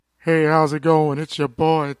Hey, how's it going? It's your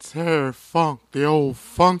boy, Terry Funk, the old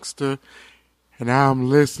funkster, and I'm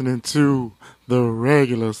listening to the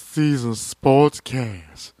regular season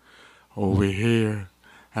Sportscast over here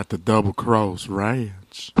at the Double Cross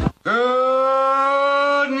Ranch.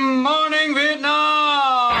 Good morning,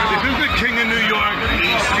 Vietnam! This is the king of New York,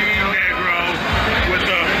 Steve Negro, with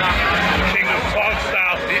the king of talk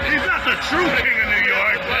style. He's not the true king of New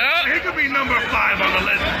York. He could be number 5 on the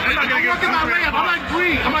list. I'm not gonna get my way up.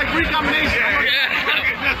 I'm like Greek combination.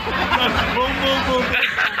 Boom, boom, boom.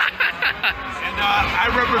 And I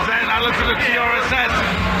represent, I listen to TRSS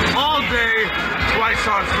all day, twice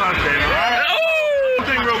on Sunday, all right? One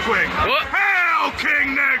thing real quick. What? Hail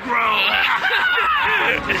King Negro!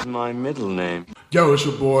 This is my middle name. Yo, it's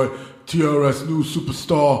your boy, TRS New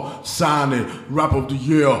Superstar, signing, rap of the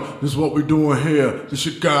year. This is what we're doing here. This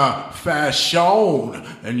your guy, Fashion.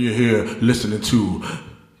 And you're here listening to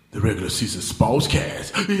the regular season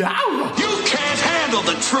Sportscast. Yeah. You can't handle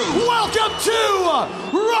the truth. Welcome to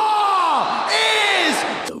Raw is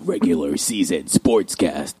the regular season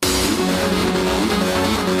Sportscast.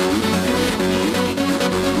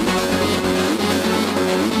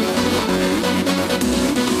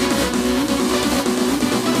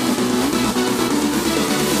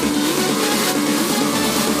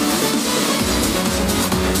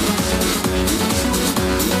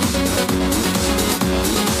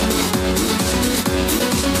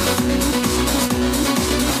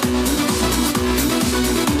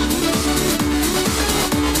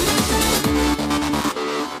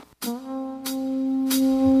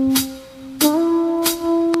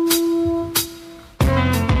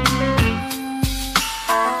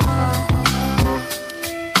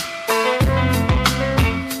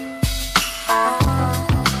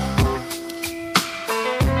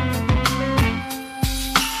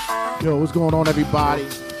 Yo, what's going on, everybody?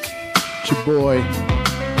 It's your boy,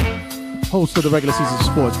 host of the regular season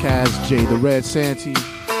Sportscast, Jay the Red Santee,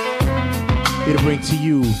 here to bring to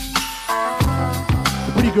you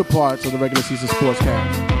the pretty good parts of the regular season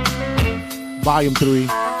Sportscast, Volume 3,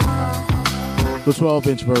 the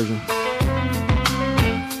 12-inch version.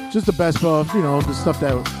 Just the best of, the stuff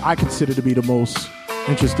that I consider to be the most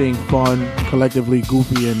interesting, fun, collectively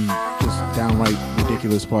goofy, and just downright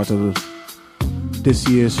ridiculous parts of this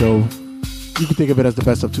year. So you can think of it as the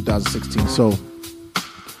best of 2016. So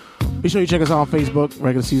be sure you check us out on Facebook,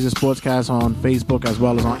 Regular Season Sportscast on Facebook, as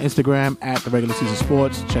well as on Instagram at the Regular Season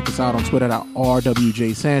Sports. Check us out on Twitter at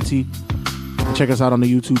RWJ Santee, and check us out on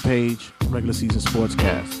the YouTube page, Regular Season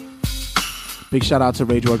Sportscast. Big shout out to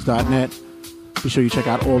RageWorks.net. Be sure you check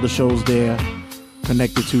out all the shows there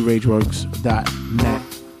connected to RageWorks.net.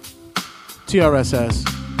 TRSS,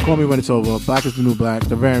 Call Me When It's Over, Black is the New Black,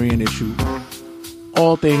 The Variant Issue.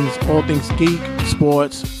 All things geek,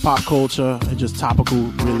 sports, pop culture, and just topical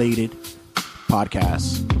related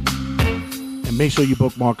podcasts. And make sure you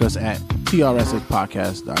bookmark us at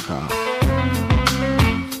trspodcast.com.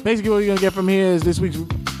 Basically, what you're going to get from here is this week's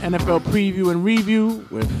NFL preview and review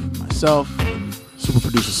with myself and super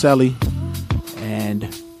producer Selly. And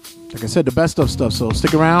like I said, the best of stuff. So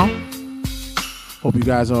stick around. Hope you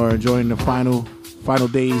guys are enjoying the final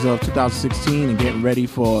days of 2016 and getting ready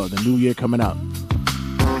for the new year coming up.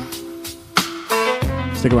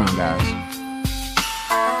 Stick around, guys.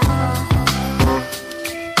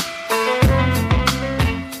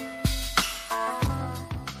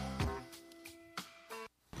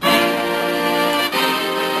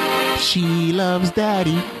 She loves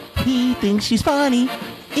Daddy. He thinks she's funny.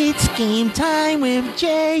 It's game time with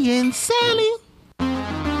Jay and Sally.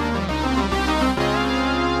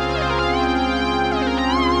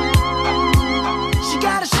 She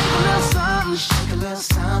gotta shake a little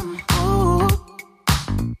something, ooh.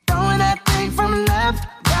 Throwing that thing from left,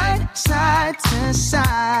 right, side to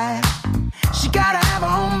side. She gotta have her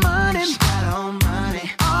own money,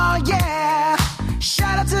 oh yeah.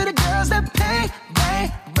 Shout out to the girls that pay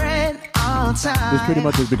rent on time. This pretty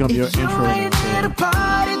much has become your intro. If you ain't here to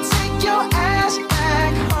party, take your ass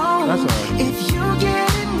back home. That's all right. If you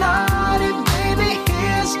get naughty, baby,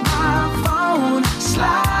 here's my phone.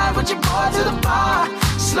 Slide with your boy to the bar.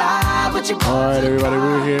 Slide with your boy. All right, everybody,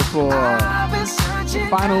 we're here for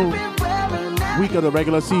final week of the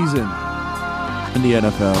regular season in the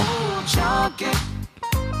NFL.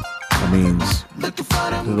 That means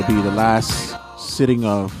it'll be the last sitting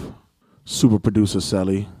of super producer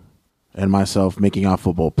Selly and myself making our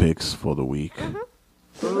football picks for the week. I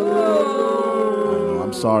know,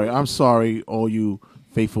 I'm sorry, all you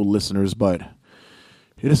faithful listeners, but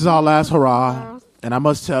this is our last hurrah. And I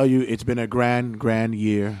must tell you, it's been a grand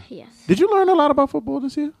year. Yes. Did you learn a lot about football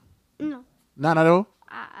this year? No. Not at all?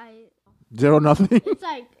 I Zero, nothing? It's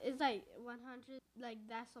like like 100. Like,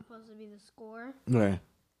 that's supposed to be the score. Right.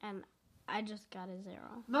 And I just got a 0.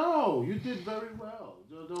 No, you did very well.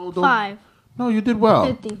 Don't, 5. No, you did well.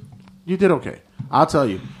 50. You did okay. I'll tell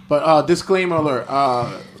you. But disclaimer alert.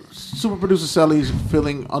 Super Producer Selly's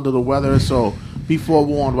feeling under the weather, so be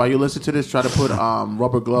forewarned. While you listen to this, try to put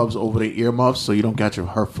rubber gloves over the earmuffs so you don't catch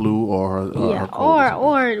her flu or her cold.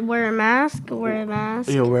 Or wear a mask. Wear a mask.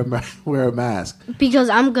 Yeah, wear a mask. Because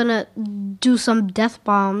I'm gonna do some death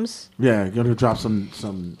bombs. Yeah, you're gonna drop some.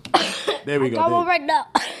 There we go. Come on right now.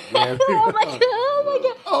 Yeah, Oh my god! Oh my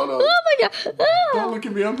god! Oh no! Oh my god! Ah. Don't look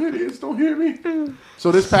at me. I'm hideous. Don't hear me.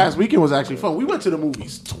 So this past weekend was actually fun. We went to the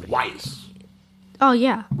movies twice. Oh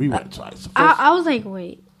yeah. We went twice. I was like,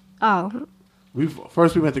 wait. Oh.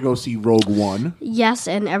 First we went to go see Rogue One. Yes,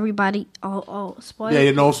 and everybody. Oh, spoilers.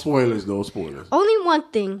 Yeah, no spoilers. No spoilers. Only one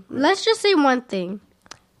thing. Let's just say one thing.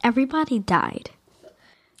 Everybody died.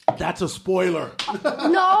 That's a spoiler.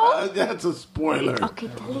 No. That's a spoiler. Okay,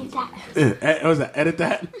 delete that. Was that edit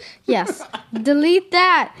that? Yes. Delete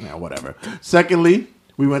that. Yeah, whatever. Secondly,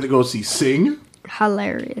 we went to go see Sing.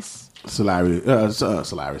 Hilarious. It's hilarious.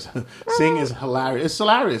 Sing is hilarious. It's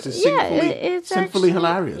hilarious. It's sinfully actually,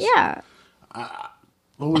 hilarious. Yeah.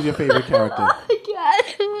 What was your favorite character? Oh my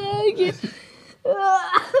god.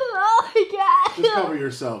 Oh my god. Just cover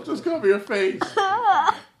yourself. Just cover your face.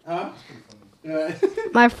 Huh?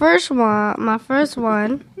 My first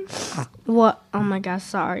one. What? Oh my god!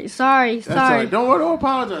 Sorry. That's all right. Don't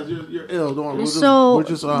apologize. You're ill. Don't. We're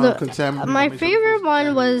just contaminated. My favorite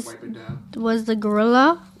one was the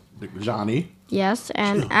gorilla. Johnny. Yes,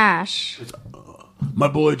 and Ash. My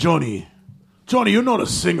boy Johnny. Johnny, you're not a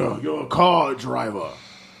singer. You're a car driver.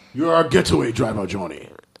 You're a getaway driver, Johnny.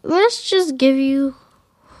 Let's just give you.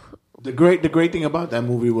 The great thing about that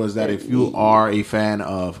movie was that if you are a fan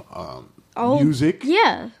of music,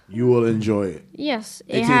 yeah, you will enjoy it. Yes,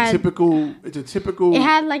 It's a typical. It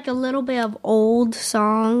had like a little bit of old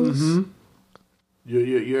songs. Mm-hmm.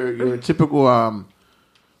 You're a typical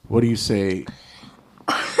what do you say?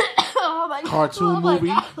 Cartoon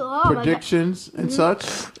movie predictions and such.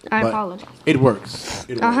 I apologize. It works.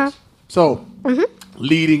 It works. So,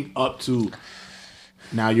 leading up to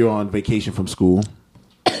now, you're on vacation from school.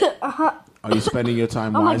 Are you spending your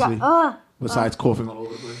time wisely? Besides coughing all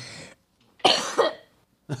over the place.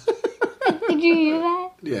 Did you hear that?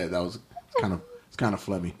 Yeah, that was kind of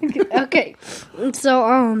phlegmy. Okay,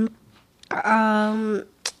 so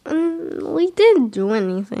we didn't do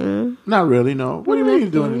anything. Not really, no. What do you mean you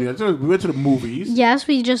doing anything? We went to the movies. Yes,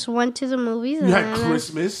 we just went to the movies. You had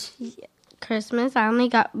Christmas. Christmas. I only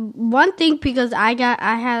got one thing because I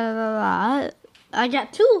had a lot. I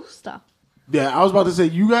got 2 stuff. Yeah, I was about to say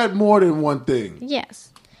you got more than one thing.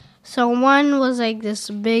 Yes. So one was like this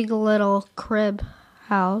big little crib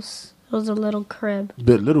house. It was a little crib.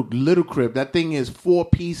 The little crib. That thing is 4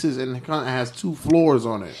 pieces and it has 2 floors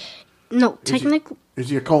on it. No, technically. It's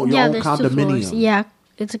your own condominium. Yeah,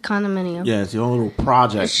 it's a condominium. Yeah, it's your own little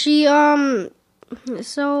project.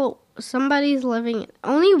 So somebody's living.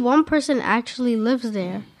 Only one person actually lives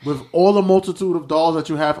there. With all the multitude of dolls that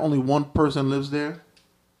you have, only one person lives there?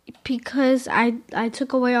 Because I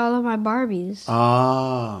took away all of my Barbies.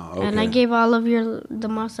 Ah, okay. And I gave all of the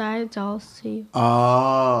Mosaic dolls to you. Oh,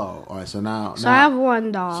 all right. So now I have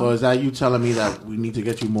one doll. So is that you telling me that we need to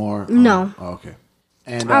get you more? No. Okay.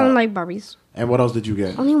 And I don't like Barbies. And what else did you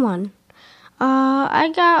get? Only one.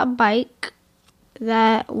 I got a bike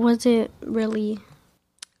that wasn't really.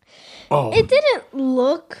 Oh. It didn't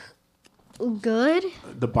look good.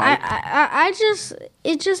 The bike.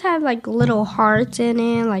 It just had like little hearts in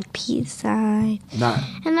it, like peace sign.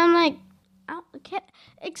 And I'm like,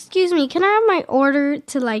 excuse me, can I have my order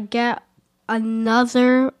to like get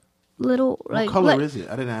another little like? What color is it?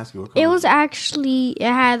 I didn't ask you. What color it was actually.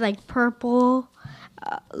 It had like purple,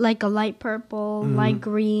 like a light purple, light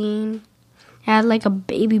green. It had like a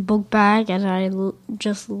baby book bag, and I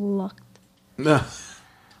just looked.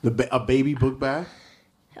 A baby book bag.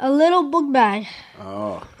 A little book bag.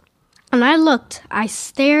 Oh. And I looked. I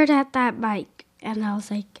stared at that bike. And I was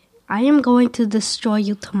like, I am going to destroy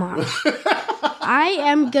you tomorrow. I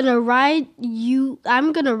am going to ride you.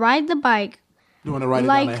 I'm going to ride the bike. You want to ride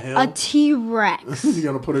like it down a hill? a T-Rex.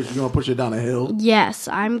 You're going to push it down a hill? Yes.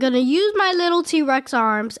 I'm going to use my little T-Rex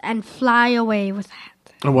arms and fly away with that.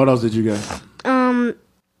 And what else did you get?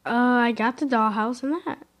 I got the dollhouse and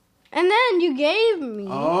that. And then you gave me.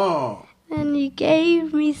 Oh. And you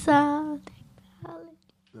gave me something.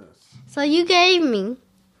 Yes. So you gave me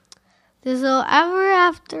this little Ever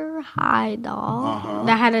After High doll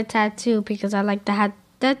that had a tattoo because I like that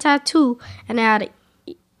tattoo and it had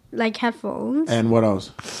like headphones. And what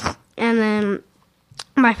else? And then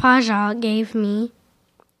my Faja gave me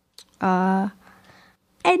an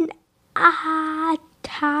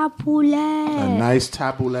tablet. A nice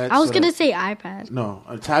tablet. I was going to say iPad. No,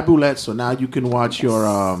 a tablet, so now you can watch your...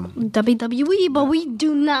 WWE, but we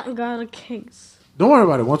do not got a case. Don't worry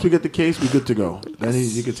about it. Once we get the case, we're good to go. Then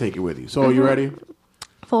you can take it with you. So, are you ready?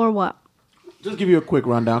 For what? Just give you a quick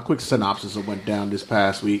rundown, quick synopsis of what went down this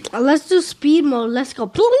past week. Let's do speed mode. Let's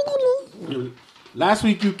go. Last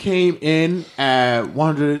week, you came in at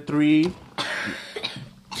 103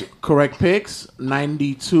 correct picks,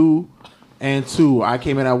 92 and 2. I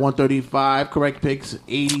came in at 135 correct picks,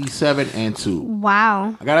 87 and 2.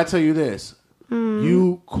 Wow. I gotta tell you this.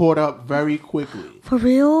 You caught up very quickly. For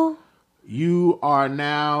real? You are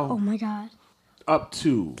now Oh my god. up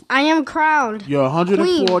to. I am crowned. You're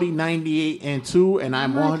 140, Queen. 98 and 2, and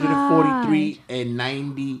I'm Oh my 143 and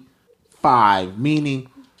 95. Meaning,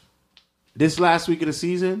 this last week of the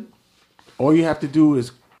season, all you have to do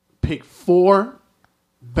is pick 4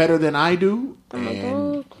 better than I do,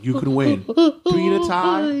 and you can win. 3 to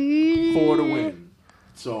tie, 4 to win.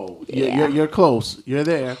 So you're close. You're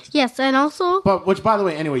there. Yes, and also But which, by the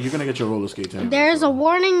way, anyway, you're gonna get your roller skates. Anyway, there's a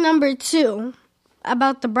warning number 2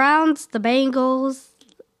 about the Browns, the Bengals,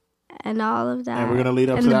 and all of that. and we're gonna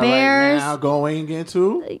lead up and to the that Bears. right now. Going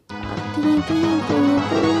into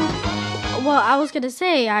Well, I was gonna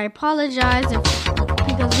say I apologize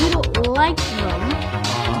because we don't like them.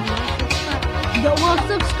 Well,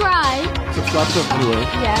 subscribe. subscribe to the viewer.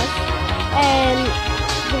 Yes, and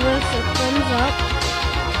give us a thumbs up.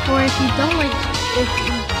 Or if you don't like, if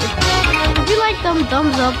you like them,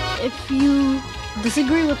 thumbs up. If you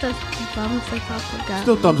disagree with us, thumbs up.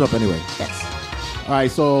 Still thumbs up anyway. Yes. All right,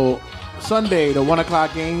 so Sunday, the 1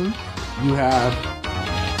 o'clock game, you have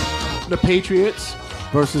the Patriots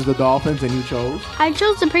versus the Dolphins, and you chose. I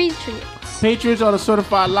chose the Patriots. Patriots are the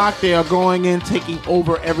certified lock. They are going in, taking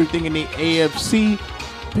over everything in the AFC.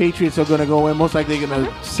 Patriots are going to go in. Most likely they're going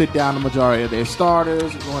to sit down the majority of their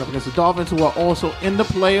starters. Going up against the Dolphins, who are also in the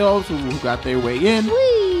playoffs, who got their way in.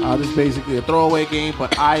 This is basically a throwaway game,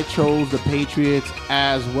 but I chose the Patriots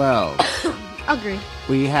as well. Agree.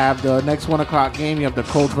 We have the next 1 o'clock game. You have the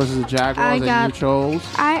Colts versus the Jaguars, and you chose.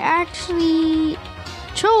 I actually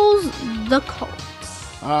chose the Colts.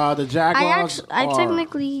 The Jaguars. I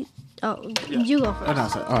technically. Oh, you go first. No,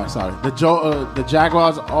 sorry. All right, sorry. The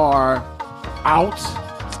Jaguars are out.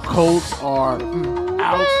 Colts are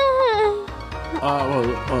out.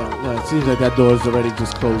 Well, it seems like that door is already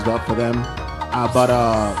just closed up for them.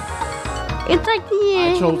 It's like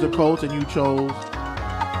I chose the Colts, and you chose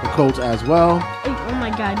the Colts as well. Oh my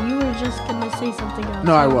God, you were just gonna say something else.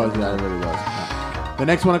 No, I was. Yeah, I really was. The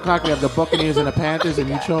next 1 o'clock, we have the Buccaneers and the Panthers, and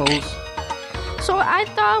you chose. So I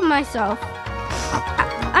thought myself,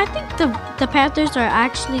 I think the Panthers are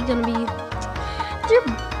actually gonna be.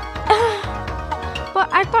 But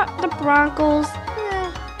I thought the Broncos.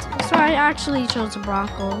 So I actually chose the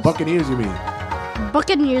Broncos. Buccaneers, you mean?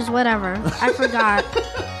 Buccaneers, whatever. I forgot.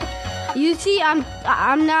 You see, I'm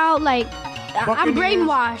now like I'm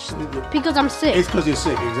brainwashed because I'm sick. It's because you're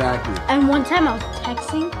sick, exactly. And one time I was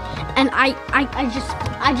texting, and I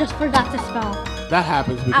just forgot to spell. That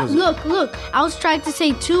happens because look. I was trying to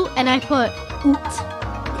say 2, and I put oops.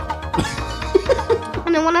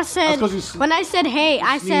 And then when I said hey,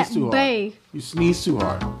 I said bay. You sneeze too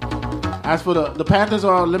hard. As for the Panthers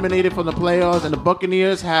are eliminated from the playoffs, and the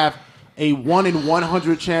Buccaneers have a 1 in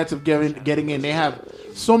 100 chance of getting in. They have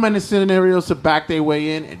so many scenarios to back their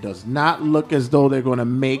way in. It does not look as though they're going to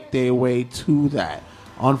make their way to that.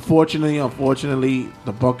 Unfortunately,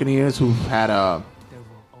 the Buccaneers, who had a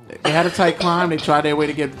tight climb, they tried their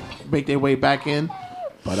way to make their way back in,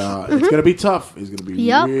 but it's going to be tough. It's going to be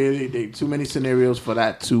really too many scenarios for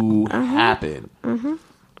that to happen.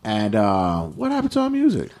 And what happened to our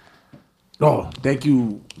music? Oh, thank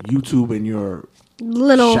you, YouTube, and your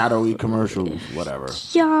little shadowy commercials, whatever.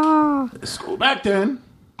 Yeah. Let's go back then.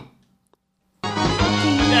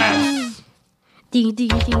 Yes. Ding, ding,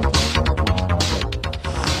 ding.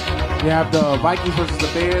 You have the Vikings versus the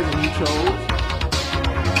Bears, and you chose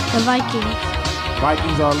The Vikings.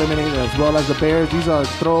 Vikings are eliminated as well as the Bears. These are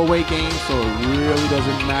throwaway games, so it really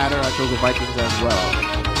doesn't matter. I chose the Vikings as well.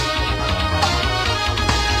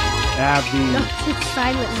 You have the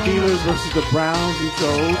Steelers versus the Browns. You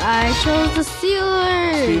chose. I chose the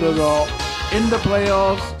Steelers. Steelers are in the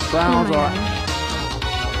playoffs. Browns are.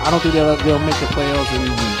 I don't think they'll make the playoffs in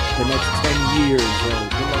the next 10 years. So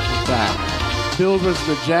good luck with that. Bills versus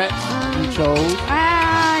the Jets. You chose.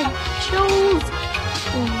 I chose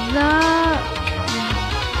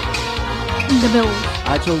the Bills.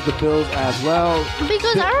 I chose the Bills as well.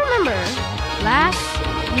 Because I remember last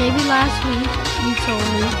week You told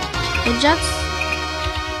me. The Jets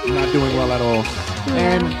not doing well at all.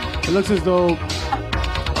 Yeah. And it looks as though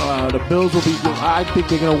the Bills will be good. I think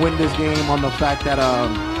they're going to win this game on the fact that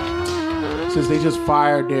since they just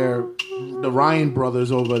fired the Ryan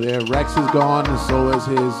brothers over there, Rex is gone and so is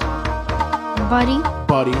his buddy.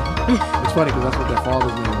 It's funny because that's what their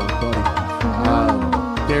father's name was, Buddy.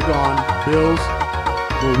 They're gone. Bills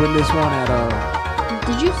will win this one at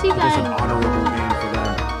Did you see it's that? an honorable game for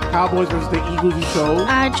them. Cowboys versus the Eagles, you chose.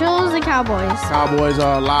 I chose the Cowboys. Cowboys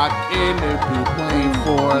are locked in. They'll be playing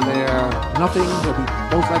for their nothing. They'll be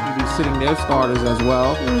most likely be sitting their starters as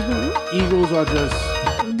well. Eagles are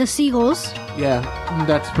just the Seagulls. Yeah,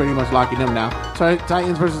 that's pretty much locking them now.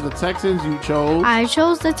 Titans versus the Texans, you chose. I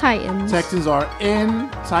chose the Titans. Texans are in.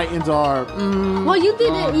 Titans are. Well, you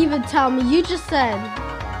didn't even tell me. You just said.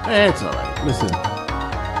 It's all right. Listen,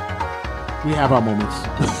 we have our moments.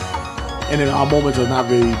 And then our moments are not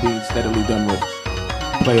really being steadily done with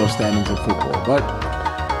playoff standings in football. But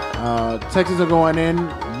Texans are going in.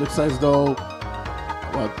 Looks as though,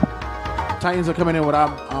 Titans are coming in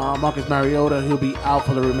without Marcus Mariota. He'll be out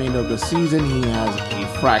for the remainder of the season. He has a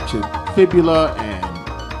fractured fibula, and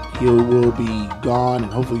he will be gone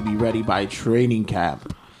and hopefully be ready by training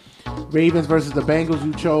camp. Ravens versus the Bengals,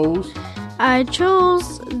 you chose? I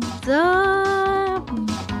chose the...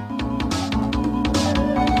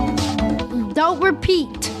 Don't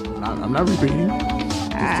repeat. I'm not repeating.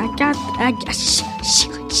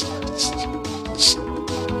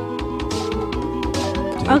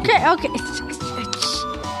 Okay.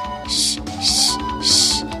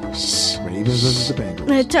 Ravens versus the Bengals.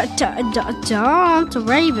 Don't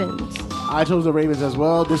Ravens. I chose the Ravens as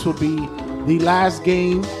well. This will be the last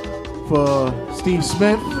game for Steve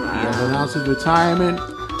Smith. He has announced his retirement.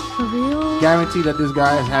 For real? Guarantee that this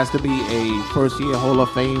guy has to be a first-year Hall of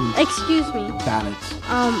Fame. Excuse me. Ballot.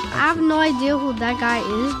 I have no idea who that guy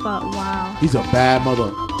is, but wow. He's a bad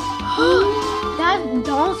mother.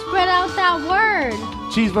 Don't spread out that word.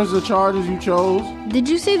 Chiefs versus the Chargers, you chose. Did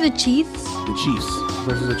you say the Chiefs? The Chiefs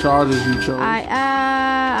versus the Chargers, you chose.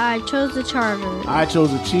 I chose the Chargers. I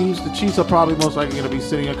chose the Chiefs. The Chiefs are probably most likely going to be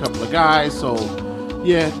sitting a couple of guys, so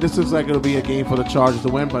yeah, this looks like it'll be a game for the Chargers to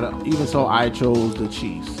win, but even so, I chose the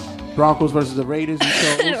Chiefs. Broncos versus the Raiders, you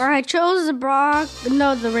chose. I chose the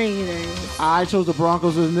Raiders. I chose the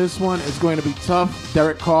Broncos in this one. It's going to be tough.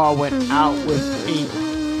 Derek Carr went out with a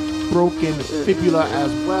broken fibula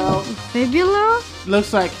as well. Fibula?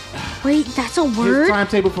 Looks like... Wait, that's a word? His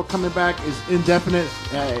timetable for coming back is indefinite.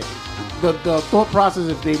 The thought process,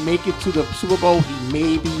 if they make it to the Super Bowl, he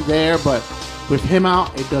may be there, but with him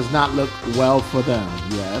out, it does not look well for them.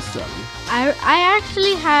 Yes, sorry. I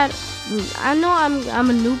actually had... I know I'm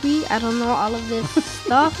a newbie. I don't know all of this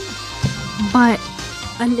stuff. But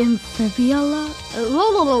an amphibula?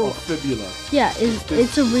 Fibula. Yeah,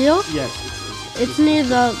 it's a real? Yes, it's near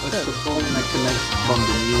the bone that connects from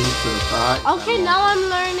the knee to the thigh. Okay, now I'm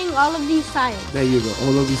learning all of these science. There you go.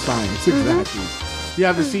 All of these science. Exactly. You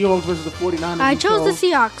have the Seahawks versus the 49ers. I chose the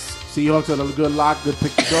Seahawks. Seahawks are a good lock, good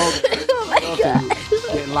pick to go. Oh my God.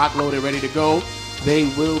 Getting lock loaded, ready to go. They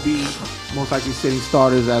will be most likely sitting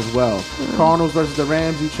starters as well. Cardinals versus the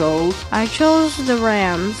Rams, you chose? I chose the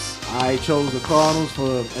Rams. I chose the Cardinals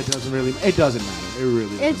for it doesn't matter. It really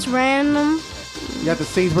doesn't. It's random. You got the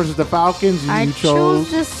Saints versus the Falcons. I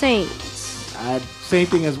chose the Saints. Same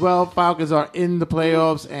thing as well. Falcons are in the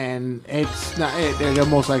playoffs, and it's not. They're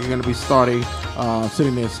most likely going to be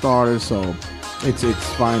sitting their starters, so it's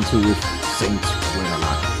fine too if Saints win or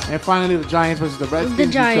not. And finally, the Giants versus the Redskins. The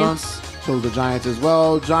Giants. Chose the Giants as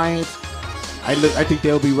well. Giants. I think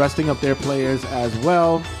they'll be resting up their players as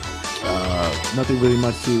well. Nothing really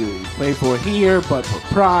much to play for here, but for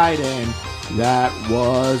pride, and that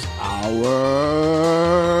was our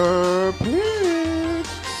picks.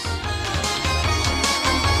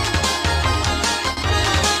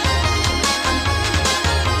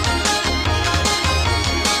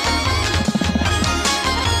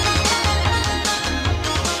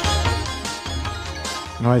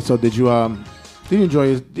 All right, so did you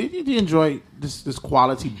enjoy this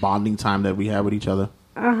quality bonding time that we had with each other?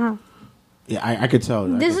 Yeah, I could tell.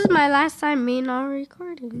 This is my last time being on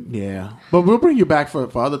recording. Yeah, but we'll bring you back for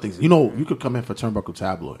other things. You know, you could come in for Turnbuckle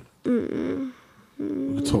Tabloid. We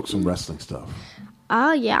could talk some wrestling stuff.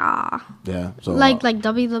 Oh yeah. Yeah. So like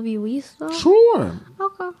WWE stuff. Sure.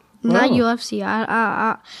 Okay. Not UFC.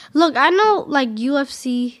 Look, I know like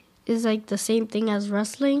UFC is like the same thing as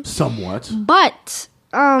wrestling. Somewhat. But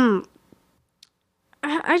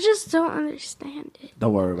I just don't understand it.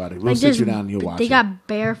 Don't worry about it. We'll sit you down and you'll watch it. They got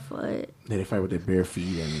barefoot. Yeah, they fight with their bare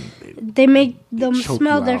feet and they make them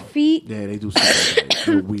smell their feet. Yeah, they do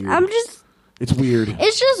something like weird. It's weird.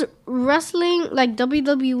 It's just wrestling, like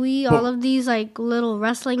WWE, all of these like little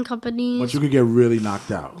wrestling companies. But you could get really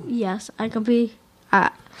knocked out. Yes, I could be.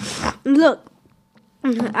 Look.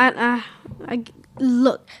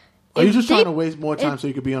 Look. Are you just trying to waste more time so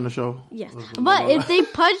you could be on the show? Yes. But if they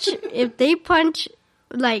punch,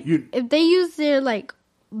 like, if they use their, like,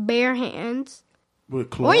 bare hands,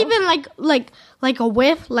 with claws? or even, like a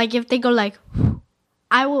whiff, like, if they go, like,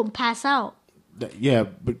 I will pass out. Yeah,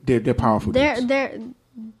 but they're powerful. They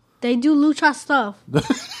do lucha stuff.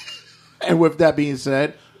 And with that being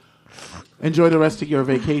said, enjoy the rest of your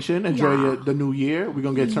vacation. Enjoy the new year. We're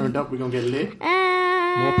going to get turned up. We're going to get lit.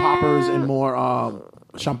 More poppers and more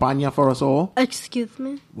champagne for us all. Excuse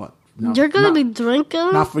me? What? No, You're going to be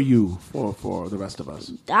drinking? Not for you, for the rest of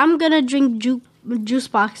us. I'm going to drink juice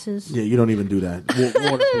boxes. Yeah, you don't even do that. Water for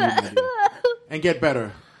you, my dear. And get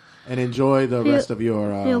better. And enjoy the rest of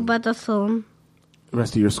your... feel better soon.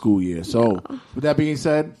 Rest of your school year. So, with that being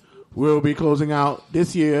said, we'll be closing out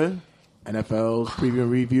this year NFL's preview and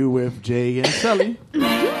review with Jay and Sally.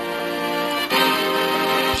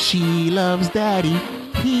 She loves daddy.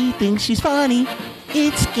 He thinks she's funny.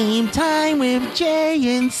 It's game time with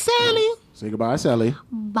Jay and Sally. Say goodbye, Sally.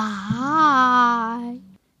 Bye. All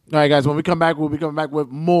right, guys. When we come back, we'll be coming back with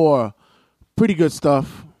more pretty good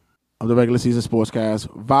stuff of the regular season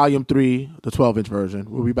Sportscast, Volume 3, the 12-inch version.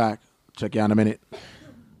 We'll be back. Check you out in a minute.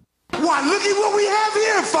 Why, look at what we have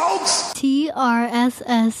here, folks!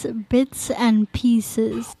 TRSS Bits and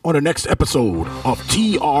Pieces. On the next episode of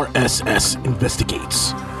TRSS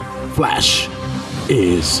Investigates, Flash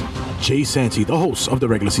is Jay Santee, the host of the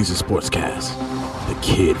regular season Sportscast, the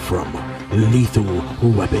kid from Lethal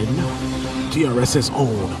Weapon. TRS's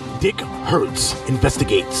own Dick Hertz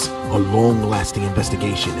investigates a long-lasting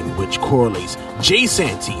investigation in which correlates Jay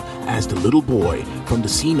Santee as the little boy from the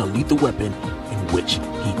scene of Lethal Weapon, in which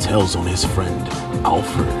he tells on his friend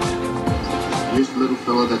Alfred. Here's the little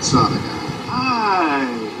fellow that saw the guy. Hi,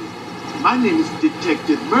 my name is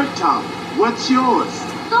Detective Murtaugh. What's yours?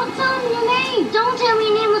 Don't tell him your name. Don't tell me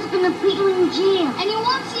your name was gonna put you in jail. And he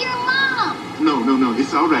wants your mom. No,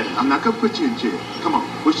 it's all right. I'm not gonna put you in jail. Come on,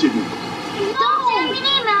 what's your name? Don't tell me your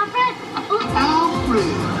name, Alfred.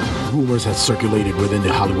 Alfred. Rumors have circulated within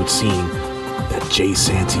the Hollywood scene that Jay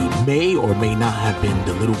Santee may or may not have been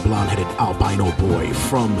the little blonde-headed albino boy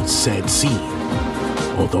from said scene.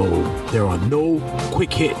 Although there are no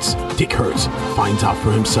quick hits, Dick Hertz finds out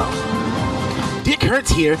for himself. Dick Hertz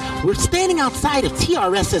here. We're standing outside of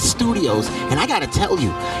TRSS Studios, and I gotta tell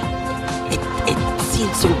you, it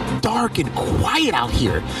seems so dark and quiet out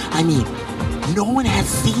here. I mean, no one has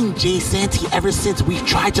seen Jay Santee ever since we've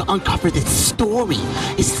tried to uncover this story.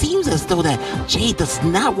 It seems as though that Jay does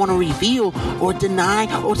not want to reveal or deny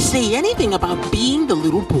or say anything about being the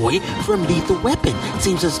little boy from Lethal Weapon. It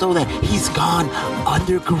seems as though that he's gone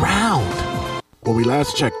underground. When we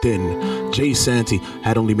last checked in, Jay Santee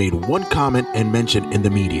had only made one comment and mention in the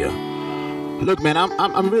media. Look, man,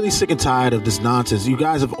 I'm really sick and tired of this nonsense. You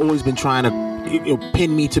guys have always been trying to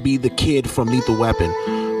pin me to be the kid from Lethal Weapon.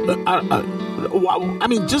 I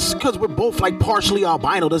mean, just because we're both like partially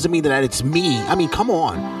albino doesn't mean that it's me. I mean, come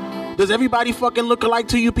on. Does everybody fucking look alike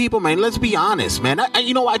to you people, man? Let's be honest, man.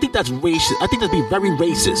 I think that's racist. I think that's being very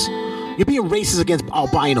racist. You're being racist against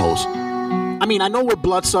albinos. I mean, I know we're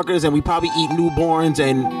bloodsuckers and we probably eat newborns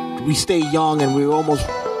and we stay young and we're almost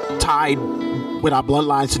tied with our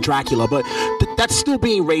bloodlines to Dracula, but that's still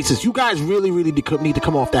being racist. You guys really need to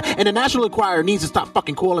come off that. And the National Enquirer needs to stop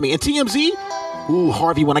fucking calling me. And TMZ? Ooh,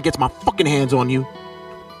 Harvey, when I get my fucking hands on you.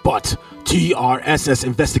 But TRSS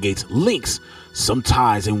investigates links, some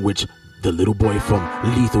ties in which the little boy from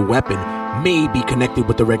Lethal Weapon may be connected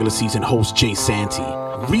with the regular season host Jay Santee.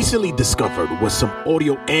 Recently discovered was some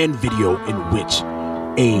audio and video in which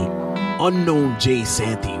a unknown Jay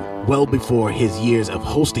Santee, well before his years of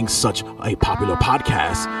hosting such a popular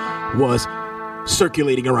podcast, was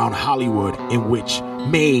circulating around Hollywood, in which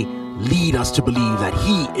may lead us to believe that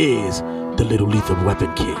he is the little Lethal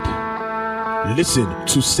Weapon kid. Listen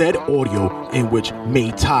to said audio in which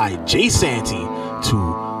may tie Jay Santee to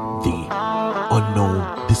the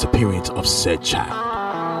unknown disappearance of said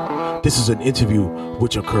child. This is an interview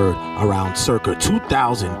which occurred around circa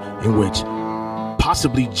 2000, in which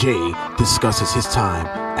possibly Jay discusses his time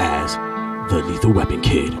as the Lethal Weapon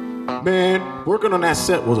kid. Man, working on that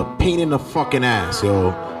set was a pain in the fucking ass,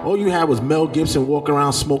 yo. All you had was Mel Gibson walking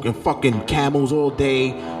around smoking fucking Camels all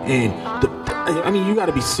day, and I mean, you got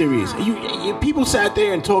to be serious. You people sat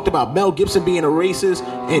there and talked about Mel Gibson being a racist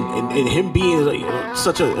and him being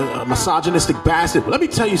such a misogynistic bastard. But let me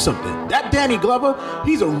tell you something. That Danny Glover,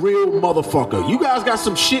 he's a real motherfucker. You guys got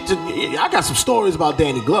some shit I got some stories about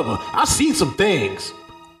Danny Glover. I've seen some things.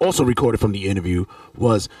 Also recorded from the interview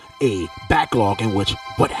was a backlog in which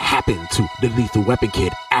what happened to the Lethal Weapon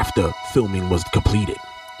kid after filming was completed.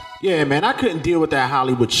 Yeah, man, I couldn't deal with that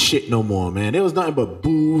Hollywood shit no more, man. There was nothing but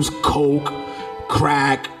booze, coke,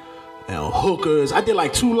 crack, hookers. I did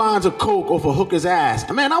like 2 lines of coke off a hooker's ass.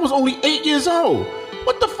 And man, I was only 8 years old.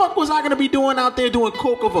 What the fuck was I going to be doing out there doing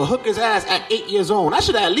coke off a hooker's ass at 8 years old? I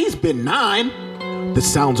should have at least been 9. The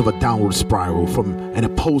sounds of a downward spiral from an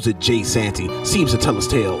opposed Jay Santee seems to tell us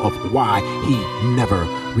tale of why he never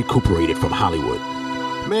recuperated from Hollywood.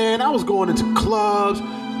 Man, I was going into clubs.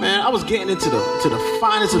 Man, I was getting into the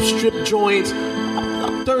finest of strip joints.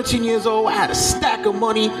 I'm 13 years old. I had a stack of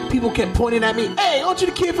money. People kept pointing at me. Hey, aren't you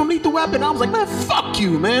the kid from Lethal Weapon? I was like, man, fuck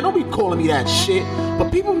you, man. Don't be calling me that shit.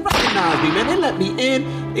 But people recognized me, man. They let me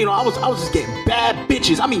in. You know, I was just getting bad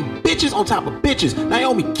bitches. I mean, bitches on top of bitches.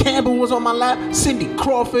 Naomi Campbell was on my lap. Cindy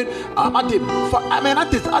Crawford. I did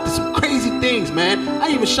some crazy things, man. I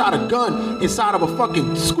even shot a gun inside of a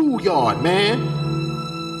fucking schoolyard, man.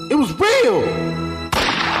 It was real.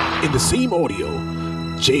 In the same audio,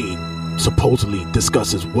 Jay supposedly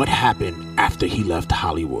discusses what happened after he left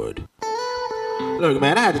Hollywood. Look,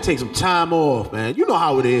 man, I had to take some time off, man. You know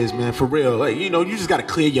how it is, man, for real. Like, you know, you just got to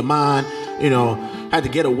clear your mind. You know, had to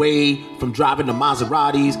get away from driving the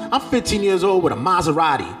Maseratis. I'm 15 years old with a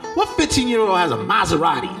Maserati. What 15-year-old has a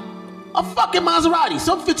Maserati? A fucking Maserati.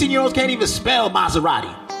 Some 15-year-olds can't even spell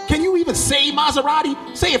Maserati. Can you even say Maserati?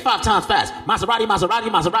 Say it 5 times fast. Maserati, Maserati,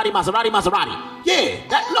 Maserati, Maserati, Maserati. Yeah,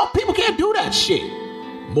 no, people can't do that shit.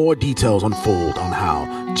 More details unfold on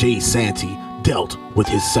how Jay Santee dealt with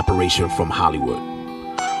his separation from Hollywood.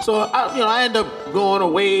 So, I ended up going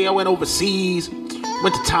away. I went overseas,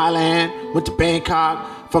 went to Thailand, went to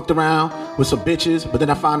Bangkok, fucked around with some bitches, but then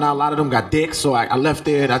I found out a lot of them got dicks, so I left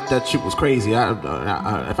there. That shit was crazy.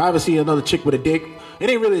 If I ever see another chick with a dick, it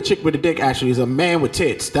ain't really a chick with a dick, actually. It's a man with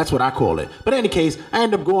tits. That's what I call it. But in any case, I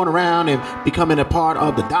ended up going around and becoming a part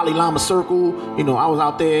of the Dalai Lama circle. You know, I was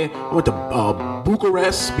out there. I went to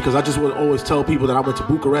Bucharest because I just would always tell people that I went to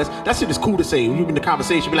Bucharest. That shit is cool to say. When you're in the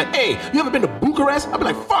conversation, be like, hey, you ever been to Bucharest? I'll be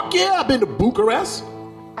like, fuck yeah, I've been to Bucharest.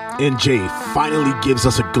 And Jay finally gives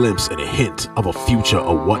us a glimpse and a hint of a future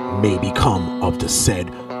of what may become of the said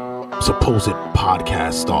supposed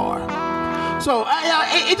podcast star. So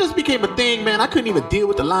it just became a thing, man. I couldn't even deal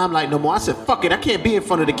with the limelight no more. I said, fuck it, I can't be in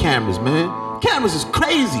front of the cameras, man. Cameras is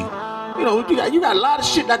crazy. You know, you got a lot of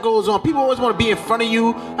shit that goes on. People always want to be in front of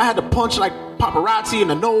you. I had to punch like paparazzi in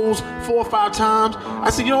the nose 4 or 5 times.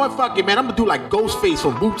 I said, you know what, fuck it, man. I'm gonna do like Ghostface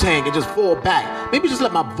from Wu-Tang and just fall back. Maybe just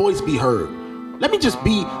let my voice be heard. Let me just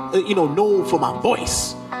be, known for my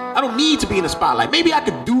voice. I don't need to be in the spotlight. Maybe I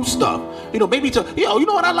could do stuff. You know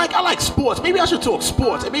what I like? I like sports. Maybe I should talk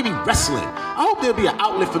sports and maybe wrestling. I hope there'll be an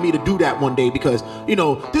outlet for me to do that one day because,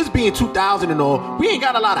 this being 2000 and all, we ain't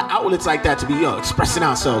got a lot of outlets like that to be expressing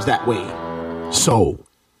ourselves that way. So,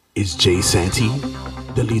 is Jay Santee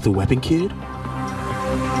the Lethal Weapon kid?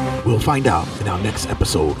 We'll find out in our next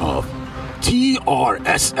episode of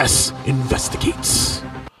TRSS Investigates.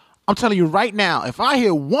 I'm telling you right now, if I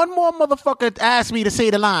hear one more motherfucker ask me to say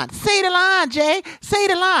the line, Jay, say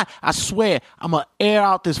the line, I swear I'm going to air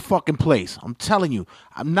out this fucking place. I'm telling you,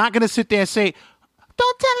 I'm not going to sit there and say,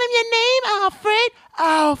 don't tell him your name,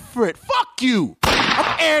 Alfred. Fuck you.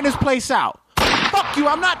 I'm airing this place out. Fuck you.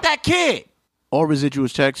 I'm not that kid. All residual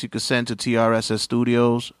checks you can send to TRSS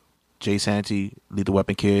Studios, Jay Santee, Lethal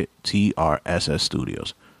Weapon Kid, TRSS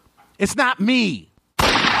Studios. It's not me.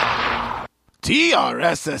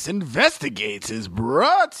 TRSS Investigates is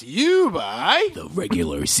brought to you by the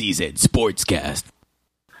regular season Sportscast.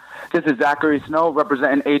 This is Zachary Snow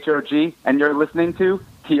representing HRG, and you're listening to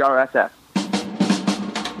TRSS.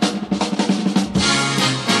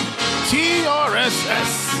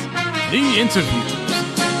 TRSS, the interviews.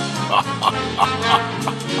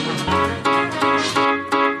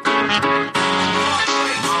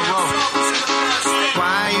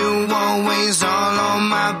 Why you always all on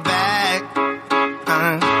my back?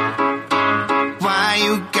 Why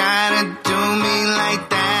you gotta do me like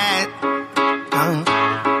that?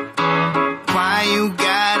 Why you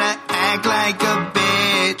gotta act like a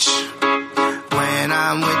bitch when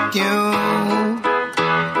I'm with you?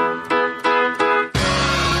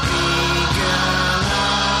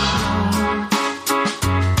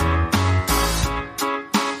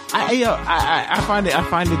 I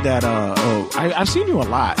find it that I've seen you a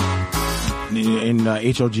lot.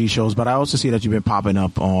 HOG shows, but I also see that you've been popping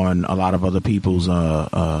up on a lot of other people's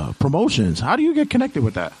promotions. How do you get connected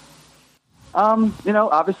with that?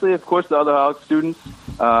 Obviously, of course, the other Alex students,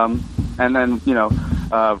 and then,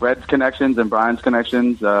 Red's connections and Brian's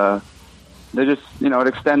connections. They just, it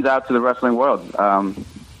extends out to the wrestling world.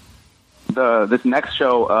 This next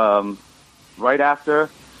show, right after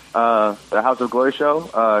the House of Glory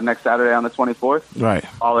show, next Saturday on the 24th. Right.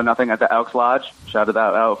 All or Nothing at the Elks Lodge. Shout it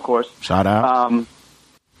out, of course. Shout out.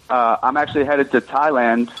 I'm actually headed to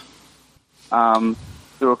Thailand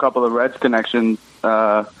through a couple of Reds connections.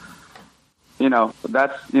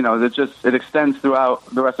 It extends throughout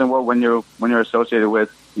the wrestling world when you're associated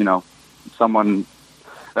with, someone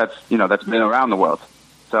that's been around the world.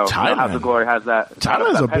 So House of Glory has that.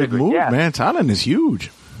 Thailand's a big move, man. Thailand is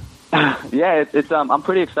huge. Yeah, it's I'm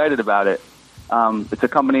pretty excited about it. It's a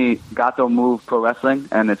company, Gato Move Pro Wrestling,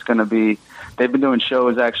 and it's going to be. They've been doing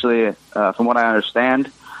shows actually, from what I understand,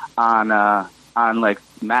 on like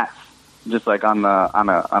mats, just like on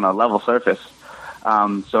a level surface.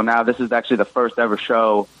 So now this is actually the first ever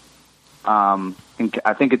show. I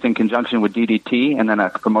think it's in conjunction with DDT and then a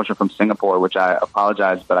promotion from Singapore, which I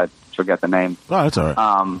apologize, but I forget the name. Oh, that's all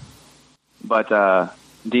right. But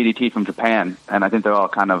DDT from Japan, and I think they're all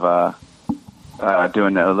kind of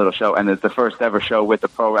doing a little show, and it's the first ever show with the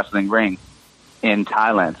pro wrestling ring in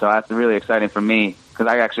Thailand. So that's really exciting for me because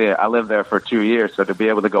I lived there for 2 years, so to be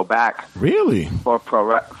able to go back really for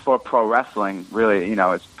pro wrestling, really,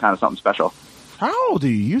 it's kind of something special. How old are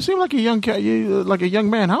you? You seem like a young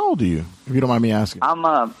man. How old are you, if you don't mind me asking?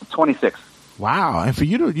 I'm 26. Wow! And for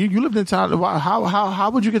you to you lived in Thailand. How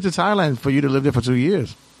would you get to Thailand for you to live there for 2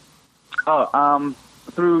 years? Oh,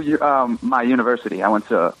 through my university. I went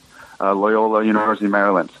to Loyola University,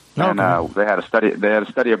 Maryland, and they had a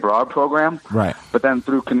study abroad program. Right. But then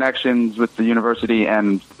through connections with the university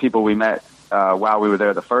and people we met while we were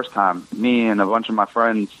there the first time, me and a bunch of my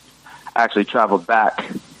friends actually traveled back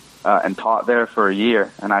and taught there for a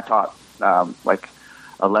year, and I taught like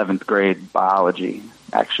 11th grade biology.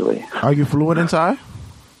 Actually, are you fluent in Thai?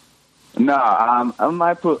 No,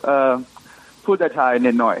 I put that Thai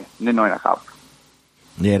Ninoy nakap.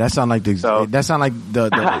 Yeah, that sound like the it sound like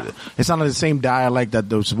the same dialect that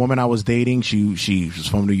this woman I was dating. She was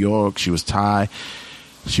from New York. She was Thai.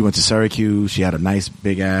 She went to Syracuse. She had a nice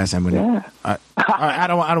big ass. And when I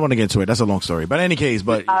don't want to get into it. That's a long story. But in any case,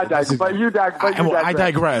 I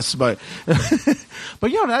digress. But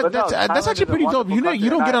that's actually pretty dope. You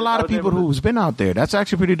don't get a lot of people who's been out there. That's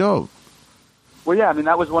actually pretty dope. Well, yeah. I mean,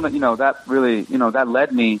 that was one of that really that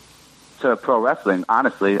led me to pro wrestling.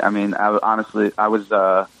 Honestly, I mean, I was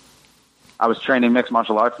training mixed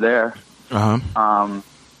martial arts there.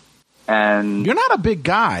 And you're not a big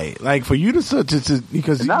guy, like for you to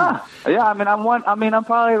because yeah. I mean, I'm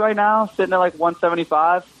probably right now sitting at like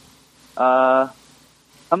 175.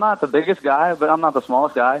 I'm not the biggest guy, but I'm not the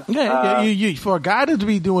smallest guy. Yeah, you for a guy to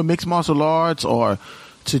be doing mixed martial arts or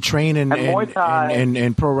to train in Muay Thai,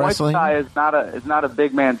 and pro wrestling. Muay Thai is not a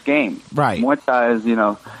big man's game, right? Muay Thai is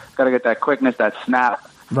got to get that quickness, that snap.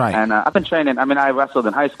 Right. And I've been training. I mean, I wrestled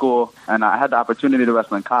in high school, and I had the opportunity to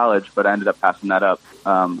wrestle in college, but I ended up passing that up.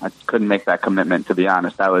 I couldn't make that commitment, to be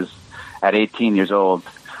honest. I was at 18 years old.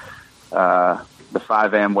 The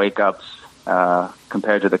 5 a.m. wake-ups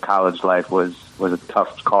compared to the college life was a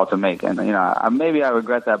tough call to make. And, maybe I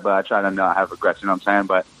regret that, but I try to not have regrets, you know what I'm saying?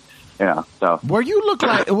 But, so. Were you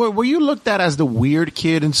looked at as the weird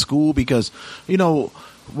kid in school? Because,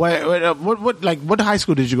 what high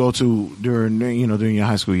school did you go to during your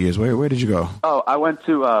high school years? Where did you go? Oh, I went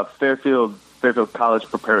to Fairfield College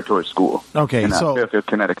Preparatory School. Okay, in Fairfield,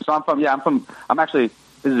 Connecticut. So I'm from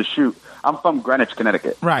Greenwich,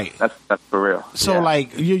 Connecticut. Right. That's for real. So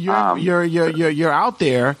you're out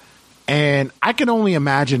there, and I can only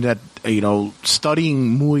imagine that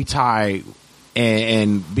studying Muay Thai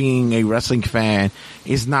and being a wrestling fan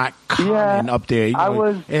is not common up there.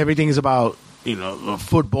 Everything is about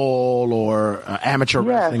football or amateur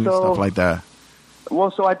wrestling and stuff like that.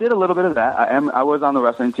 Well, so I did a little bit of that. I was on the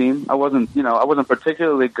wrestling team. I wasn't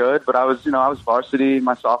particularly good, but I was varsity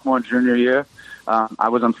my sophomore and junior year. I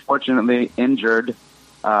was unfortunately injured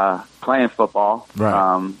playing football.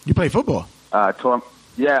 Right. You play football? A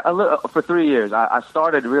little for 3 years. I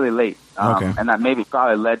started really late, and that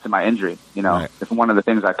probably led to my injury. Right. If one of the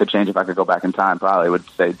things I could change if I could go back in time, probably would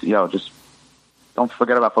say, just don't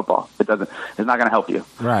forget about football. It's not going to help you.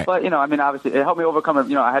 Right. But obviously, it helped me overcome.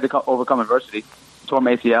 I had to overcome adversity. Tore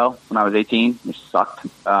my ACL when I was 18, which sucked.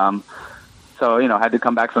 So I had to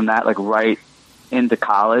come back from that right into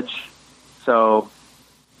college. So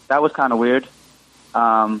that was kind of weird.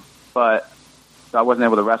 But so I wasn't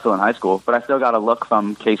able to wrestle in high school. But I still got a look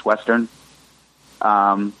from Case Western,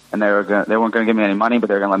 and they weren't going to give me any money, but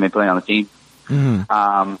they were going to let me play on the team.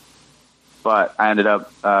 Mm-hmm. But I ended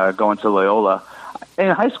up going to Loyola. In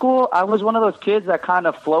high school, I was one of those kids that kind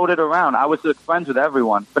of floated around. I was friends with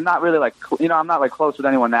everyone, but not really I'm not like close with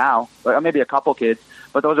anyone now. Like maybe a couple kids,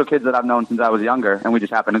 but those are kids that I've known since I was younger, and we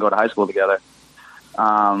just happened to go to high school together.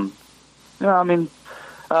 Because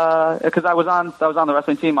I was on the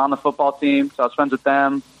wrestling team, on the football team, so I was friends with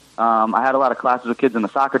them. I had a lot of classes with kids in the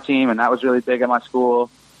soccer team, and that was really big at my school.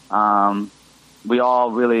 We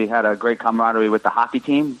all really had a great camaraderie with the hockey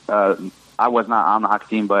team. I was not on the hockey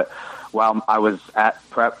team, but while I was at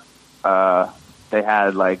prep, they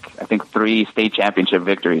had I think 3 state championship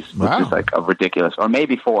victories, which is a ridiculous, or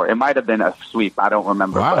maybe 4. It might have been a sweep. I don't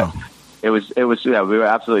remember, but it was. We were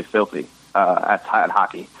absolutely filthy at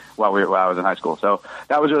hockey while I was in high school. So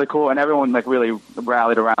that was really cool, and everyone really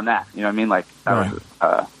rallied around that. You know what I mean? That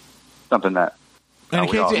was something that. And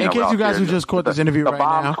in case you guys who just caught this interview right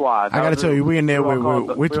now, squad, I got to tell you, we're in there.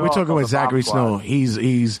 We're talking with Zachary Snow.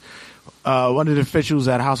 He's one of the officials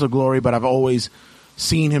at House of Glory, but I've always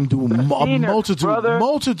seen him do a multitude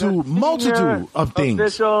of things.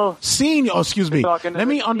 Official. Senior, excuse me. Let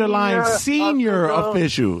me underline senior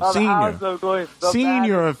official.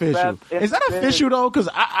 Senior official. Is that official though? Because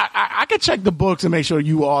I could check the books and make sure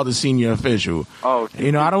you are the senior official. Oh,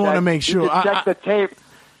 I don't want to make sure. Check the tape.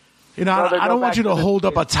 I don't want you to hold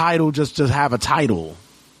up a title just to have a title.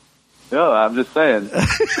 No, I'm just saying.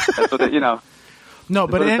 That's what No,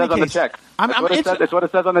 but in any case, it's what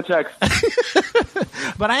it says on the check.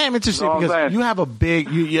 But I am interested because you have a big,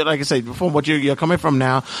 like I said, from what you're coming from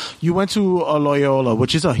now, you went to Loyola,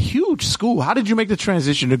 which is a huge school. How did you make the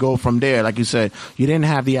transition to go from there? Like you said, you didn't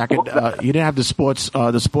have the sports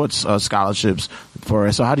scholarships for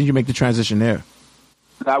it. So how did you make the transition there?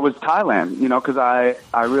 That was Thailand, because I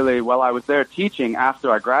really, while I was there teaching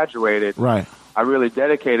after I graduated, right, I really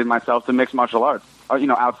dedicated myself to mixed martial arts,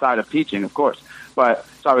 outside of teaching, of course. But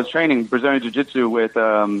so I was training Brazilian Jiu-Jitsu with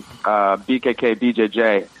BKK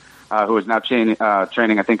BJJ, who is now training,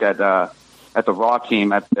 I think, at the Raw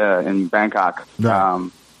team in Bangkok.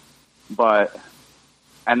 Right.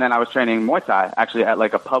 And then I was training Muay Thai, actually, at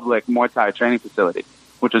a public Muay Thai training facility,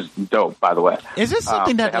 which is dope, by the way. Is it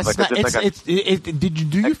something that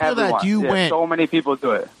do you feel that you went? So many people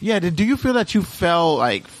do it. Yeah. Do you feel that you fell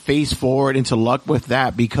face forward into luck with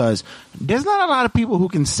that? Because there's not a lot of people who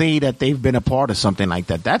can say that they've been a part of something like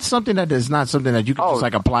that. That's something that is not something that you can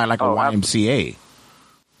just apply a YMCA.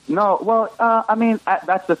 No, well,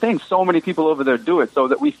 that's the thing. So many people over there do it. So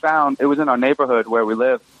that we found it was in our neighborhood where we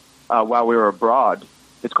lived while we were abroad.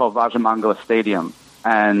 It's called Rajamangala Stadium,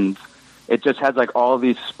 and it just has all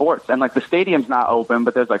these sports, and the stadium's not open,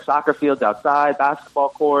 but there's soccer fields outside, basketball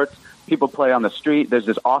courts. People play on the street. There's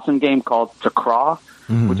this awesome game called Takraw,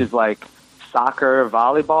 which is soccer,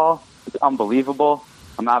 volleyball. It's unbelievable.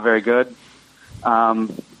 I'm not very good.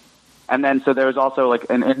 And then so there was also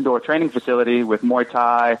an indoor training facility with Muay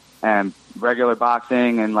Thai and regular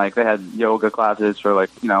boxing, and they had yoga classes for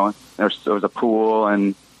there was a pool,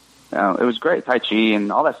 and it was great, Tai Chi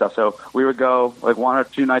and all that stuff. So we would go 1 or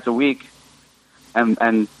 2 nights a week and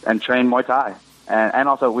train Muay Thai. And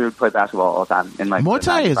also we would play basketball all the time. Muay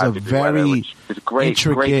Thai is a very intricate, great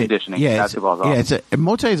conditioning. Basketball is awesome.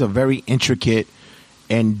 Muay Thai is a very intricate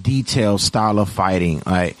and detailed style of fighting.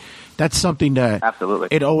 That's something that absolutely.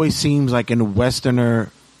 It always seems like in a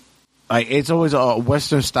Westerner, it's always a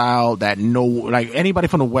Western style that anybody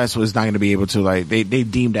from the West was not going to be able to they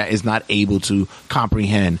deem that is not able to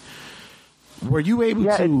comprehend. Were you able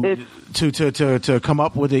to come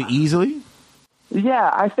up with it easily?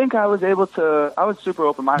 Yeah, I think I was able to. I was super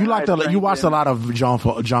open-minded. You watched a lot of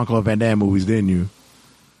Jean-Claude Van Damme movies, didn't you?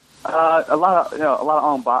 A lot of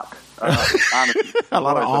Ong Bak. Honestly, a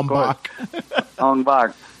lot of Ong Bak. Ong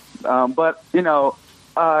Bak. But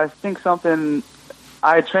I think something.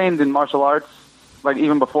 I had trained in martial arts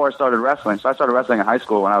even before I started wrestling. So I started wrestling in high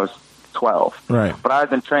school when I was 12. Right. But I had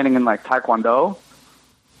been training in Taekwondo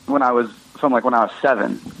when I was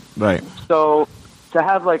 7. Right. So to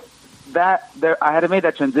have that there, I had made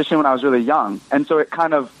that transition when I was really young, and so it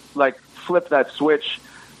kind of flipped that switch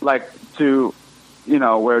to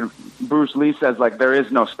where Bruce Lee says there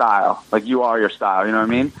is no style, you are your style, you know what I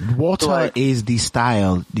mean? Water is the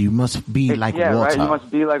style. You must be water. Right, you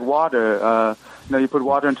must be like water. You put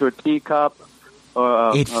water into a teacup,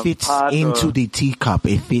 it fits into the teacup,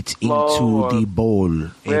 it fits into the bowl.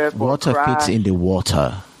 If water fits in the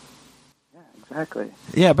water. Exactly.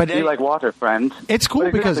 Yeah, but be like water, friend. It's cool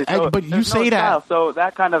because, but you say that. Style. So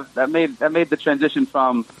that made the transition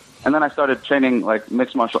from And then I started training like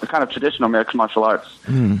kind of traditional mixed martial arts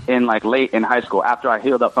in like late in high school. After I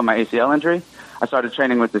healed up from my ACL injury, I started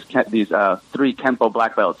training with these 3 Kempo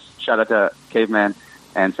black belts. Shout out to Caveman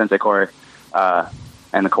and Sensei Corey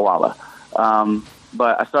and the Koala.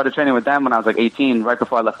 But I started training with them when I was like 18, right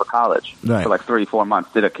before I left for college for like 3-4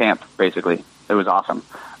 months. Did a camp, basically. It was awesome.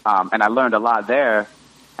 And I learned a lot there.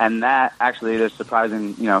 And that actually, there's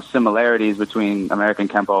surprising, similarities between American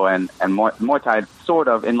Kempo and Muay Thai, sort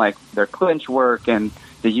of in like their clinch work and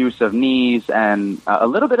the use of knees and a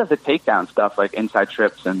little bit of the takedown stuff, like inside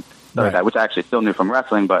trips and stuff like that, which I actually still knew from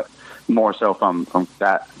wrestling, but more so from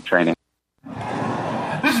that training.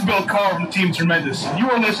 This is Bill Carr from Team Tremendous. You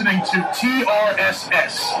are listening to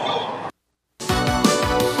TRSS.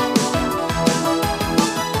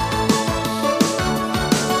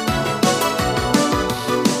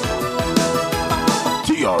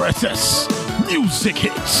 TRSS Music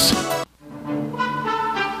Hits.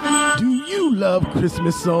 Do you love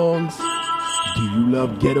Christmas songs? Do you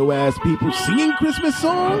love ghetto-ass people singing Christmas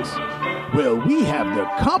songs? Well, we have the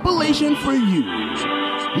compilation for you.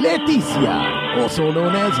 Leticia, also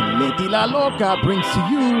known as Leti La Loca, brings to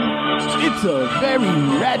you It's a Very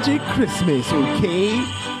Ratchet Christmas, okay?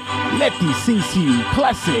 Leti sings to you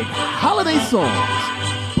classic holiday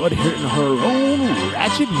songs, but in her own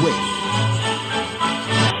ratchet way.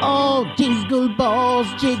 Oh, jiggles,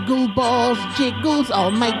 jiggles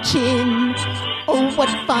on my chin. Oh, what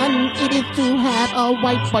fun it is to have a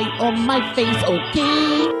white on my face,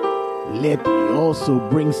 okay? Letty also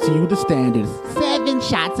brings to you the standards. 7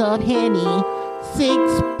 shots of Henny,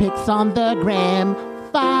 6 pics on the gram,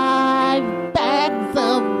 5 bags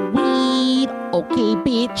of weed, okay,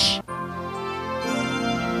 bitch?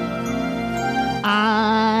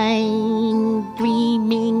 I'm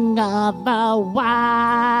dreaming of a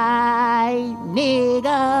white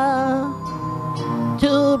nigga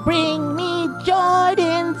to bring me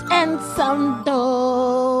Jordans and some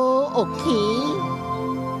dough, okay?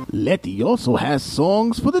 Letty also has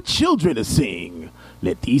songs for the children to sing.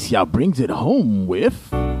 Leticia brings it home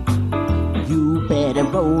with You better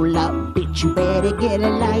roll up, bitch, you better get a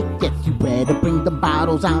light. Yes, you better bring the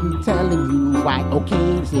bottles, I'm telling you why. Okay,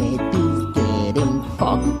 Letty's getting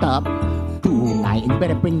fucked up tonight. You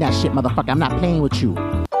better bring that shit, motherfucker, I'm not playing with you.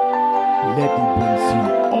 Letty brings you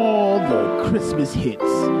all the Christmas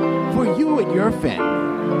hits for you and your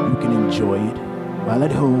family. You can enjoy it while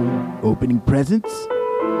at home, opening presents,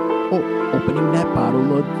 or opening that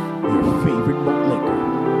bottle of your favorite malt liquor.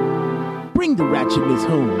 Bring the ratchetness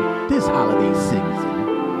home this holiday season,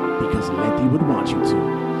 because Letty would want you to.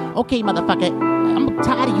 Okay, motherfucker, I'm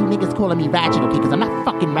tired of you niggas calling me ratchet, okay, because I'm not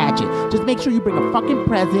fucking ratchet. Just make sure you bring a fucking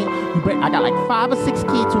present. I got like 5 or 6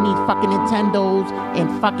 kids who need fucking Nintendos and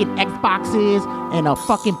fucking Xboxes and a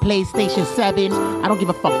fucking PlayStation 7. I don't give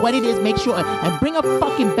a fuck what it is. Make sure and bring a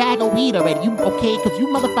fucking bag of weed already. You okay? Because you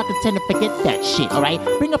motherfuckers tend to forget that shit. All right,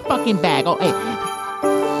 bring a fucking bag. Oh, hey,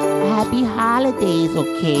 happy holidays,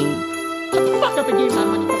 okay? Shut the fuck up and give my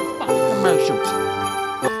money for the fucking commercial.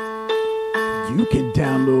 You can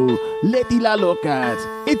download Letty La Loca's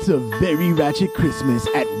It's a Very Ratchet Christmas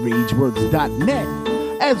at RageWorks.net,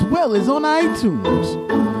 as well as on iTunes.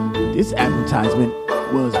 This advertisement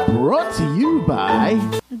was brought to you by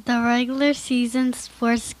the regular season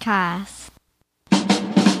Sportscast.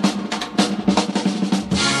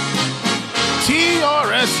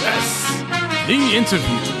 TRSS, the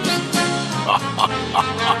interviews.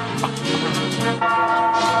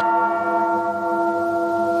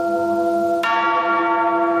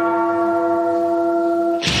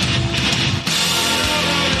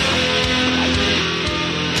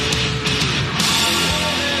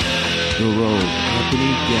 The road,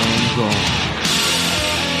 Anthony Gang Gone.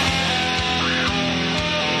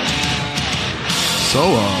 So,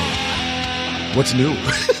 what's new?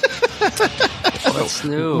 What's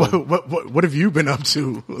new? What have you been up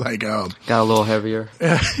to? Like, got a little heavier.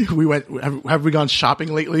 We went. Have we gone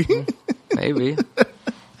shopping lately? Maybe.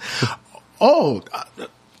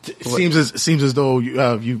 Seems as though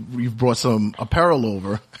you've brought some apparel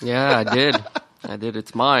over. Yeah, I did.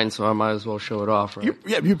 It's mine, so I might as well show it off, right?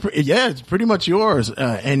 It's pretty much yours,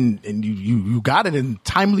 and you got it in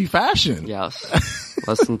timely fashion. Yes,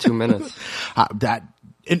 less than 2 minutes.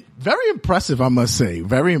 Very impressive, I must say.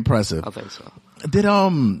 Very impressive. I think so. Did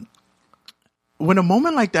when a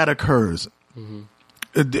moment like that occurs,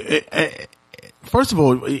 first of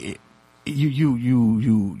all,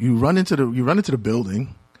 you run into the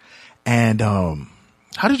building, and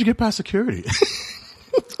how did you get past security?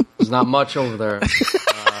 There's not much over there.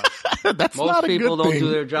 Most people don't do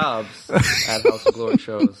their jobs at House of Glory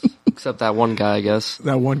shows, except that one guy, I guess.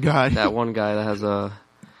 That one guy that has a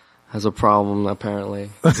has a problem apparently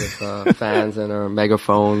with fans and her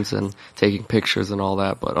megaphones and taking pictures and all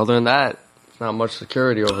that. But other than that, not much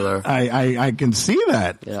security over there. I can see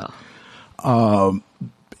that. Yeah.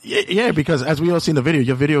 Yeah, because as we all seen the video,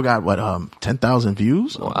 your video got what 10,000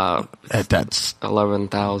 views. That's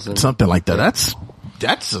 11,000, something like that.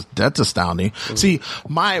 That's astounding. Mm-hmm. See,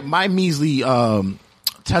 my measly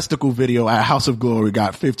testicle video at House of Glory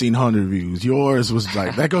got 1,500 views. Yours was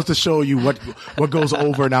like that goes to show you what goes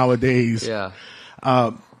over nowadays. Yeah.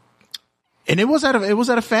 And it was at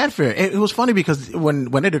a fanfare. It was funny because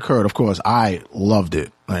when it occurred, of course, I loved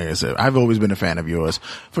it. Like I said, I've always been a fan of yours.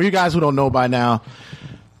 For you guys who don't know by now,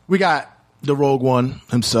 we got the Rogue One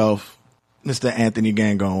himself, Mr. Anthony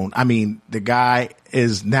Gangone. I mean, the guy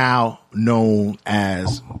is now known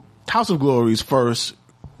as House of Glory's first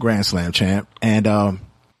Grand Slam champ. And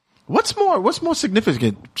what's more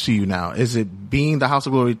significant to you now? Is it being the House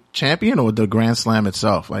of Glory champion or the Grand Slam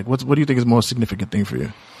itself? Like, what do you think is the most significant thing for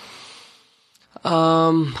you?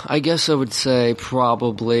 I guess I would say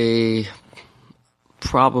probably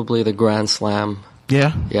the Grand Slam.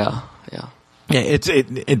 Yeah. Yeah. Yeah,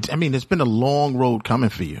 I mean, it's been a long road coming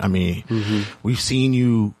for you. I mean, we've seen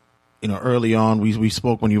you, early on. We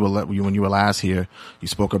spoke when you were last here. You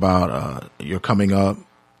spoke about you're coming up.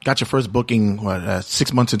 Got your first booking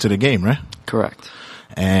 6 months into the game, right? Correct.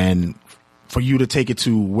 And for you to take it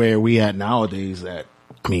to where we at nowadays,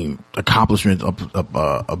 accomplishment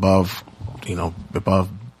above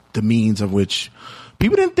the means of which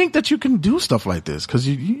people didn't think that you can do stuff like this because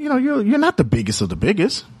you're not the biggest of the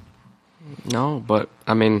biggest. No, but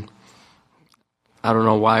I mean, I don't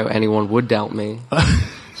know why anyone would doubt me.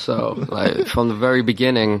 So, from the very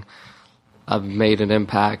beginning, I've made an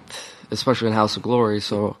impact, especially in House of Glory.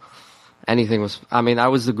 So, anything was. I mean, I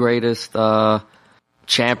was the greatest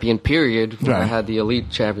champion. Period. When I had the Elite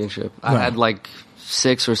Championship, I had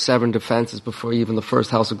 6 or 7 defenses before even the first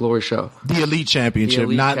House of Glory show. The Elite Championship,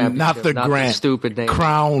 not the Grand the stupid name,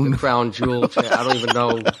 Crown, the Crown Jewel. I don't even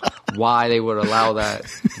know why they would allow that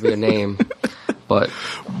to be a name. But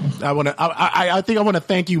I think I want to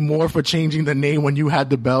thank you more for changing the name when you had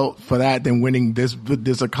the belt for that than winning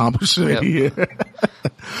this accomplishment here.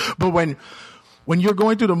 But when you're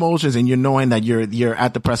going through the motions and you're knowing that you're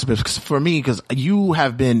at the precipice, 'cause for me, because you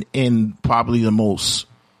have been in probably the most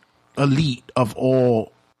elite of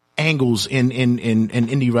all angles in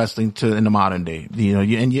indie wrestling in the modern day,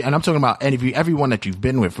 and I'm talking about everyone that you've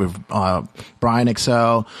been with Brian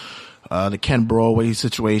Excel, the Ken Broadway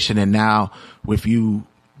situation, and now with you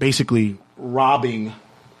basically robbing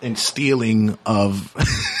and stealing of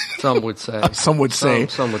some would say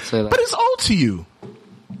that, but it's old to you.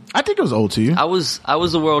 I think it was old to you. I was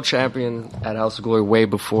the world champion at House of Glory way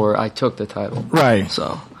before I took the title. Right.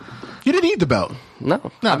 So you didn't need the belt. No.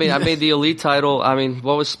 I mean, I made the Elite title. I mean,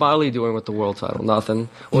 what was Smiley doing with the world title? Nothing.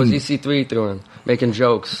 What was EC3 doing? Making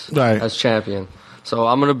jokes as champion. So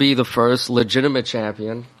I'm going to be the first legitimate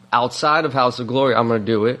champion outside of House of Glory. I'm going to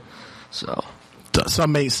do it. So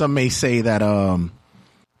some may say that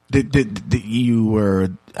you were,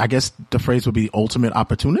 I guess the phrase would be ultimate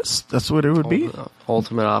opportunist. That's what it would be.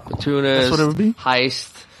 Ultimate opportunist. That's what it would be.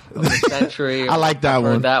 Heist of the century. I like that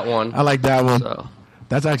one. That one. I like that one. So.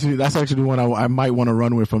 That's actually the one I might want to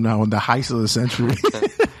run with from now on. The heist of the century.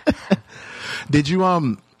 Did you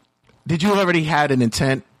already had an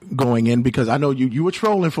intent going in? Because I know you were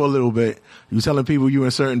trolling for a little bit. You were telling people you were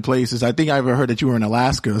in certain places. I think I ever heard that you were in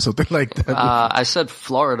Alaska or something like that. I said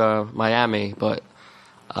Florida, Miami, but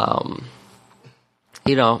I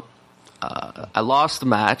lost the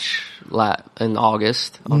match in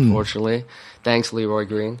August, unfortunately. Thanks, Leroy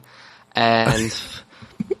Green. And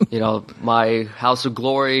my House of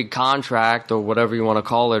Glory contract, or whatever you want to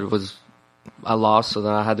call it, I lost, so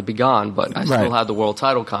then I had to be gone, but I still had the world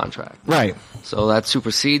title contract. Right. So that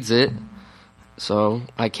supersedes it. So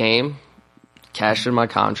I came, cashed in my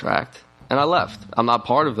contract, and I left. I'm not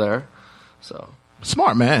part of there. So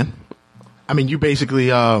smart, man. I mean, you basically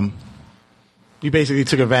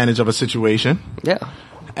took advantage of a situation. Yeah.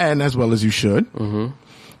 And as well as you should. Mm-hmm.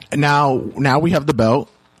 And now we have the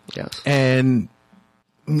belt. Yes. And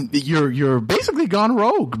you're basically gone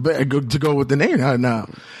rogue to go with the name. Now,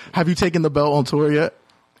 have you taken the belt on tour yet?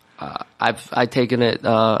 I've taken it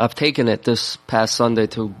this past Sunday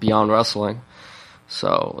to Beyond Wrestling.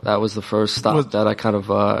 So that was the first stop that I kind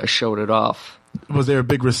of showed it off. Was there a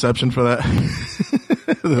big reception for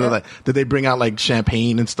that? Did they bring out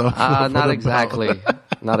champagne and stuff? Not exactly.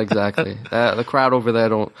 Not exactly. The crowd over there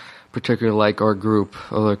don't particularly like our group,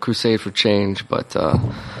 or the Crusade for Change, but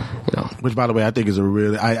which, by the way, I think is a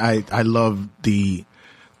really I love the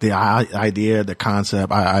idea, the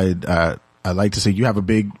concept. I like to say you have a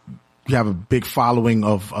big you have a big following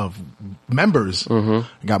of members. You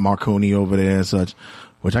got Marconi over there and such,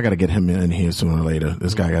 which I got to get him in here sooner or later.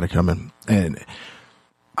 This guy got to come in. And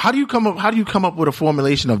how do you come up with a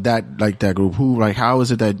formulation of that, like that group? How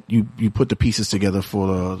is it that you put the pieces together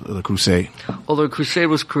for the Crusade? Well, the Crusade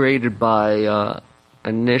was created by,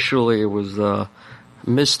 initially it was,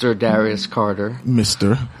 Mr. Darius Carter.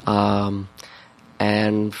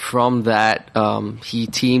 And from that, he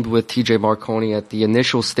teamed with TJ Marconi at the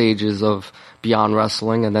initial stages of Beyond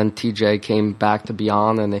Wrestling, and then TJ came back to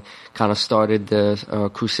Beyond, and they kind of started the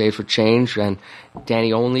Crusade for Change. And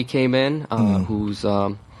Danny Only came in, who's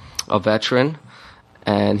a veteran,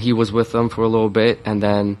 and he was with them for a little bit. And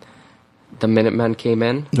then the Minutemen came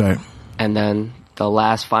in, right? And then the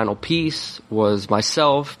last final piece was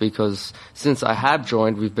myself, because since I have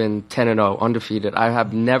joined, we've been 10-0, undefeated. I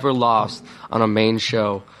have never lost on a main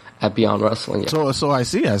show at Beyond Wrestling yet. So I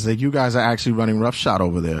see. I think you guys are actually running roughshod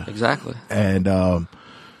over there. Exactly. And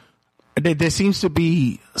there seems to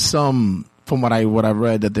be some, from what I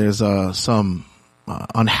read, that there's some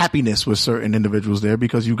unhappiness with certain individuals there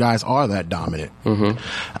because you guys are that dominant.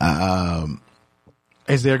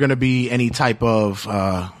 Is there going to be any type of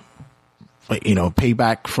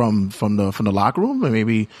payback from the locker room, and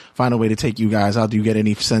maybe find a way to take you guys out? Do you get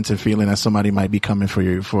any sense and feeling that somebody might be coming for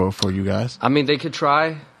you guys? I mean, they could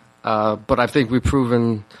try, but I think we've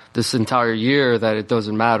proven this entire year that it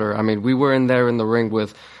doesn't matter. I mean, we were in there in the ring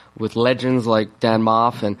with legends like Dan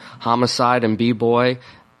Moff and Homicide and B-Boy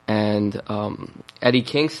and Eddie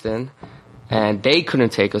Kingston, and they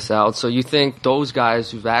couldn't take us out. So you think those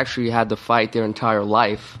guys who've actually had to fight their entire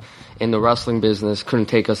life in the wrestling business couldn't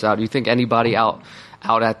take us out? You think anybody out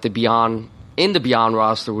at the Beyond, in the Beyond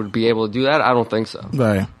roster would be able to do that? I don't think so.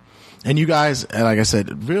 Right. And you guys, like I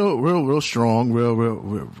said, real strong,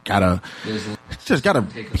 real got a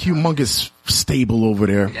humongous stable over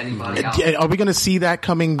there. Are we going to see that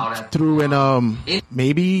coming through and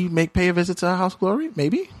maybe pay a visit to House of Glory?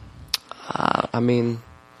 Maybe. I mean,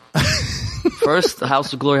 first,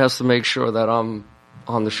 House of Glory has to make sure that I'm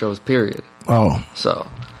on the shows. Period. Oh, so.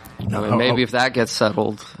 I mean, maybe if that gets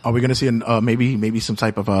settled. Are we going to see maybe some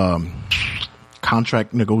type of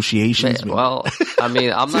contract negotiations? Well, I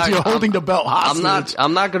mean, I'm not. You're holding the belt hostage.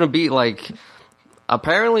 I'm not going to be like.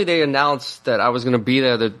 Apparently, they announced that I was going to be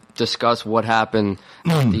there to discuss what happened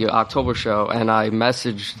at the October show, and I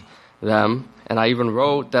messaged them, and I even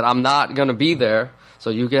wrote that I'm not going to be there. So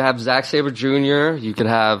you could have Zack Sabre Jr., you could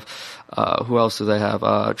have. Who else do they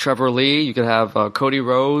have? Trevor Lee. You could have Cody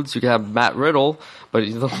Rhodes. You could have Matt Riddle. But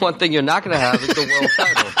the one thing you're not going to have is the world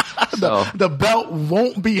title. The belt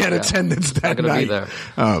won't be in attendance that night. Be there.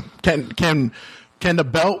 Can the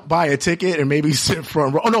belt buy a ticket and maybe sit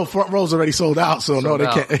front row? Oh no, front row's already sold out. So no,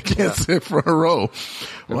 they can't sit front row.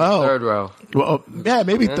 Well, third row. Well, yeah,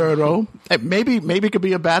 maybe third row. Maybe it could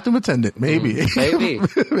be a bathroom attendant. Maybe maybe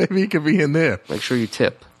it could be in there. Make sure you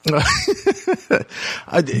tip.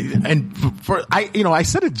 I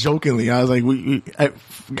said it jokingly. I was like,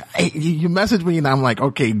 you messaged me and I'm like,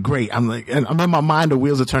 okay, great. I'm like, and I'm in my mind, the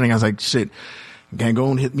wheels are turning. I was like, shit,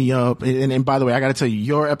 Gangone hit me up. And by the way, I got to tell you,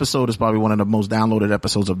 your episode is probably one of the most downloaded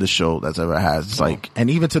episodes of this show that's ever has. It's like, and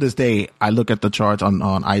even to this day, I look at the charts on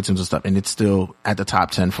iTunes and stuff, and it's still at the top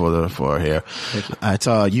 10 for here. It's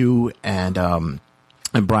you and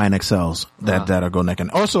Brian Excels that are going neck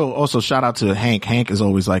and also shout out to Hank. Hank is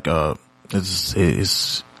always like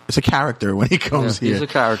it's a character when he comes here. He's a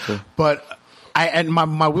character. But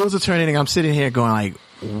my wheels are turning and I'm sitting here going like,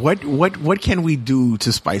 what can we do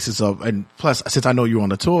to spice this up? And plus, since I know you're on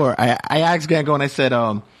the tour, I asked Gango and I said,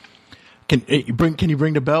 can you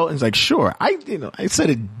bring the belt? And he's like, sure. I said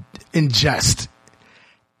it in jest.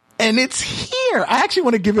 And it's here. I actually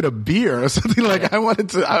want to give it a beer or something like. I want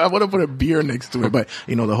to put a beer next to it, but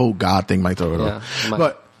the whole God thing might throw it off.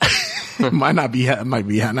 But might not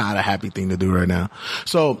a happy thing to do right now.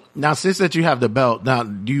 So now, since that you have the belt, now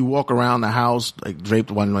do you walk around the house like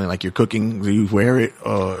draped one way, like you're cooking? Do you wear it,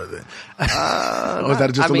 or is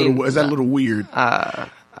that just a little weird? I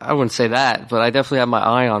wouldn't say that, but I definitely have my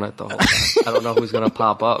eye on it the whole time. I don't know who's gonna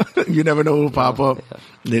pop up. You never know who'll pop up.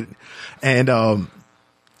 Yeah. And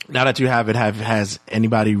now that you have it, has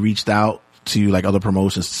anybody reached out to you, like other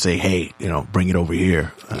promotions, to say, hey, bring it over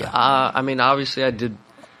here? I mean, obviously I did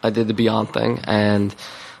the Beyond thing, and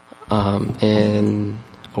in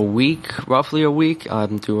roughly a week,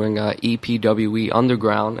 I'm doing EPWE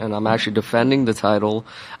Underground, and I'm actually defending the title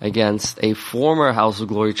against a former House of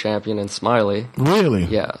Glory champion in Smiley. Really?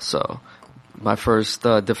 Yeah, so my first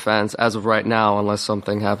defense, as of right now, unless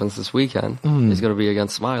something happens this weekend, is going to be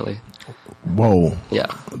against Smiley. Whoa. Yeah.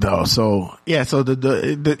 So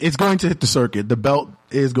the it's going to hit the circuit. The belt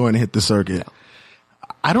is going to hit the circuit.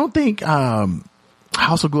 Yeah. I don't think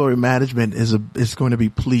House of Glory management is going to be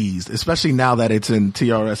pleased, especially now that it's in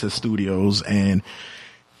TRS's studios and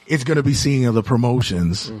it's going to be seeing other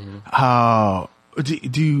promotions. Do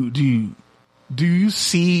you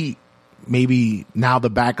see maybe now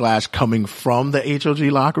the backlash coming from the HOG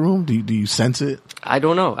locker room? Do you sense it? I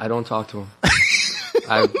don't know. I don't talk to him.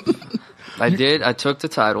 I did. I took the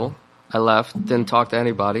title. I left. Didn't talk to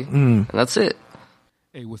anybody. And that's it.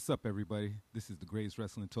 Hey, what's up, everybody? This is the greatest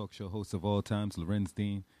wrestling talk show host of all times, Lorenz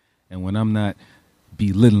Dean. And when I'm not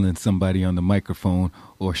belittling somebody on the microphone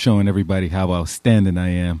or showing everybody how outstanding I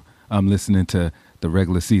am, I'm listening to the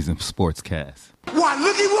regular season Sportscast. Why,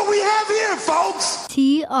 look at what we have here, folks!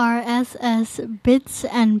 TRSS Bits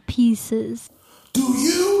and Pieces. Do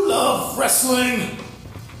you love wrestling?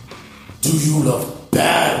 Do you love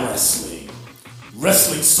bad wrestling?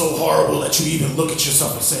 Wrestling's so horrible that you even look at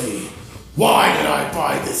yourself and say, why did I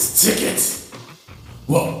buy this ticket?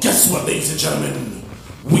 Well, guess what, ladies and gentlemen?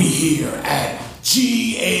 We here at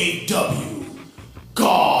GAW,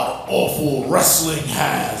 God Awful Wrestling,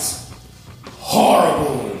 has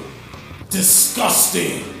horrible,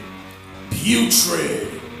 disgusting,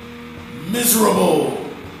 putrid, miserable,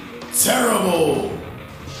 terrible,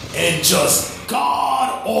 and just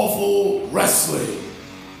God Awful Wrestling.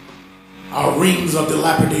 Our rings are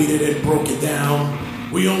dilapidated and broken down.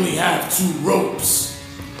 We only have 2 ropes.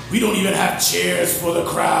 We don't even have chairs for the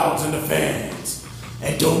crowds and the fans.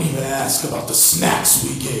 And don't even ask about the snacks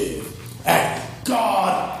we give at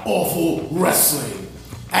God Awful Wrestling.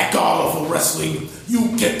 At God Awful Wrestling,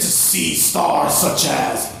 you get to see stars such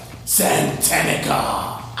as Santanica.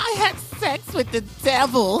 I had sex with the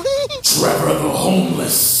devil. Trevor the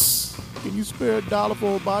Homeless. Can you spare $1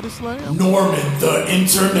 for a body slam? Norman the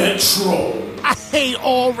Internet Troll. I hate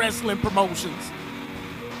all wrestling promotions.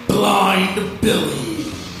 Blind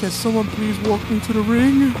Billy. Can someone please walk me to the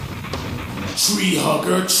ring? Tree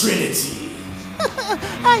Hugger Trinity.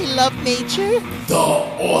 I love nature. The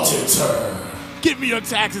Auditor. Give me your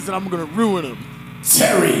taxes and I'm going to ruin them.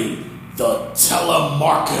 Terry the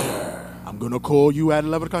Telemarketer. I'm going to call you at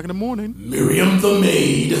 11 o'clock in the morning. Miriam the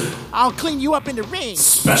Maid. I'll clean you up in the ring.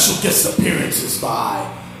 Special guest appearances by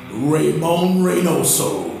Ramon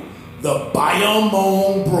Reynoso, the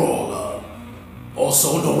Bayamon Brawler,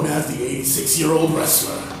 also known as the 86-year-old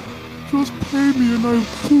wrestler. Just pay me and I'll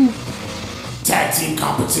poop. Tag team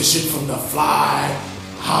competition from the Fly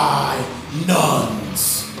High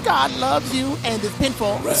Nuns. God loves you and his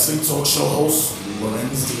pinfall. Wrestling talk show host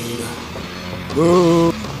Lorenz Dean.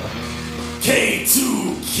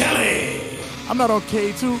 K2 Kelly. I'm not on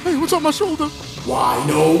K2. Hey, what's on my shoulder? Why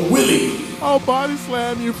no Willie? I'll body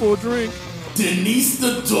slam you for a drink. Denise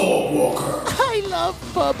the Dog Walker. I love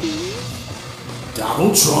puppies.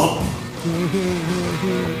 Donald Trump.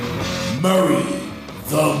 Murray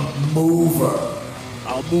the Mover.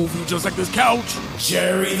 I'll move you just like this couch.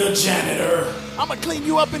 Jerry the Janitor. I'm gonna clean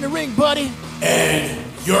you up in the ring, buddy. And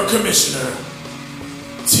your commissioner,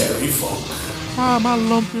 Terry Funk. Why am I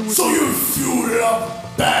lumped in with So you fueled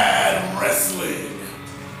up bad wrestling.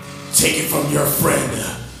 Take it from your friend,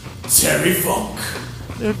 Terry Funk.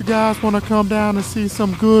 If you guys want to come down and see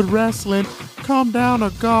some good wrestling, come down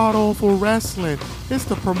to God Awful Wrestling. It's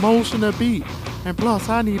the promotion to beat. And plus,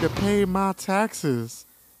 I need to pay my taxes.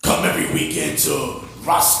 Come every weekend to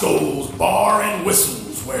Roscoe's Bar and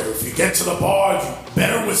Whistles, where if you get to the bar, you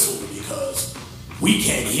better whistle because we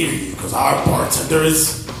can't hear you because our bartender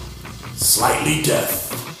is slightly deaf.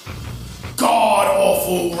 God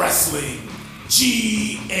Awful Wrestling,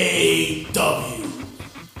 GAW.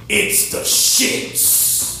 It's the shits.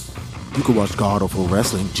 You can watch God Awful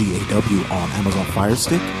Wrestling, GAW, on Amazon Fire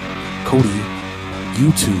Stick, Kodi,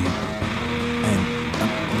 YouTube, and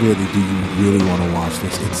really, do you really want to watch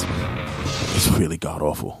this? It's really God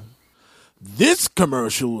awful. This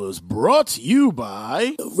commercial is brought to you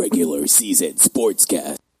by the regular season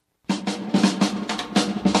Sportscast.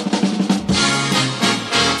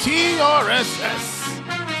 TRSS,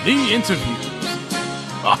 the interview.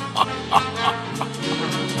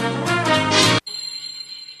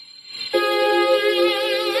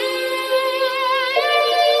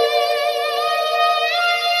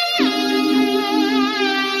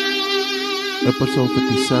 Episode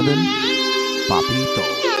 57, Papito.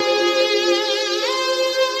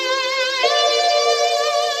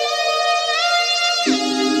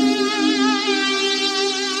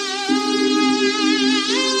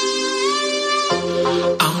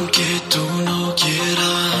 Aunque tú no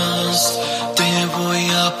quieras, te voy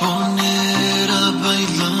a poner a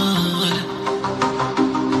bailar.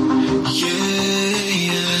 Yeah,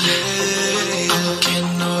 yeah, yeah. Aunque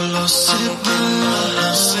no lo sepas.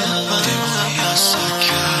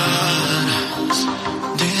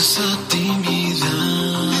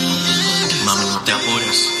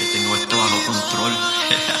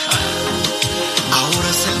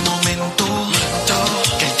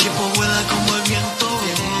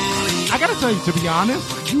 tell you, to be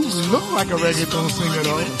honest, you look like a reggaeton singer,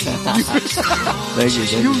 though. Thank you.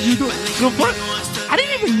 You do. So first, I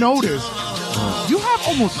didn't even notice. You have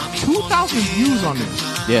almost 2,000 views on this.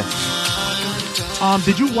 Yeah.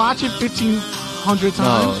 Did you watch it 1,500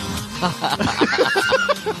 times?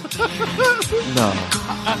 No.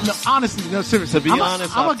 No, honestly, no, seriously. To be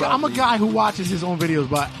honest, I'm a guy who watches his own videos,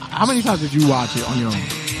 but how many times did you watch it on your own?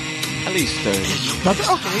 At least 30.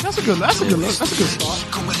 Okay, that's a good start.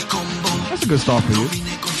 That's a good start for you.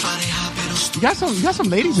 You got some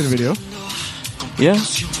ladies in the video. Yeah.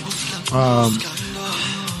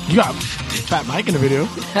 You got Fat Mike in the video.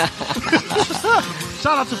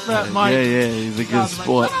 Shout out to Fat Mike. Yeah, he's a good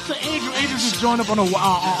sport. Shout out to Angel. Angel just joined up on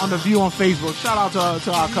the view on Facebook. Shout out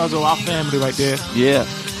to our cousin, our family right there. Yeah.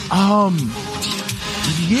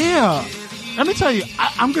 Yeah. Let me tell you,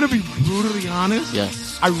 I'm gonna be brutally honest.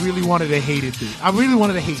 Yes. I really wanted to hate it. I really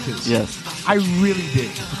wanted to hate this. Yes. I really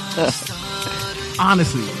did.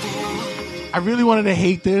 Honestly, I really wanted to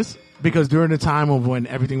hate this because during the time of when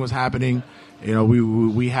everything was happening, you know,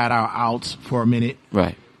 we had our outs for a minute.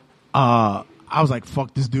 Right. I was like,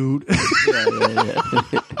 fuck this dude. Yeah.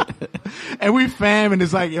 And we fam, and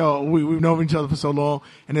it's like, yo, we've known each other for so long,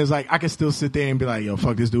 and it's like, I can still sit there and be like, yo,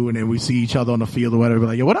 fuck this dude, and then we see each other on the field or whatever, be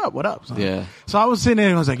like, yo, what up? Yeah. So I was sitting there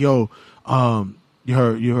and I was like, yo, you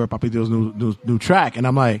heard Papito's new track, and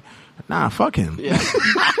I'm like, nah, fuck him. Yeah.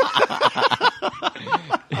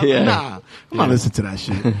 Yeah. Nah, I'm not listening to that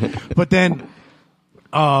shit. But then,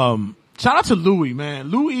 shout out to Louis, man.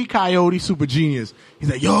 Louis Coyote, super genius. He's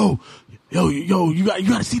like, yo, you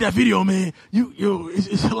got to see that video, man.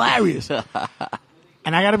 It's hilarious.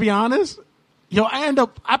 And I got to be honest,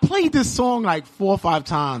 I played this song like 4 or 5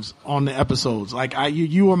 times on the episodes. Like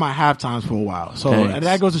you were my halftimes for a while. So and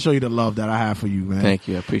that goes to show you the love that I have for you, man. Thank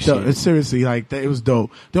you. I appreciate it. It's seriously like it was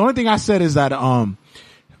dope. The only thing I said is that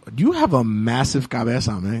you have a massive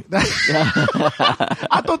cabeza, man.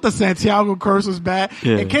 I thought the Santiago curse was bad.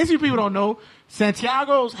 Yeah. In case you people don't know,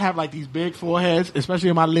 Santiagos have like these big foreheads, especially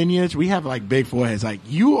in my lineage. We have like big foreheads. Like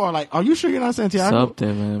you are like, are you sure you're not Santiago?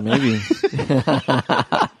 Something, man. Maybe.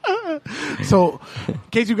 So, in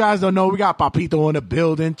case you guys don't know, we got Papito in the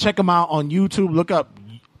building. Check him out on YouTube. Look up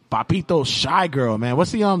Papito Shy Girl, man.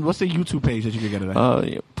 What's the YouTube page that you can get it at?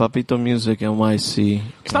 Yeah. Papito Music NYC.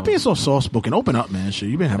 Stop being so soft spoken. Open up, man. Shit,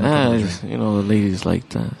 you've been having a couple of drinks. You know, the ladies like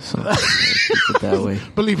that. So keep it that way.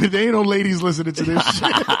 Believe me, there ain't no ladies listening to this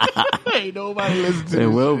shit. Ain't nobody listening to this. There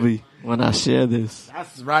will shit. be when I share this.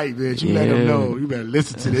 That's right, bitch. You let them know. You better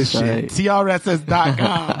listen to this shit.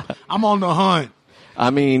 TRSS.com. I'm on the hunt. I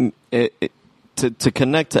mean, to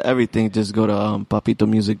connect to everything, just go to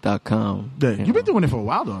papitomusic.com. Yeah, you've been doing it for a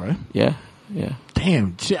while, though, right? Yeah.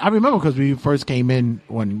 Damn, shit. I remember because we first came in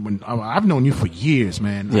when I've known you for years,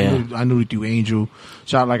 man. Yeah. I knew you, Angel.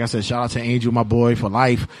 Shout out to Angel, my boy for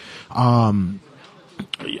life. From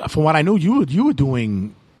what I knew, you were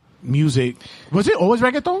doing music. Was it always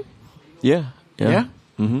reggaeton? Yeah.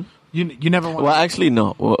 Mm-hmm. You never. Well, actually,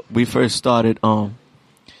 no. Well, we first started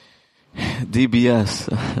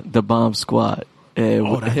DBS, the Bomb Squad,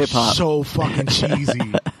 with hip hop. So fucking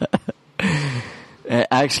cheesy.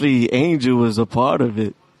 Actually, Angel was a part of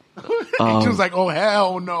it. Angel's like, oh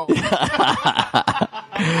hell no.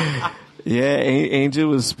 Yeah, Angel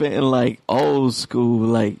was spitting like old school,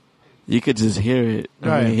 like you could just hear it.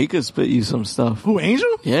 I mean, he could spit you some stuff. Who,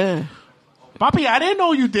 Angel? Yeah. Papi, I didn't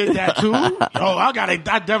know you did that too. I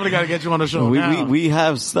definitely gotta get you on the show. We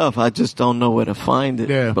have stuff. I just don't know where to find it.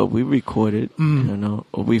 Yeah. But we recorded. You know,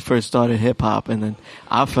 we first started hip hop, and then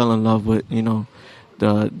I fell in love with the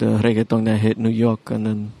reggaeton that hit New York, and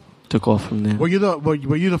then took off from there. Were you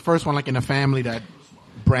the first one like in the family that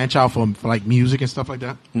branch out for like music and stuff like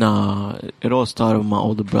that? Nah, it all started with my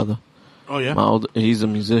older brother. Oh yeah, he's a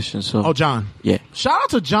musician. So John. Yeah. Shout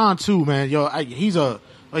out to John too, man. Yo,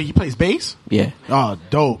 he plays bass? Yeah. Oh,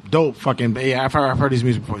 dope fucking bass. I've heard his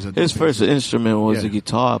music before. His first instrument was the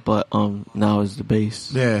guitar, but now it's the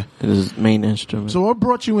bass. Yeah. It's his main instrument. So what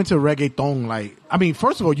brought you into reggaeton? Like, I mean,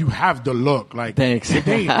 first of all, you have the look. Like, thanks.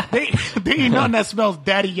 They ain't nothing that smells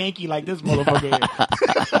Daddy Yankee like this motherfucker.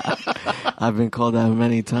 I've been called that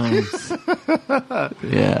many times.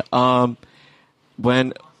 Yeah.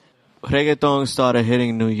 When reggaeton started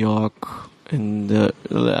hitting New York in the,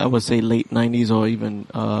 I would say, late 90s or even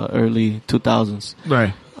early 2000s.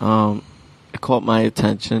 Right. It caught my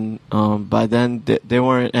attention. By then, there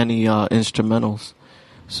weren't any instrumentals.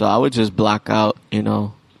 So I would just block out,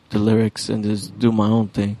 the lyrics and just do my own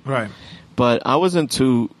thing. Right. But I wasn't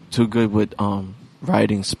too good with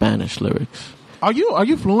writing Spanish lyrics. Are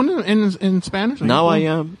you fluent in Spanish? Now I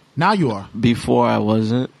am. Now you are. Before I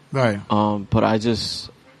wasn't. Right. But I just...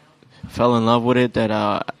 fell in love with it that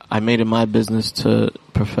I made it my business to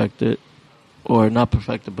perfect it, or not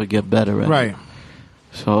perfect it, but get better at it. Right.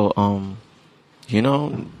 So, you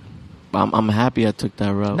know, I'm happy I took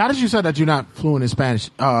that route. Now that you said that you're not fluent in Spanish,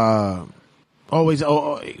 we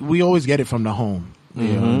always get it from the home.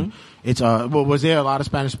 Mm-hmm. It's was there a lot of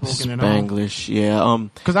Spanish spoken in the home? Spanglish, yeah.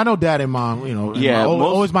 Because I know Dad and Mom, you know. Yeah,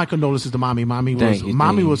 always my condolences to Mommy.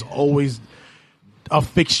 Mommy was always a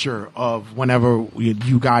fixture of whenever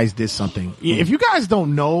you guys did something. If you guys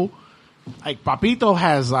don't know, like Papito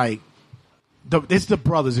has like. It's the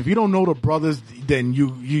brothers. If you don't know the brothers, then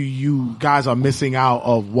you guys are missing out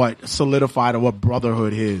of what solidified or what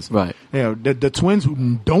brotherhood is. Right. You know, the twins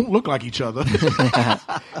who don't look like each other.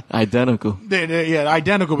 Identical. They're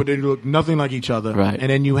identical, but they look nothing like each other. Right.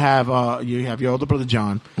 And then you have your older brother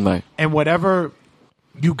John. Right. And whatever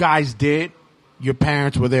you guys did, your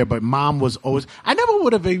parents were there, but Mom was always. I never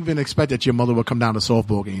would have even expected your mother would come down to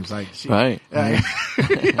softball games. Like, right. I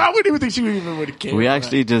wouldn't even think she would have cared. We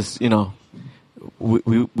actually just, you know.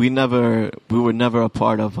 We were never a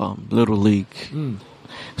part of Little League,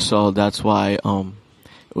 so that's why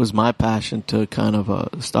it was my passion to kind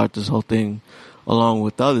of start this whole thing along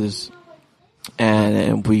with others,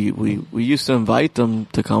 and we used to invite them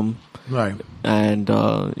to come, right? And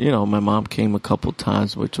you know, my mom came a couple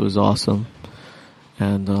times, which was awesome,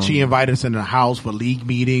 and she invited us in the house for league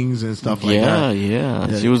meetings and stuff like that.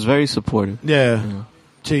 Yeah, she was very supportive. Yeah.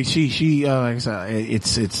 She like I said,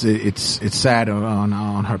 it's sad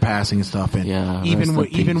on her passing and stuff, and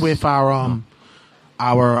even with our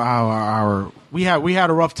we had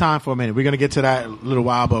a rough time for a minute. We're gonna get to that in a little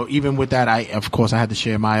while, but even with that, I had to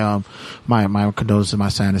share my my condolences and my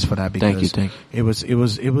sadness for that, because thank you.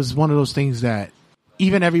 It was one of those things that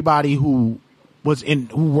even everybody who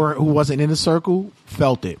wasn't in the circle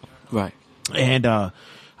felt it, right? And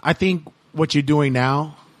I think what you're doing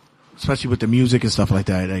now, especially with the music and stuff like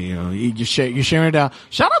that, you know, you're sharing it out.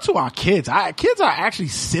 Shout out to our kids. Kids are actually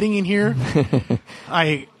sitting in here.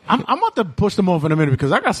 I'm about to push them over in a minute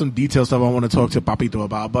because I got some detailed stuff I want to talk to Papito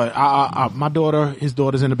about. But his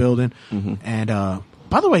daughter's in the building. Mm-hmm. And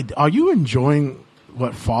by the way, are you enjoying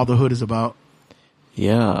what fatherhood is about?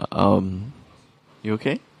 Yeah. You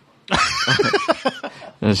okay?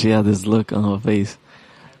 She had this look on her face.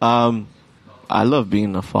 I love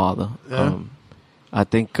being a father. Yeah. I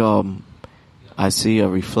think I see a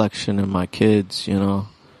reflection in my kids, you know.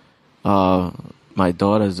 My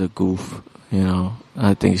daughter's a goof, you know.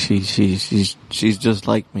 I think she's just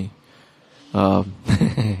like me.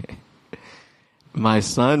 My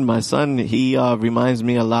son, he reminds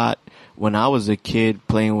me a lot when I was a kid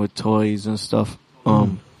playing with toys and stuff.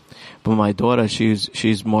 But my daughter,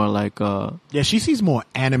 she's more like she seems more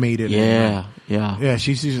animated. Yeah.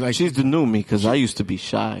 She's the new me, because I used to be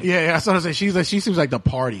shy. Yeah, that's what I say. She seems like the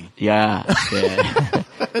party. Yeah.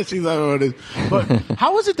 She's like what it is. But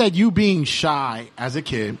how is it that you being shy as a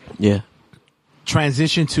kid,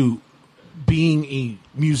 transitioned to being a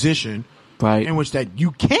musician, right? In which that you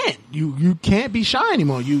can't be shy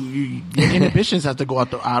anymore. Your inhibitions have to go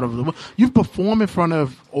out of the. You perform in front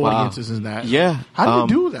of audiences and that. Yeah. How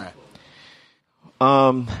do you do that?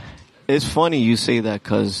 It's funny you say that,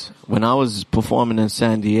 because when I was performing in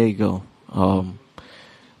San Diego,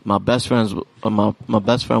 my best friend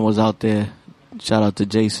was out there. Shout out to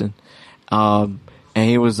Jason. And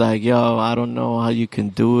he was like, "Yo, I don't know how you can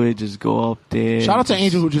do it. Just go up there." Shout out to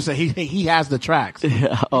Angel, who just said he has the tracks.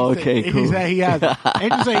 Yeah. Oh, okay, cool. He said he has.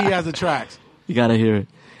 Angel said he has the tracks. You gotta hear it.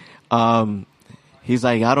 He's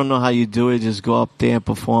like, "I don't know how you do it. Just go up there and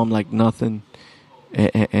perform like nothing,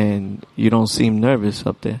 and you don't seem nervous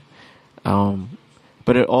up there."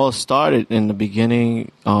 But it all started in the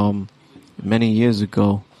beginning. Many years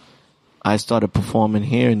ago, I started performing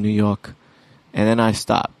here in New York. And then I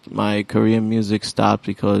stopped. My career in music stopped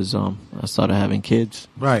because I started having kids.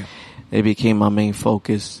 Right. They became my main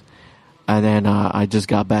focus. And then I just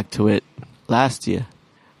got back to it last year.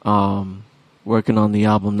 Working on the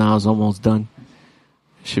album now is almost done.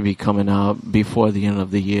 Should be coming out before the end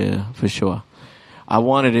of the year for sure. I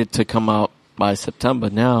wanted it to come out by September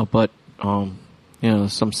now, but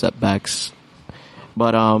some setbacks.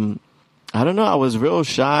 But I don't know. I was real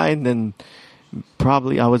shy, and then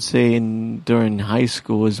probably I would say during high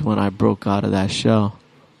school is when I broke out of that shell.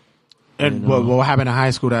 And what happened in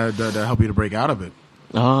high school that helped you to break out of it?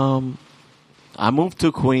 I moved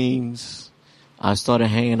to Queens. I started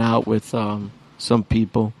hanging out with some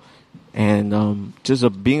people, and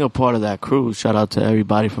just being a part of that crew. Shout out to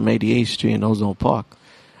everybody from 88th Street and Ozone Park.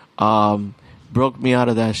 Broke me out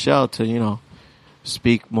of that shell to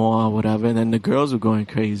speak more, whatever. And then the girls were going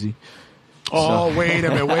crazy. Oh, wait a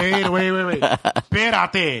minute. Wait.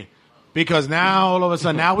 Espérate. Because now, all of a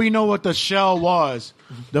sudden, now we know what the shell was.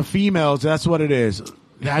 The females, that's what it is.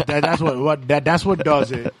 That's what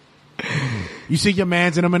does it. You see your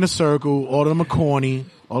mans in them in a circle. All of them are corny.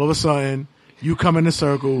 All of a sudden, you come in the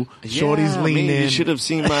circle. Shorty's leaning. You should have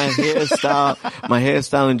seen my hairstyle. My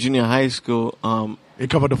hairstyle in junior high school. It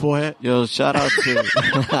covered the forehead? Yo, shout out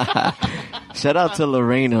to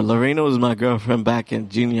Lorena. Lorena was my girlfriend back in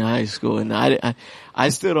junior high school, and I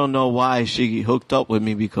still don't know why she hooked up with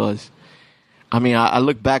me because, I mean, I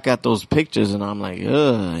look back at those pictures and I'm like,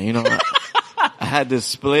 ugh, you know, I had this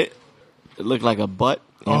split. It looked like a butt.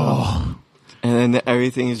 You know? And then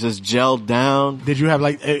everything is just gelled down. Did you have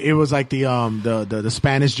like, it was like the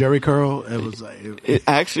Spanish Jerry curl? It was like, it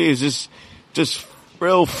actually is just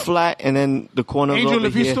real flat, and then the corners Angel, over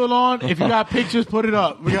if you're here. still on, if you got pictures, put it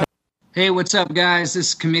up. Hey, what's up, guys? This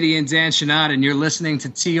is comedian Dan Shinada, and you're listening to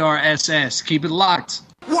TRSS. Keep it locked.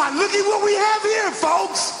 Why, look at what we have here,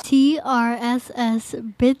 folks.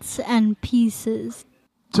 TRSS Bits and Pieces.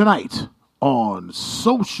 Tonight on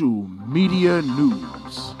Social Media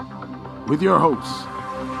News with your hosts,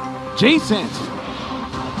 Jay Santy,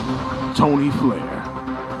 Tony Flair,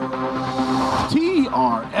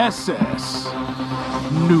 TRSS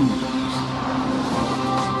News.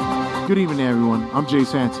 Good evening, everyone. I'm Jay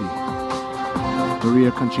Santy.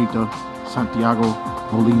 Maria Conchita, Santiago,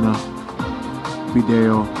 Molina,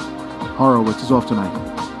 Fideo, Horowitz is off tonight.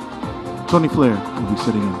 Tony Flair will be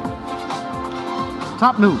sitting in.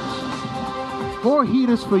 Top news. 4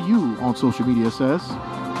 heaters for you on social media says,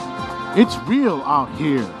 it's real out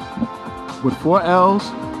here with 4 L's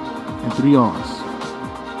and 3 R's.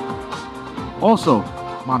 Also,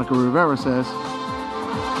 Monica Rivera says,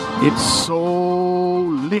 it's so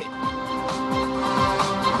lit.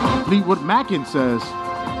 Fleetwood Mackin says,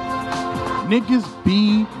 niggas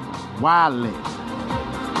be wildin'.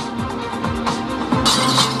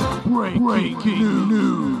 Breaking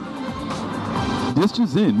news. This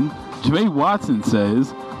just in, Jay Watson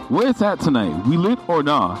says, where it's at tonight, we lit or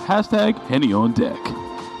nah? Hashtag Henny on deck.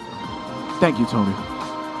 Thank you, Tony.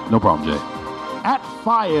 No problem, Jay. At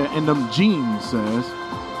Fire in them jeans says,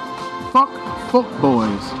 fuck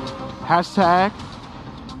boys. Hashtag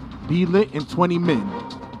be lit in 20 men.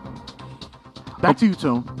 Back to you,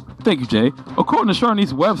 Tone. Thank you, Jay. According to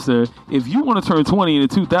Sharnice Webster, if you want to turn 20 into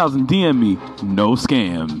 2000, DM me. No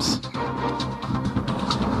scams.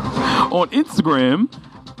 On Instagram,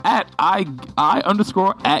 at at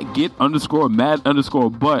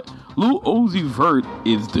get_mad_but, Lil Uzi Vert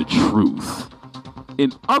is the truth.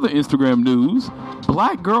 In other Instagram news,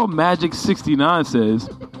 Black Girl Magic 69 says,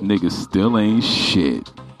 niggas still ain't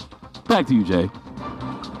shit. Back to you, Jay.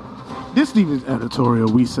 This evening's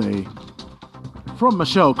editorial, we say, from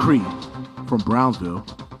Michelle Creed from Brownsville,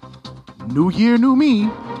 new year, new me,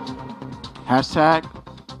 hashtag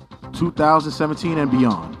 2017 and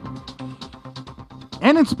beyond.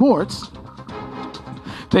 And in sports,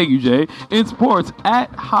 thank you, Jay. In sports,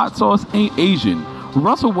 at Hot Sauce Ain't Asian,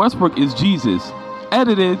 Russell Westbrook is Jesus.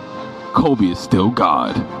 Edited, Kobe is still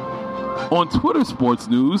God. On Twitter sports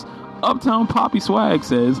news, Uptown Poppy Swag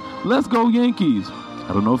says, let's go Yankees. I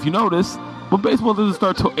don't know if you noticed, but baseball doesn't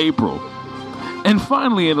start till April. And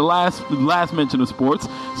finally, in the last mention of sports,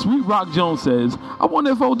 Sweet Rock Jones says, I wonder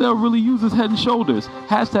if Odell really uses Head and Shoulders.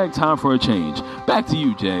 Hashtag time for a change. Back to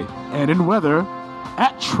you, Jay. And in weather,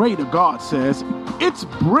 at Trader God says, it's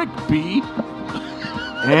Brick B.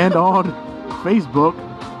 And on Facebook,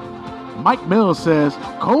 Mike Mills says,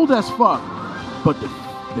 cold as fuck, but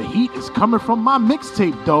the heat is coming from my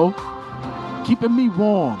mixtape, though. Keeping me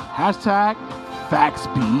warm. Hashtag Facts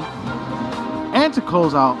B. And to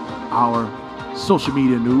close out our social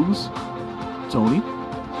media news, Tony.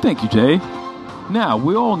 Thank you, Jay. Now,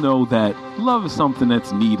 we all know that love is something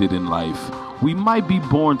that's needed in life. We might be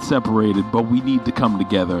born separated, but we need to come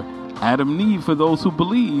together. Adam and Eve for those who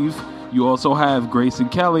believe. You also have Grace and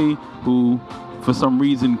Kelly, who, for some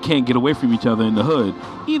reason, can't get away from each other in the hood.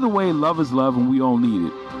 Either way, love is love, and we all need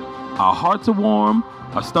it. Our hearts are warm,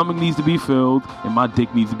 our stomach needs to be filled, and my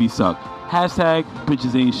dick needs to be sucked. Hashtag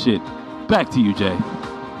bitches ain't shit. Back to you, Jay.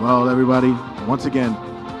 Well, everybody, once again,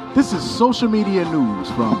 this is social media news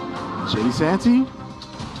from Jay Santy.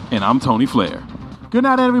 And I'm Tony Flair. Good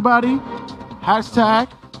night, everybody. Hashtag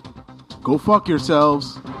go fuck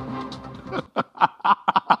yourselves.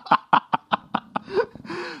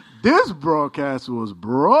 This broadcast was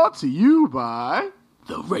brought to you by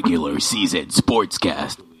the Regular Season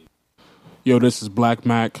Sportscast. Yo, this is Black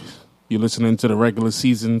Mac. You're listening to the Regular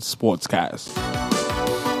Season Sportscast.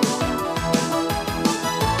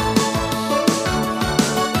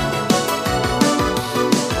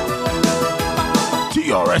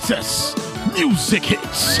 TRSS Music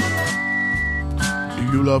Hits.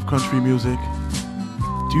 you love country music?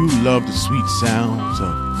 Do you love the sweet sounds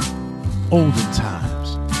of olden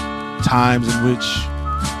times? Times in which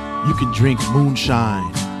you can drink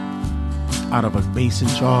moonshine out of a mason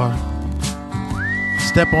jar,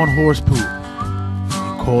 step on horse poop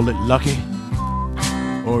and call it lucky,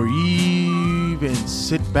 or even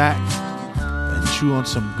sit back and chew on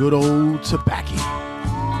some good old tobacco.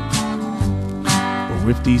 But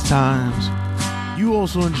with these times, you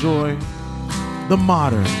also enjoy the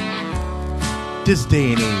modern, this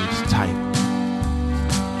day and age type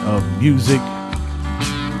of music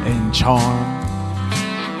and charm.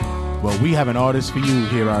 Well, we have an artist for you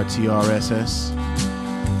here at TRSS.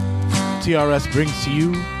 TRS brings to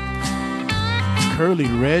you Curly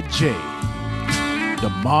Red J, the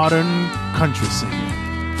modern country singer.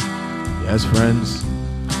 Yes, friends,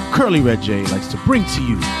 Curly Red J likes to bring to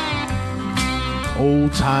you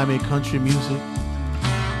old-timey country music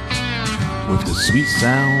with the sweet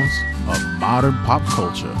sounds of modern pop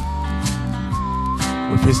culture,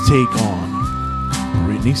 with his take on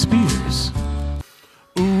Britney Spears.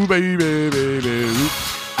 Ooh, baby, baby,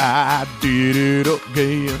 oops, I did it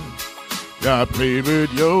again. I played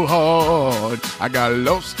with your heart. I got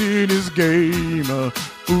lost in this game.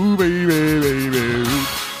 Ooh, baby, baby,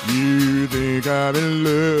 oops, you think I'm in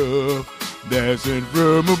love? That's it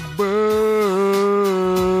from above.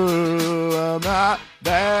 I'm not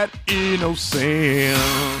that innocent.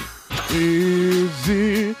 Is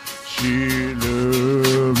it she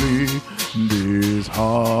love me? This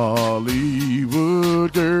Hollywood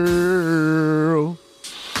girl,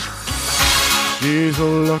 she's so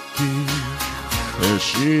lucky that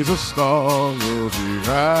she's a star. She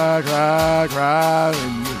cry, cry, cry,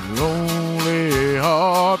 and the lonely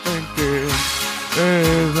heart thinking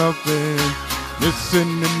there's nothing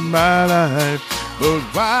missing in my life. But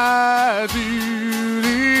why do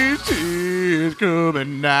these tears come at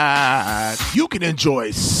night? You can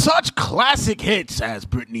enjoy such classic hits as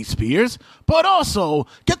Britney Spears, but also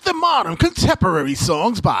get the modern contemporary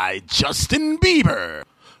songs by Justin Bieber.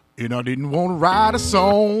 And I didn't want to write a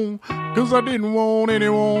song, 'cause I didn't want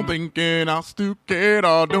anyone thinking I still cared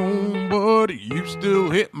or don't. But you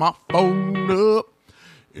still hit my phone up,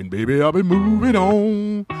 and baby, I'll be moving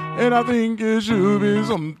on. And I think it should be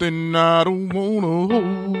something I don't want to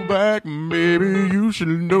hold back. Baby, you should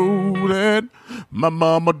know that my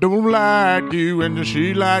mama don't like you, and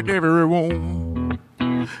she like everyone.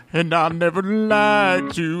 And I never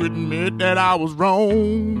like to admit that I was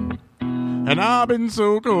wrong. And I've been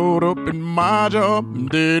so caught up in my job,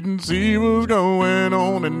 didn't see what's going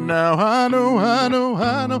on. And now I know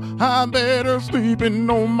I'm better sleeping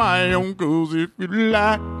on my own. 'Cause if you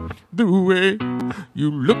like the way you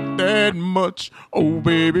look that much, oh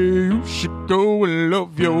baby, you should go and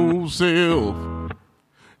love yourself.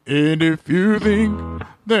 And if you think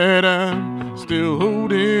that I'm still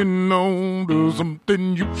holding on to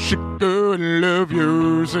something, you should go and love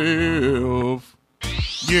yourself.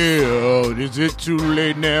 Yeah, is it too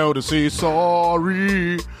late now to say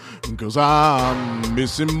sorry? 'Cause I'm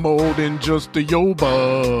missing more than just your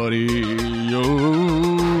body.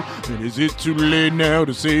 Oh, and is it too late now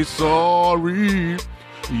to say sorry?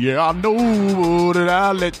 Yeah, I know that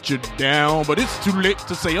I let you down, but it's too late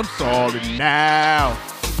to say I'm sorry now.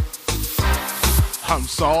 I'm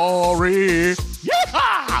sorry.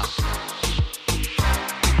 Yeah!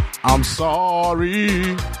 I'm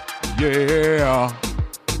sorry. Yeah.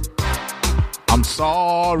 I'm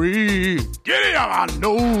sorry. Get it out. I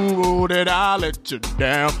know that I let you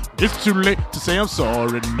down. It's too late to say I'm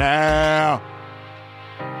sorry now.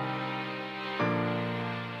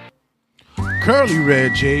 Curly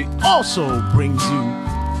Red J also brings you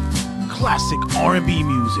classic R&B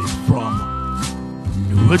music from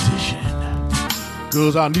New Edition.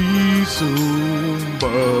 'Cause I need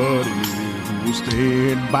somebody who'll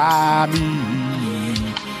stand by me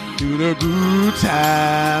through the good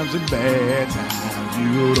times and bad times.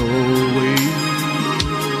 You'll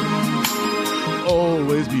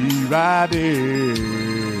always be right there.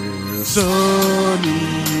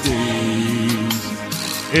 Sunny days,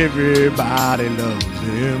 everybody loves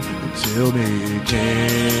him. Tell me,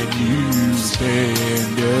 can you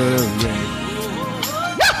stand the rain?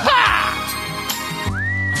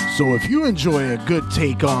 So if you enjoy a good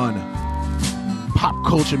take on pop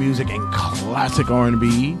culture music and classic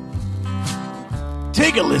R&B,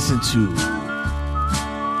 take a listen to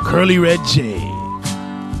Curly Red J,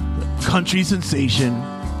 the country sensation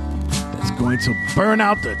that's going to burn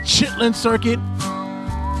out the Chitlin circuit,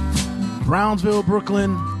 Brownsville,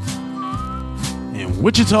 Brooklyn, and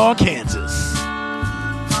Wichita, Kansas.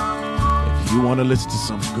 If you want to listen to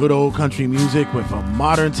some good old country music with a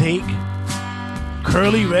modern take,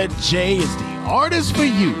 Curly Red J is the artist for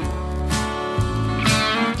you.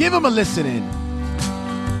 Give him a listen in.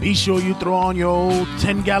 Be sure you throw on your old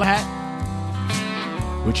 10-gallon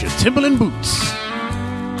hat with your Timberland boots.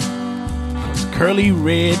 Because Curly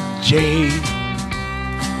Red J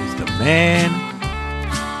is the man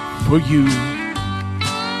for you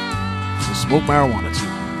to smoke marijuana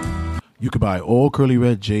to. You can buy all Curly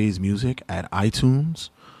Red J's music at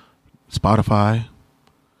iTunes, Spotify,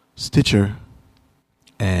 Stitcher,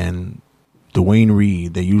 and Dwayne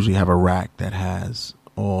Reed. They usually have a rack that has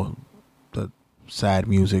all the sad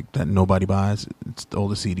music that nobody buys. All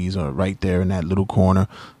the CDs are right there in that little corner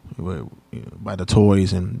by the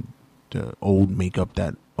toys and the old makeup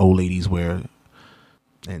that old ladies wear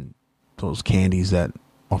and those candies that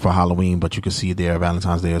are for Halloween, but you can see it there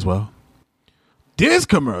Valentine's Day as well. This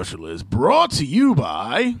commercial is brought to you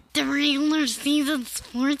by the regular season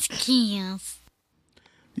Sportscast.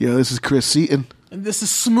 Yo, this is Chris Seaton. And this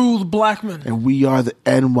is Smooth Blackman. And we are the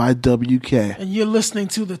NYWK. And you're listening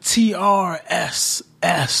to the TRSS.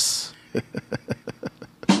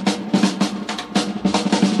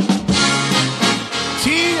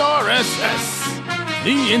 TRSS,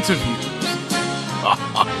 the interview.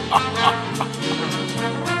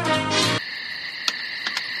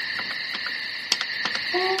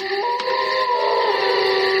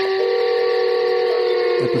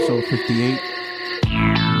 Episode 58,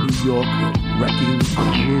 New York Wrecking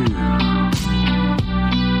Crew.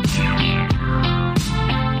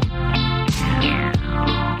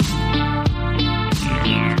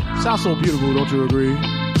 Sounds so beautiful, don't you agree?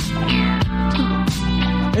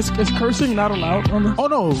 Is cursing not allowed on this? Oh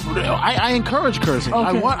no, I encourage cursing.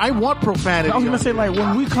 Okay. I want profanity. I was gonna say, like,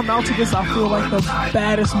 when we come out to this, I feel like the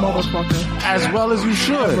baddest motherfucker. As well as you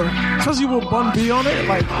should. Ever. Especially with Bun B on it.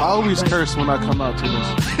 Like, I always curse when I come out to this.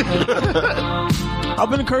 I've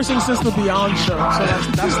been cursing since the Beyond show, so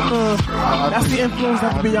that's the influence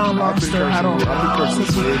that the Beyond Lobster had on.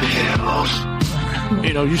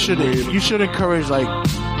 You know, you should encourage, like,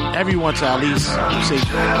 everyone to at least say,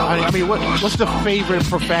 I mean, what's the favorite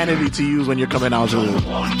profanity to use when you're coming out to it?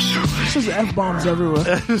 It's just F-bombs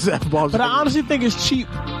everywhere. It's F-bombs. But I honestly think it's cheap,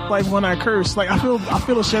 like, when I curse. Like, I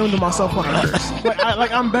feel ashamed of myself when I curse.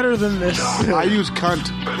 Like, I'm better than this. I use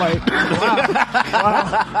cunt. Like,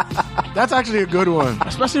 wow. That's actually a good one.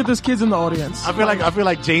 Especially if there's kids in the audience. I feel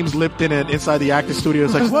like James Lipton and Inside the Actor Studio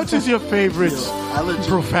is like, what is your favorite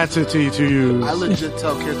profanity to use? I legit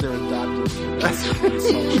tell kids they're adopted. Yeah,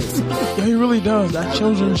 he really does. That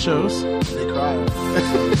children's shows. They cry.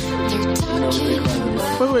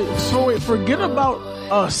 Wait, forget about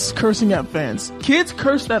us cursing at fans. Kids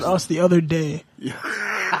cursed at us the other day.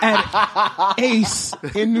 At Ace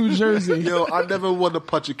in New Jersey. Yo, I never wanted to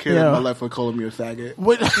punch a kid in my life for calling me a faggot.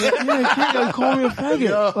 What? Yeah, call me a faggot.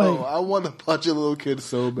 Yo, like, I want to punch a little kid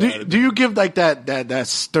so bad. Do you give like that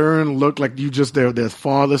stern look, like you just their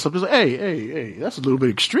father? Something like, hey, that's a little bit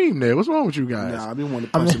extreme there. What's wrong with you guys? Nah, I didn't want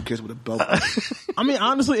to punch some kids with a belt. I mean,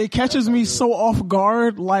 honestly, it catches me so off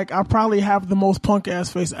guard. Like, I probably have the most punk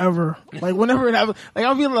ass face ever. Like, whenever it happens, like,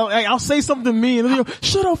 I'll say something mean, and they'll go,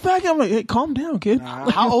 "Shut up, faggot!" I'm like, "Hey, calm down, kid."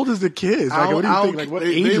 How old is the kids? Like, what do you think? Like, what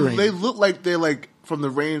age range? They look like they're like from the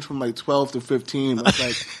range from like 12 to 15. It's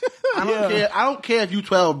like, I don't care if you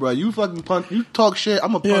 12, bro. You fucking punch, you talk shit,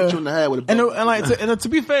 I'm gonna punch you in the head with a belt. And to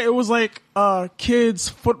be fair, it was like kids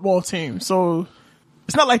football team, so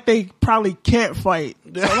it's not like they probably can't fight.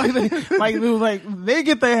 So they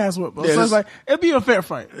get their ass whipped. So it's like, it'd be a fair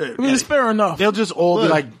fight. I mean, it's fair enough. They'll just all be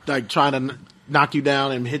like trying to knock you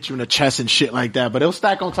down and hit you in the chest and shit like that, but they'll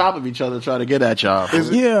stack on top of each other to try to get at y'all. It's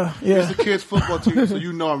the kids' football team, so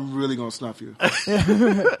you know I'm really gonna snuff you.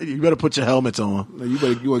 You better put your helmets on. No,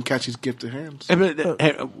 you wanna catch his gifted hands.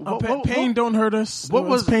 Pain don't hurt us. What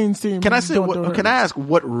was Pain's team? Can I say? Can I ask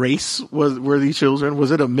what race were these children?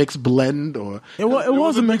 Was it a mixed blend or? It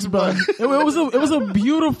was a mixed blend. It was a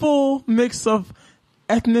beautiful mix of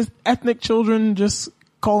ethnic children just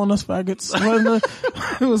calling us faggots.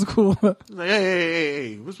 It was cool. Like,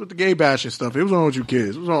 hey, what's with the gay bashing stuff? It was wrong with you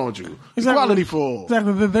kids. What's wrong with you? Exactly. Equality for all.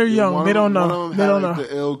 Exactly. They're young. They don't know. They don't know.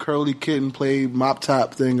 The ill curly kitten play mop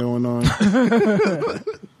top thing going on.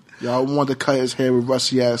 Y'all want to cut his hair with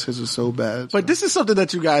rusty ass scissors so bad. But this is something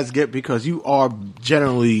that you guys get because you are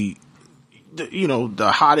generally,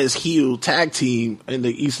 the hottest heel tag team in the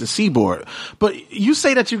Eastern Seaboard. But you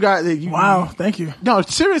say that you guys... Wow, thank you. No,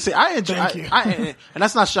 seriously, I enjoy... Thank you. And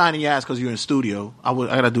that's not shining your ass because you're in studio. I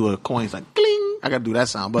got to do a coin. It's like, cling. I got to do that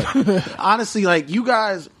sound. But honestly, like, you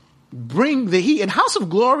guys bring the heat. In House of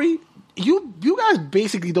Glory, you guys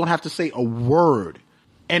basically don't have to say a word.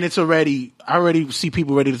 And it's I already see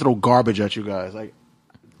people ready to throw garbage at you guys. Like,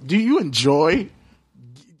 do you enjoy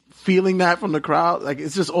feeling that from the crowd? Like,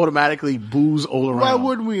 it's just automatically boos all around. Why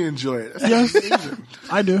wouldn't we enjoy it? Yes,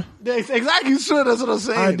 I do. Yeah, exactly. Sure, that's what I'm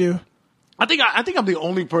saying. I do. I think I'm the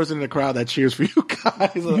only person in the crowd that cheers for you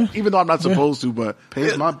guys, even though I'm not supposed to. But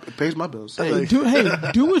pays my bills. Hey,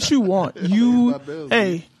 do what you want. You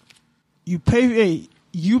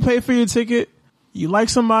pay for your ticket. You like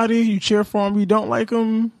somebody, you cheer for them. You don't like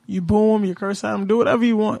them, you boo them, you curse at them. Do whatever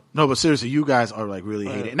you want. No, but seriously, you guys are like really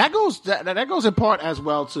hating, and that goes in part as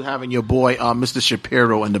well to having your boy Mr.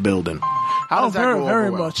 Shapiro in the building. How does that go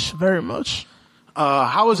over well? Very much.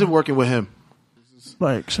 How is it working with him?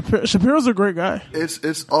 Like Shapiro's a great guy.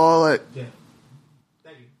 It's all like. Yeah.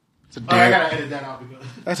 It's a I gotta edit that out.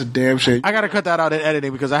 That's a damn shame. I gotta cut that out in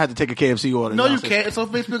editing because I had to take a KFC order. No, you can't. It's on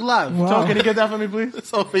Facebook Live. Wow. Tom, can you get that for me, please?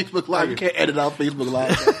 It's on Facebook Live. You can't edit out Facebook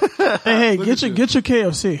Live. Hey, get your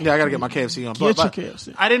KFC. Yeah, I gotta get my KFC on. Get your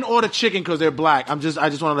KFC. I didn't order chicken because they're black. I just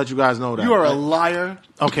want to let you guys know that. You are a liar.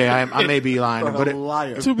 Okay, I may be lying, but a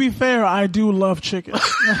liar. To be fair, I do love chicken.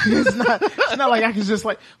 It's not like I can just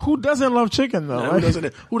like, who doesn't love chicken though?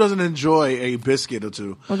 Yeah, who doesn't enjoy a biscuit or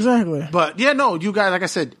two? Exactly. But yeah, no, you guys, like I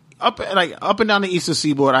said, up and down the Eastern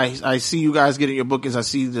Seaboard, I see you guys getting your bookings. I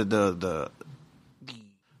see the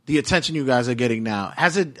attention you guys are getting now.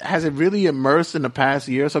 Has it really immersed in the past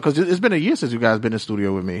year or so? Because it's been a year since you guys been in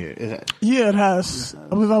studio with me here. Yeah, it has. I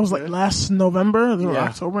believe that was like last November,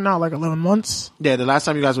 October now, like 11 months. Yeah, the last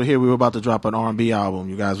time you guys were here, we were about to drop an R&B album.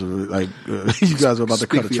 You guys were like, you guys were about to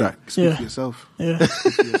cut a track. Speak for yourself. Yeah.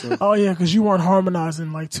 Oh yeah, because you weren't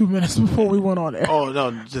harmonizing like 2 minutes before we went on air. Oh no,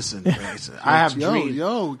 listen. I have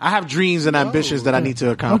dreams. I have dreams and ambitions that I need to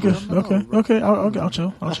accomplish. Okay. I'll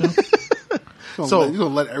chill. So you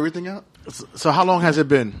gonna let everything out? So how long has it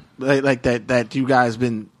been like that you guys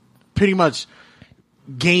been pretty much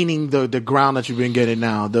gaining the ground that you've been getting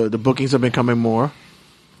now? The bookings have been coming more.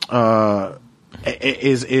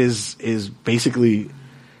 Is basically.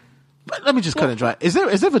 Let me just cut it dry. Is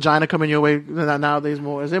there vagina coming your way nowadays?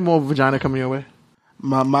 More? Is there more vagina coming your way?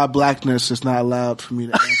 My blackness is not allowed for me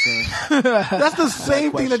to answer. That's the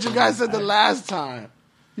same thing that you guys said the last time.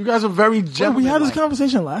 You guys were very gentlemanlike. We had this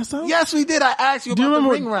conversation last time? Yes, we did. I asked you about the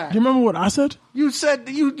ring rack. Do you remember what I said? You said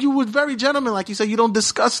you were very gentlemanlike. You said you don't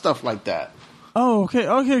discuss stuff like that. Oh, okay,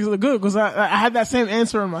 good, because I had that same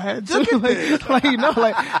answer in my head too.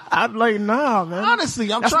 I'm like, nah, man. Honestly,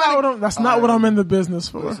 that's not what I'm in the business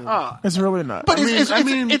for. It's really not. But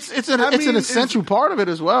it's an essential part of it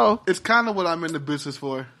as well. It's kind of what I'm in the business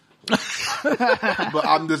for. But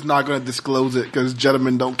I'm just not going to disclose it because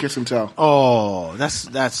gentlemen don't kiss and tell. Oh,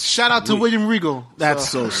 that's shout out to William Regal. That's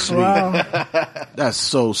so sweet. Wow. That's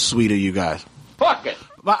so sweet of you guys. Fuck it.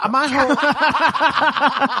 My whole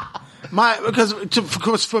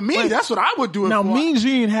because for me that's what I would do. Now, Mean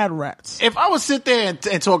Gene had rats. If I would sit there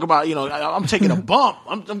and talk about, I'm taking a bump,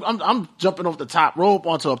 I'm jumping off the top rope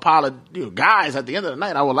onto a pile of guys at the end of the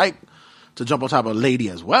night, I would like to jump on top of a lady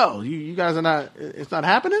as well. You guys are not. It's not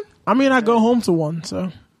happening. I mean, I go home to one.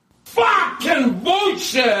 So fucking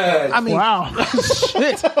bullshit. I mean, wow,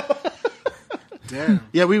 shit. Damn.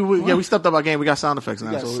 Yeah, we stepped up our game. We got sound effects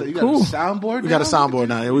now. You got a soundboard. We got a soundboard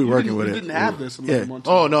now. Yeah, we working with it. We didn't have this.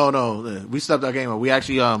 Oh no. We stepped our game up. We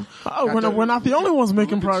actually we're not the only ones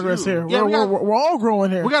making progress here. Yeah, we're all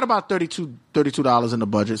growing here. We got about $32 in the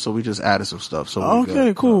budget, so we just added some stuff. So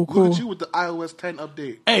okay, cool. Look at you with the iOS 10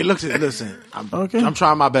 update. Hey, listen. I'm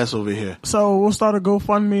trying my best over here. So we'll start a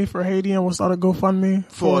GoFundMe for Haiti, and we'll start a GoFundMe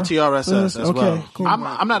for TRSS as well. Okay, cool.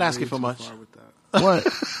 I'm not asking for much. What?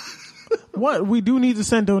 What? We do need to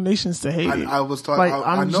send donations to Haiti. I was talking.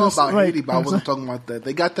 I know about Haiti, but I wasn't talking about that.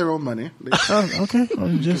 They got their own money. Okay,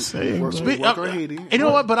 I'm just saying. Work Haiti. You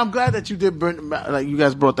know what? But I'm glad that you did bring, you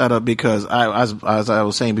guys brought that up because as I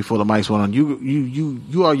was saying before the mics went on,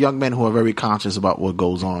 you are young men who are very conscious about what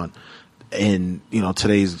goes on in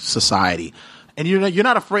today's society, and you're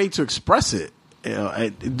not afraid to express it.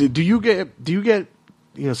 Do you get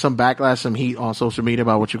some backlash, some heat on social media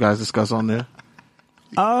about what you guys discuss on there?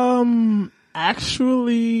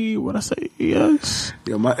 Actually, what I say, yes.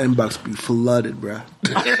 Yo, my inbox be flooded, bruh.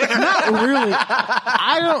 Not really.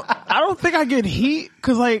 I don't think I get heat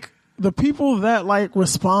because the people that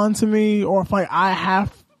respond to me, or if I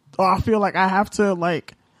feel like I have to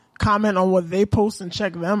comment on what they post and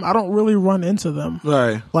check them, I don't really run into them.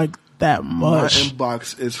 Right. that much. My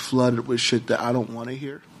inbox is flooded with shit that I don't want to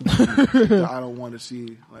hear, that I don't want to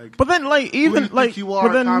see. Like, but then, like, even like you are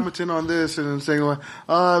commenting on this and then saying like,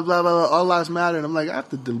 blah blah blah, all lives matter, and I'm like, I have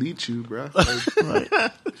to delete you, bro. Like,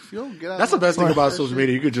 if you don't get out That's the best thing about social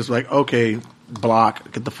media. You could just like, okay,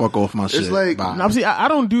 block, get the fuck off my shit. It's like, now, see, I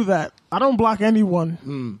don't do that. I don't block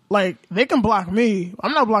anyone. Like, they can block me.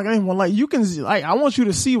 I'm not blocking anyone. Like, you can, like, I want you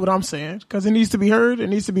to see what I'm saying because it needs to be heard, it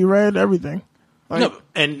needs to be read, everything. Like, no,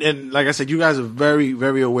 and like I said, you guys are very,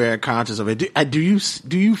 very aware and conscious of it. Do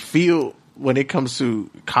you feel when it comes to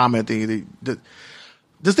commenting,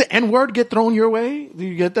 does the N-word get thrown your way? Do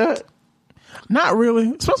you get that? Not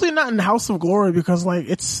really, especially not in House of Glory because like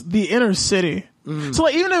it's the inner city. So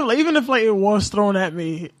like even if like it was thrown at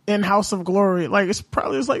me in House of Glory, like it's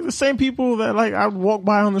like the same people that like I walk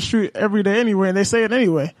by on the street every day anyway, and they say it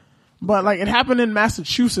anyway. But like it happened in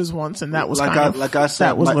Massachusetts once, and that was like I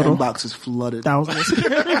said, my inbox is flooded. That was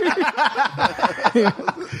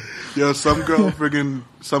Yo, some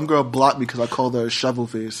girl blocked me because I called her a shovel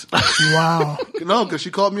face. Wow. No, because she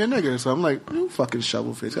called me a nigger, so I'm like, you fucking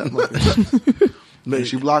shovel face. And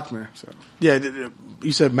she blocked me. So. Yeah,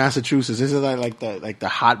 you said Massachusetts. Isn't that like the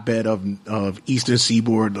hotbed of Eastern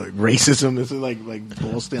Seaboard like racism? This is like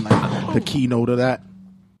Boston, like the keynote of that.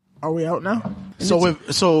 Are we out now? So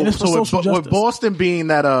with Boston being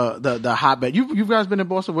that the hotbed, you guys been in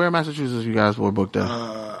Boston? Where in Massachusetts you guys were booked at?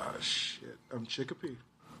 Shit, Chicopee.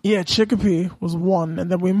 Yeah, Chicopee was one,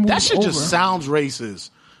 and then we moved. That shit over. just sounds racist.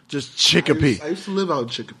 Just Chicopee. I used to live out in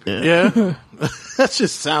Chicopee. Yeah, that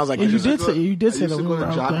just sounds like. Yeah, you did say I used to go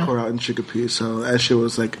to Job Corps out in Chicopee, so that shit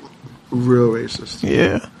was like real racist.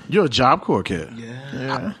 Yeah, you're a Job Corps kid.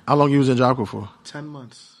 Yeah. How long you was in Job Corps for? 10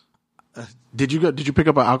 months. Did you pick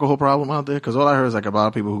up an alcohol problem out there? Because all I heard is like a lot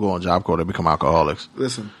of people who go on Job Corps, they become alcoholics.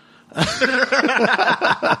 Listen,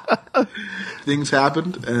 things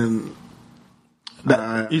happened, and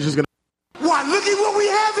you're just gonna. Why, look at what we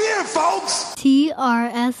have here, folks!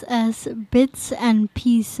 TRSS Bits and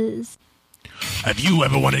Pieces. Have you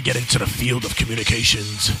ever wanted to get into the field of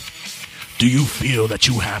communications? Do you feel that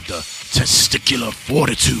you have the testicular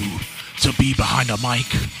fortitude to be behind a mic?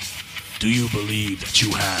 Do you believe that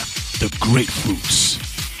you have the grapefruits,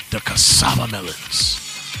 the cassava melons,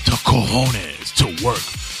 the cojones to work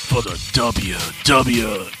for the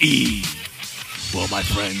WWE? Well, my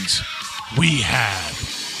friends, we have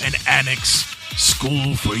an annex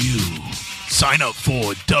school for you. Sign up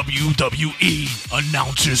for WWE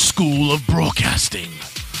Announcer School of Broadcasting.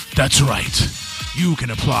 That's right. You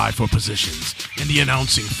can apply for positions in the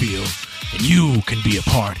announcing field, and you can be a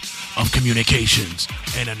part of communications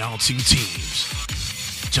and announcing teams.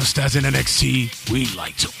 Just as in NXT, we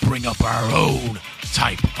like to bring up our own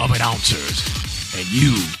type of announcers, and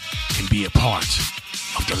you can be a part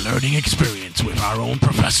of the learning experience with our own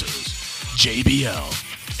professors,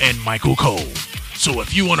 JBL and Michael Cole. So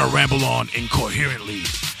if you want to ramble on incoherently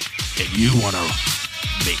and you want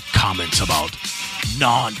to make comments about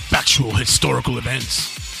non-factual historical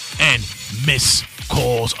events and miss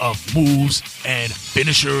calls of moves and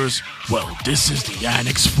finishers, well, this is the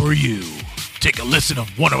annex for you. Take a listen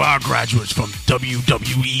of one of our graduates from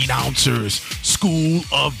WWE Announcers School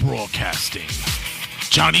of Broadcasting.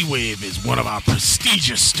 Johnny Wave is one of our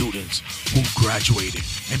prestigious students who graduated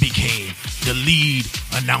and became the lead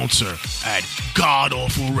announcer at God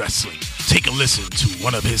Awful Wrestling. Take a listen to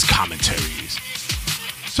one of his commentaries.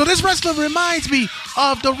 So this wrestler reminds me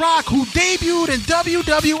of The Rock, who debuted in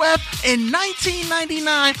WWF in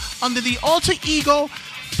 1999 under the alter ego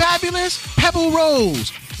Fabulous Pebble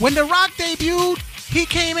Rose. When The Rock debuted, he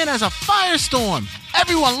came in as a firestorm.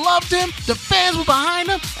 Everyone loved him, the fans were behind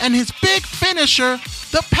him, and his big finisher,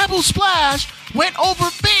 the Pebble Splash, went over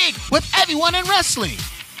big with everyone in wrestling.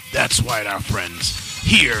 That's right, our friends,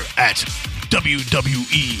 here at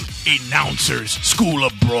WWE Announcers School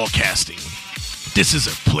of Broadcasting. This is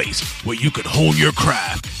a place where you could hone your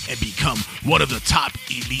craft and become one of the top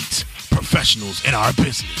elite professionals in our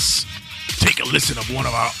business. Take a listen of one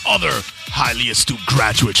of our other highly astute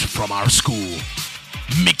graduates from our school,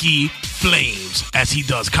 Mickey Flames, as he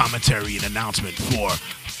does commentary and announcement for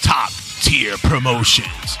top tier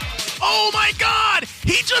promotions. Oh my God!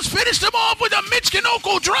 He just finished him off with a Mitch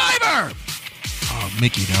Kanoko driver!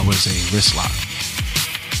 Mickey, that was a wrist lock.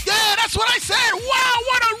 Yeah, that's what I said! Wow,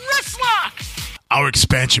 what a wrist lock! Our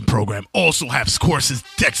expansion program also has courses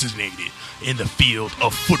designated in the field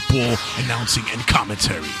of football announcing and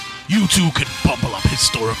commentary. You too can bubble up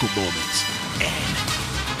historical moments and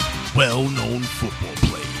well-known football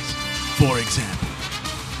plays. For example,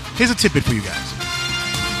 here's a tidbit for you guys.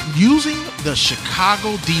 Using the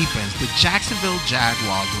Chicago defense, the Jacksonville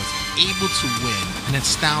Jaguars was able to win an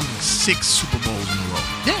astounding 6 Super Bowls in a row.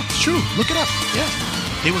 Yeah, it's true. Look it up. Yeah.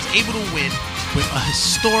 They was able to win with a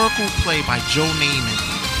historical play by Joe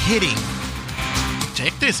Namath hitting,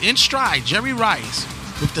 check this, in stride, Jerry Rice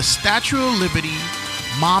with the Statue of Liberty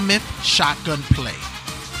Monmouth shotgun play.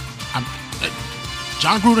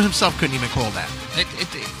 John Gruden himself couldn't even call that.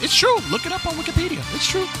 It's true. Look it up on Wikipedia. It's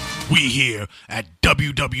true. We here at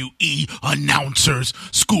WWE Announcers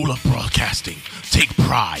School of Broadcasting take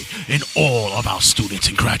pride in all of our students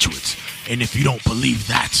and graduates. And if you don't believe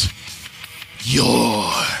that,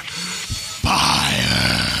 you're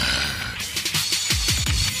fired.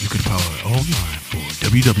 You can follow it online for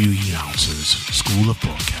WWE Announcers School of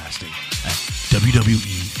Broadcasting at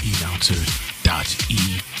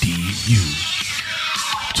wweannouncers.edu.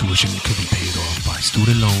 Tuition could be paid off by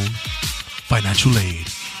student loan, financial aid,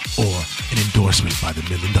 or an endorsement by the $1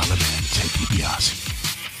 Million Man, Ted DiBiase.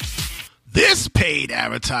 This paid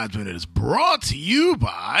advertisement is brought to you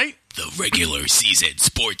by the Regular Season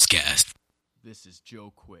Sportscast. This is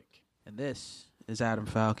Joe Quick. And this is Adam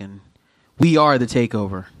Falcon. We are The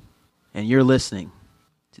Takeover, and you're listening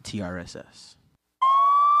to TRSS.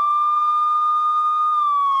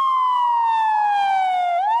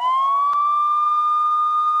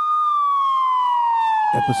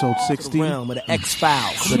 Episode 60. The realm of the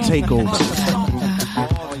X-Files. The Takeover.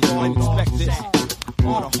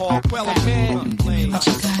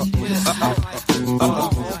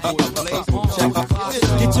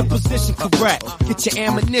 Get your position correct. Get your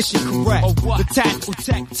ammunition correct. The tactical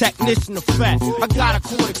technician effect. I got a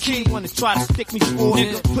quarter key when they try to stick me for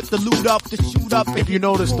it. Put the loot up, the shoot up. If you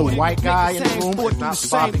notice, the white guy in the room is not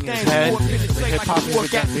bobbing his head. The hip-hop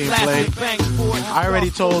music that's being played. I already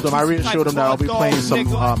told him, I reassured him that I'll be playing some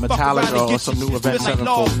Metallica or some new Event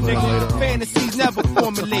Sevenfold for him later on. Fantasies never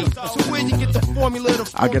formulate. So where you get the formula to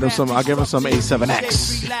I'll give him some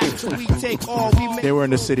A7X. They were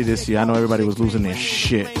in the city this year. I know everybody was losing their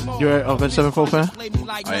shit. You're an Event Sevenfold fan? I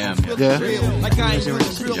am. Yeah. Yeah, I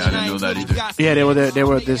didn't know that either. Yeah, they were there. They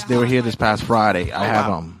were here this past Friday. I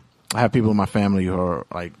have people in my family who are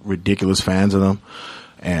like ridiculous fans of them.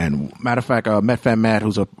 And matter of fact, Matt,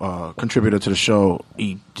 who's a contributor to the show,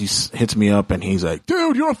 he just hits me up and he's like,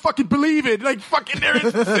 "Dude, you don't fucking believe it! Like, fucking there in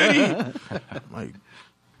the city." I'm like,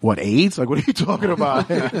 what, AIDS? Like, what are you talking about?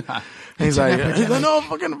 he's like, no,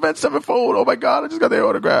 fucking Event Sevenfold. Oh my God, I just got their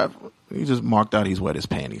autograph. He just marked out he's wet his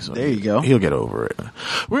panties. So there you go. He'll get over it.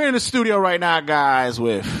 We're in the studio right now, guys,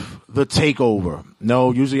 with The Takeover.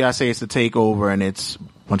 No, usually I say it's The Takeover and it's a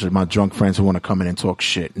bunch of my drunk friends who want to come in and talk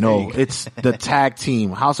shit. No, it's the tag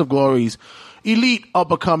team. House of Glory's elite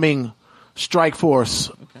up-and-coming strike force.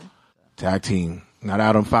 Tag team. Not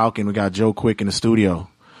Adam Falcon. We got Joe Quick in the studio.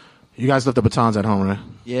 You guys left the batons at home, right?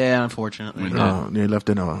 Yeah, unfortunately. They left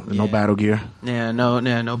in no battle gear. Yeah,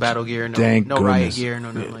 no battle gear. No, Thank no goodness. riot gear.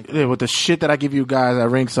 No nothing like that. Yeah, with the shit that I give you guys at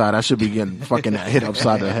ringside, I should be getting fucking hit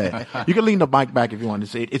upside the head. You can lean the mic back if you want to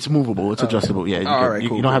say it. It's movable. It's adjustable. Yeah,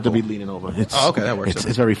 you don't have to be leaning over. Okay, that works.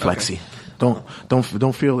 It's very flexy. Okay.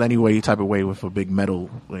 Don't feel any type of way with a big metal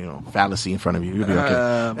fallacy in front of you. You'll be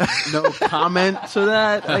okay. No comment to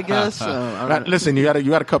that, I guess. Listen, you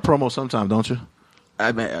gotta cut promo sometimes, don't you?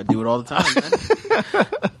 I do it all the time, man.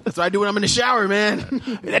 That's what I do when I'm in the shower, man.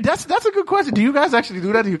 That's a good question. Do you guys actually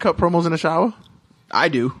do that? Do you cut promos in the shower? I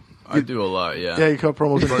do. I do a lot, yeah. Yeah, you cut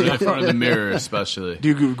promos in front of the mirror, especially.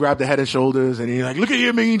 Do you grab the head and shoulders and you're like, "Look at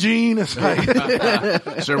you, Mean Gene"? It's like,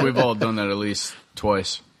 sure, we've all done that at least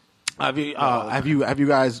twice. Have you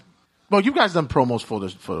guys? Well, you guys done promos for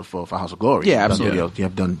House of Glory. Yeah, absolutely. You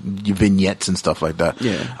have done your vignettes and stuff like that.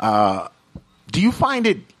 Yeah. Do you find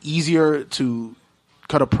it easier to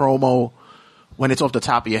cut a promo when it's off the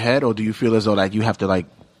top of your head, or do you feel as though like you have to like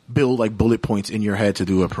build like bullet points in your head to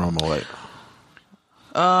do a promo? Like,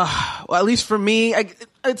 well, at least for me,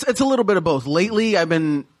 it's a little bit of both. Lately, I've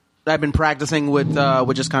been practicing with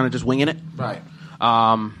just kind of just winging it. Right.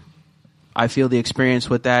 I feel the experience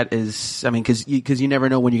with that is, I mean, because you never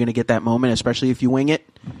know when you're going to get that moment, especially if you wing it.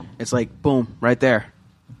 It's like boom, right there.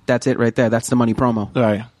 That's it, right there. That's the money promo.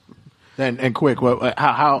 Right. And quick,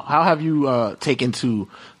 how have you taken to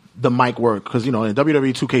the mic work? Because in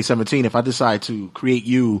WWE 2K17, if I decide to create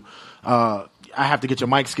you, I have to get your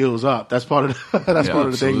mic skills up. That's part of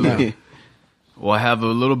the thing now. Well, I have a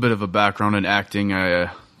little bit of a background in acting.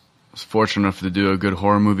 I was fortunate enough to do a good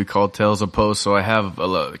horror movie called Tales of Post, so I have a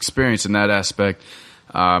lot of experience in that aspect.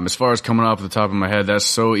 As far as coming off the top of my head, that's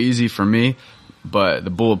so easy for me, but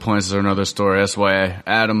the bullet points are another story. That's why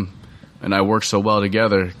Adam and I work so well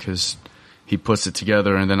together, because he puts it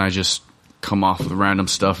together and then I just come off with random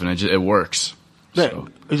stuff and it works. So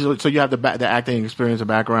you have the acting experience and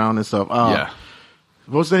background and stuff. Yeah.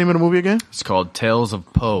 What's the name of the movie again? It's called Tales of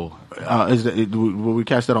Poe. Will we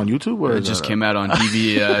catch that on YouTube? Or it just came out on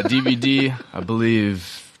DVD, I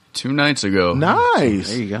believe, 2 nights ago. Nice.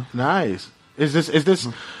 There you go. Nice. Is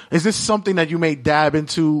this something that you may dab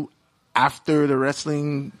into after the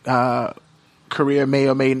wrestling career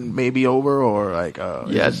may be over, or like?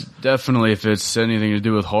 Yes, definitely. If it's anything to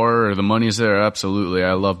do with horror or the money's there, absolutely.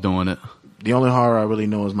 I love doing it. The only horror I really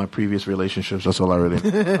know is my previous relationships. That's all I really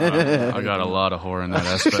know. I got a lot of horror in that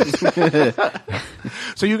aspect.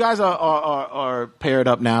 So you guys are paired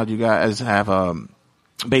up now. You guys have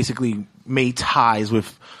basically made ties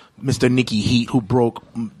with Mr. Nicky Heat, who broke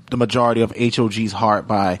the majority of HOG's heart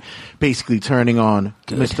by basically turning on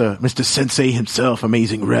Mr. Sensei himself,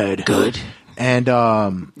 Amazing Red. Good. And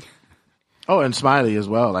and Smiley as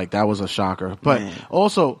well. Like, that was a shocker. But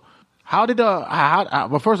also, how did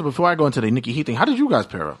well, first, before I go into the Nicky Heat thing, how did you guys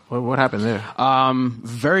pair up? What happened there?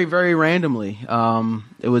 Very, very randomly.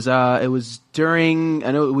 It was during,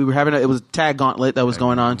 I know we were having it was a tag gauntlet that was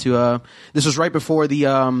going on to, this was right before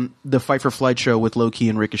the Fight for Flight show with Low Key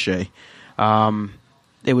and Ricochet.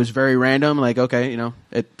 It was very random, like, okay,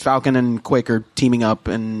 Falcon and Quake are teaming up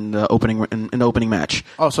in the opening match.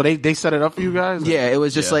 Oh, so they set it up for you guys? Yeah, it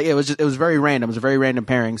was just like, it was very random. It was a very random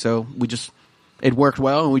pairing, so it worked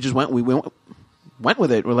well, and we went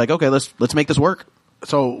with it. We're like, okay, let's make this work.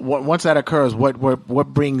 So once that occurs,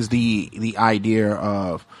 what brings the idea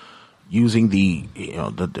of using the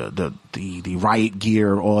riot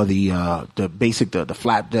gear or the basic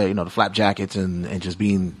flap jackets and just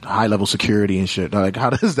being high level security and shit? Like, how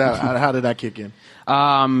did that kick in?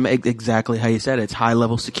 Exactly how you said it. It's high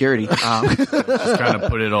level security. Just kind of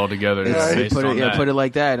put it all together. Put it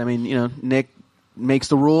like that. I mean, Nick makes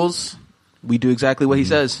the rules. We do exactly what he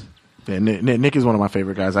says. Yeah, Nick is one of my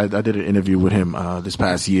favorite guys. I did an interview with him this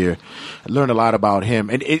past year. I learned a lot about him.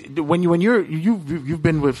 And you've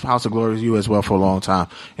been with House of Glory, you as well, for a long time,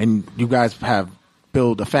 and you guys have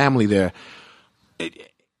built a family there.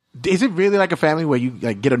 Is it really like a family where you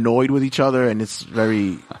like get annoyed with each other and it's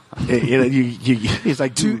very? It's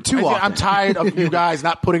like too often. I'm tired of you guys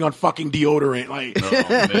not putting on fucking deodorant. Like,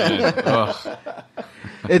 oh,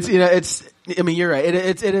 man. I mean, you're right.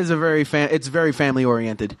 It is it's very family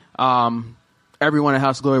oriented. Everyone at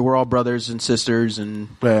House of Glory, we're all brothers and sisters and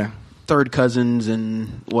third cousins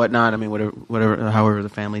and whatnot. I mean, whatever, however the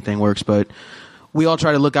family thing works, but we all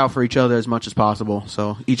try to look out for each other as much as possible.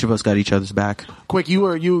 So each of us got each other's back. Quick, you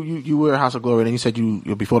were at House of Glory, and you said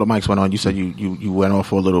you before the mics went on, you said you went off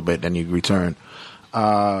for a little bit, then you returned.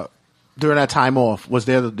 During that time off, was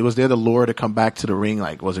there the lure to come back to the ring?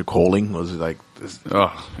 Like, was it calling? Was it like this?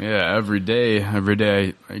 Oh yeah, every day.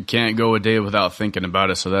 I can't go a day without thinking about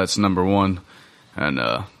it. So that's number one. And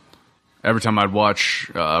every time I'd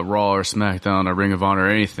watch Raw or SmackDown or Ring of Honor or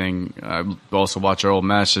anything, I'd also watch our old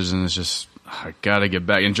matches, and it's just I gotta get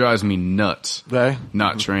back. It drives me nuts. Okay.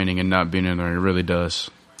 Not training and not being in there. It really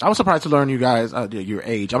does. I was surprised to learn you guys your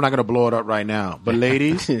age. I'm not gonna blow it up right now, but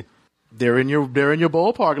ladies. They're in your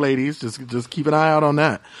ballpark, ladies. Just keep an eye out on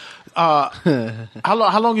that.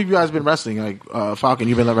 How long have you guys been wrestling? Like, Falcon,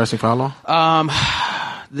 you've been wrestling for how long?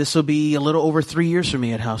 This will be a little over 3 years for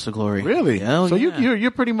me at House of Glory. Really? Hell so yeah.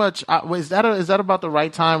 you're pretty much. Is that about the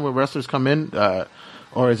right time when wrestlers come in, or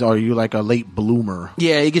are you like a late bloomer?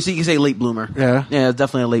 Yeah, you can say late bloomer. Yeah,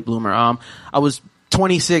 definitely a late bloomer. I was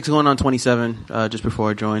 26, going on 27, just before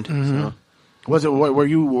I joined. Mm-hmm. So. Was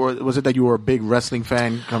it that you were a big wrestling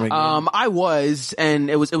fan coming in? I was, and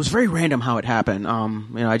it was very random how it happened.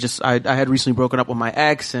 I had recently broken up with my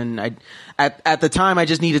ex, and at the time I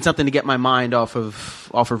just needed something to get my mind off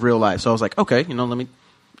of real life. So I was like, okay,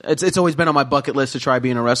 it's always been on my bucket list to try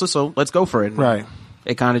being a wrestler, so let's go for it. Right.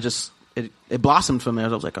 It kind of just it blossomed from there. I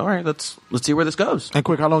was like, all right, let's see where this goes. And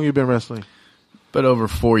quick, how long have you been wrestling? But over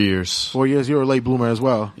 4 years. 4 years. You're a late bloomer as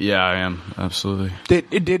well. Yeah, I am. Absolutely.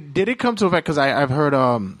 Did it come to effect? Because I've heard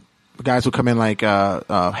guys who come in like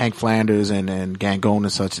Hank Flanders and Gangone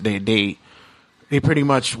and such. They pretty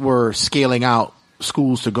much were scaling out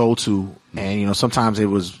schools to go to, and sometimes it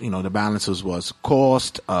was the balances was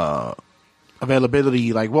cost,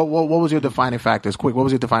 availability. Like what was your defining factors? Quick, what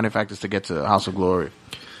was your defining factors to get to House of Glory?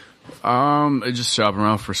 Just shopping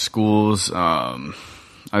around for schools.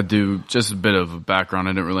 I do just a bit of a background.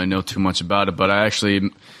 I didn't really know too much about it, but I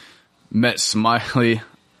actually met Smiley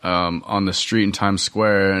on the street in Times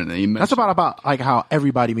Square, and that's about like how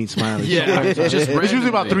everybody meets Smiley. Yeah, it's usually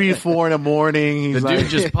about 3 or 4 in the morning. The dude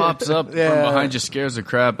just pops up from behind you, scares the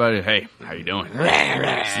crap out of you. Hey, how you doing?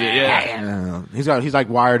 Yeah, he's like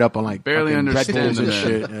wired up on like barely understand and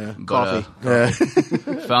shit. Coffee.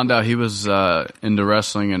 Found out he was into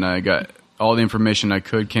wrestling, and I got all the information I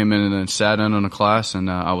could, came in and then sat in on a class, and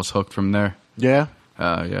I was hooked from there. Yeah?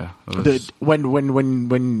 Yeah.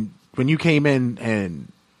 When you came in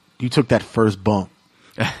and you took that first bump,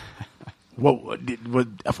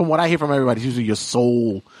 from what I hear from everybody, it's usually your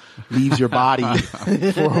soul leaves your body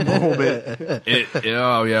for a moment.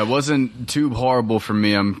 It wasn't too horrible for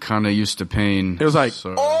me. I'm kind of used to pain. It was like,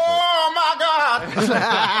 oh my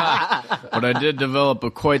God. But I did develop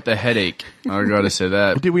quite the headache. I gotta say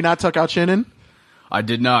that. Did we not tuck our chin in? I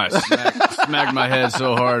did not. Smacked my head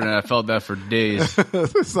so hard, and I felt that for days.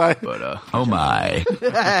 Oh my!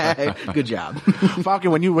 Good job, Falcon.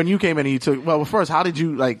 When you came in and you took, well, first, how did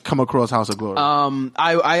you come across House of Glory?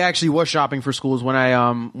 I actually was shopping for schools when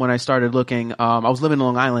I started looking. I was living in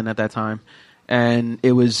Long Island at that time, and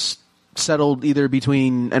it was settled either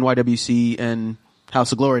between NYWC and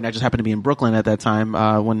House of Glory, and I just happened to be in Brooklyn at that time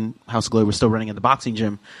when House of Glory was still running at the boxing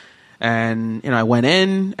gym. And, I went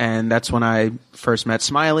in, and that's when I first met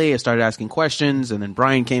Smiley. I started asking questions, and then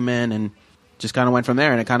Brian came in and just kind of went from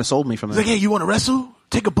there, and it kind of sold me from there. He's like, hey, you want to wrestle?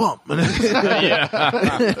 Take a bump. Yeah.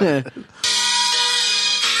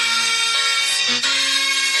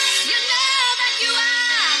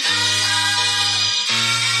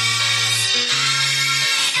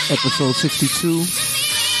 Episode 62,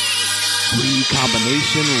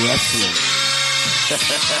 Recombination Wrestling.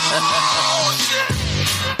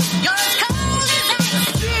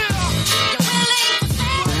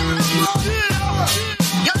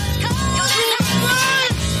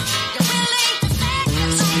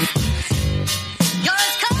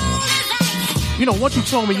 Once you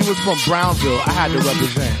told me you was from Brownsville, I had to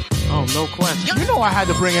represent. Oh, no question. I had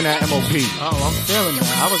to bring in that MOP. Oh, I'm feeling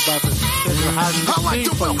that. I was about to sit in the house.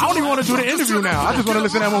 I don't even want to do the interview now. I just want to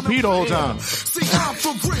listen to MOP the whole time.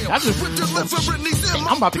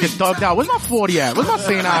 I'm about to get thugged out. Where's my 40 at? Where's my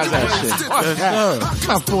St. Ives at shit?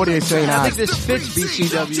 My 40 ain't St. I Ives. think this fits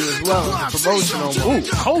BCW as well. Promotional. Ooh,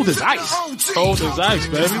 cold as ice. Cold as ice,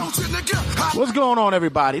 baby. What's going on,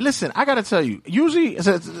 everybody? Listen, I got to tell you. Usually,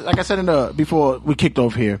 like I said before we kicked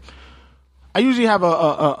off here, I usually have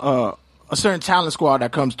a certain talent squad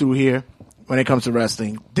that comes through here when it comes to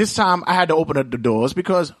wrestling. This time, I had to open up the doors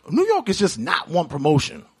because New York is just not one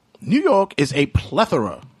promotion. New York is a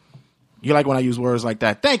plethora. You like when I use words like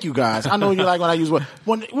that? Thank you, guys. I know you like when I use words.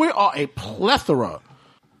 We are a plethora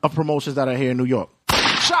of promotions that are here in New York.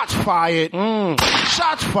 Shots fired.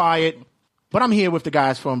 Shots fired. But I'm here with the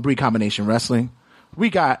guys from Recombination Wrestling. We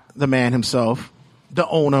got the man himself, the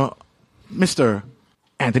owner, Mr.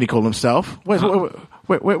 Anthony Cole himself. Where's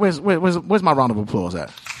my round of applause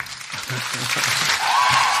at?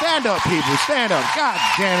 Stand up, people. Stand up. God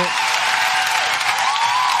damn it.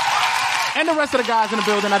 And the rest of the guys in the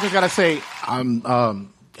building, I just got to say,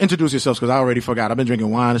 introduce yourselves because I already forgot. I've been drinking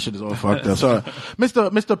wine. This shit is all fucked up. So,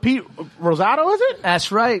 Mr. Pete Rosado, is it? That's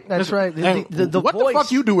right. That's right. What the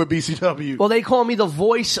fuck you do with BCW? Well, they call me the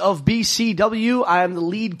voice of BCW. I am the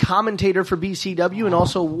lead commentator for BCW and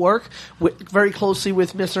also work very closely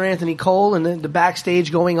with Mr. Anthony Cole and the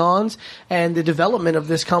backstage going-ons and the development of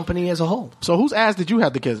this company as a whole. So whose ass did you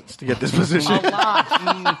have to get this position?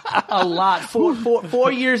 A lot.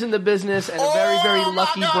 4 years in the business and a very, very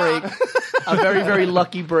lucky break. A very, very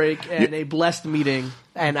lucky break and a blessed meeting,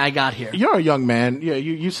 and I got here. You're a young man.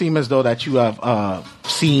 You seem as though that you have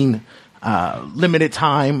seen limited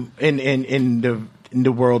time in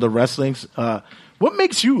the world of wrestling. What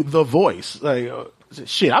makes you the voice?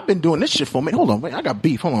 Shit, I've been doing this shit for a minute. Hold on, wait, I got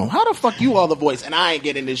beef. Hold on. How the fuck you are the voice and I ain't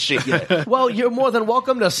getting this shit yet? Well, you're more than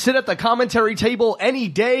welcome to sit at the commentary table any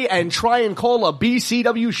day and try and call a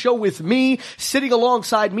BCW show with me, sitting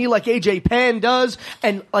alongside me like AJ Pan does,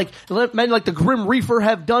 and like men like the Grim Reaper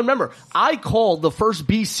have done. Remember, I called the first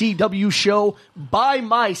BCW show by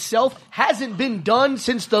myself. Hasn't been done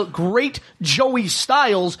since the great Joey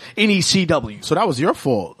Styles in ECW. So that was your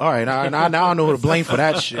fault. All right, now I know who to blame for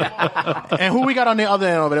that shit. And who we got on the other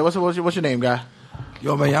end over there? What's your name, guy?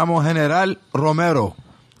 Yo me llamo General Romero.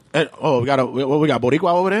 We got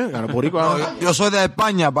Boricua over there? Got a Boricua? Yo soy de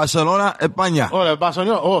España, Barcelona, España. Oh, de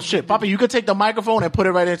Barcelona. Oh, shit. Papi, you can take the microphone and put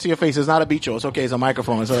it right into your face. It's not a bicho. It's okay. It's a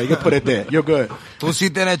microphone. So you can put it there. You're good. Tú sí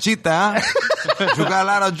tienes chiste, huh? You got a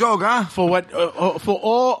lot of joke, huh? For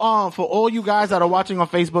all you guys that are watching on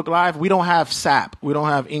Facebook Live, we don't have SAP. We don't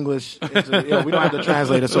have English. We don't have the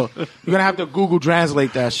translator. So you're going to have to Google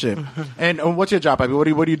translate that shit. And what's your job,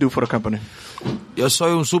 papi? What do you do for the company? Yo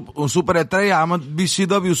soy un superestrella. I'm a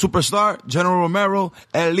BCW superstar. General Romero,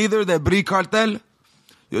 el líder de Brie Cartel.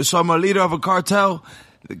 So I'm a leader of a cartel.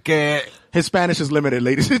 His Spanish is limited,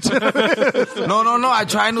 ladies and gentlemen. No. I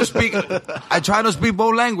try to speak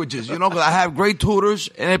both languages, because I have great tutors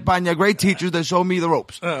in España, great teachers that show me the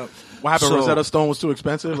ropes. What happened? Rosetta Stone was too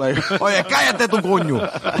expensive. Like, oye, cállate tu coño.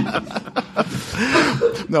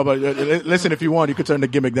 No, but listen, if you want, you could turn the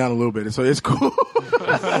gimmick down a little bit, so it's cool.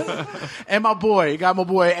 And my boy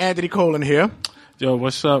Anthony Cole in here. Yo,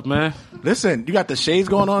 what's up, man? Listen, you got the shades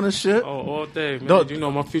going on and shit. Oh, all day, man. You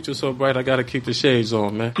know my future's so bright. I gotta keep the shades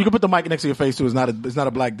on, man. You can put the mic next to your face too. It's not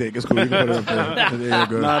a black dick. It's cool. You can put it up there. Yeah,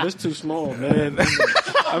 good. Nah, this too small, man.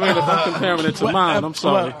 I mean, if I'm comparing it to mine, I'm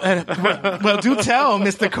sorry. Well, do tell,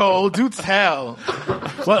 Mr. Cole. Do tell.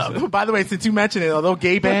 Well, by the way, since you mentioned it, are those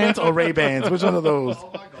gay bands or Ray bands? Which one of those?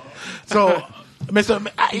 So,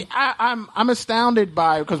 I'm astounded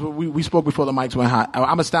by, because we spoke before the mics went hot.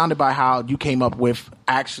 I'm astounded by how you came up with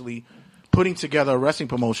actually putting together a wrestling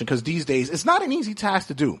promotion, because these days it's not an easy task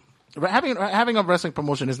to do. Having a wrestling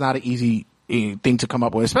promotion is not an easy thing to come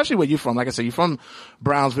up with, especially where you're from. Like I said, you're from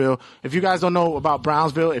Brownsville. If you guys don't know about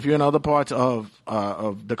Brownsville, if you're in other parts of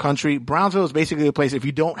the country, Brownsville is basically a place, if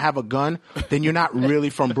you don't have a gun, then you're not really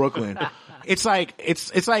from Brooklyn. It's like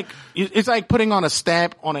putting on a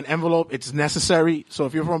stamp on an envelope. It's necessary. So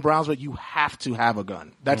if you're from Brownsville, you have to have a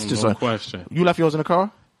gun. That's just no question. You left yours in the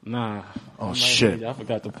car? Nah. Oh shit! I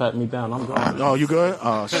forgot to pat me down. I'm going. Oh, you good?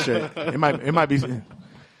 Oh shit! It might be.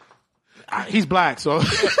 He's black, so.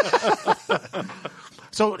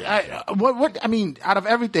 So, what I mean, out of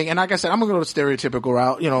everything, and like I said, I'm gonna go the stereotypical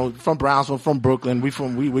route. You know, from Brownsville, from Brooklyn, we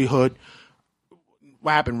hood.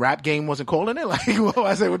 What happened? Rap game wasn't calling it? Like, what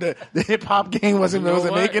was it? With the hip hop game wasn't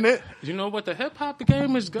making it? You know what? The hip hop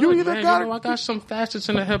game is good, man. I got some facets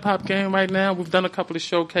in the hip hop game right now. We've done a couple of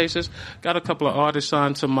showcases. Got a couple of artists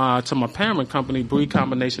on to my parent company, Bree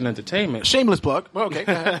Combination Entertainment. Shameless plug. Well, okay.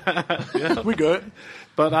 Yeah, we good.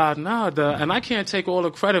 But and I can't take all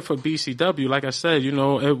the credit for BCW. Like I said, you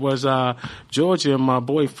know, it was Georgia and my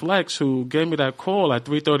boy Flex who gave me that call at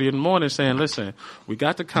 3:30 in the morning saying, "Listen, we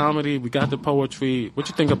got the comedy, we got the poetry. What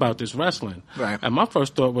you think about this wrestling?" Right. And my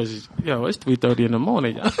first thought was, "Yo, it's 3:30 in the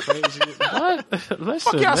morning. Y'all crazy? What?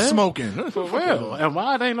 Listen, fuck y'all man, smoking for real? And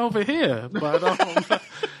why it ain't over here?"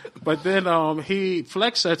 But then he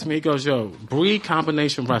Flex said to me, he goes, "Yo, Bree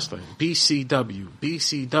Combination Wrestling,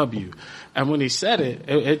 BCW." And when he said it,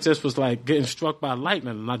 it just was like getting struck by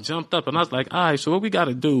lightning. And I jumped up and I was like, all right, so what we got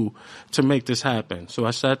to do to make this happen? So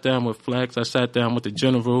I sat down with Flex. I sat down with the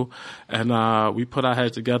General, and we put our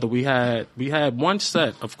heads together. We had one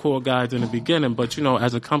set of core guys in the beginning, but, you know,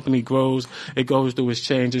 as a company grows, it goes through its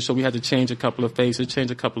changes. So we had to change a couple of faces,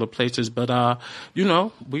 change a couple of places. But, you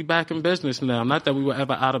know, we back in business now. Not that we were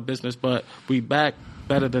ever out of business, but we back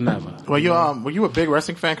better than ever. Well, were you a big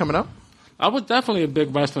wrestling fan coming up? I was definitely a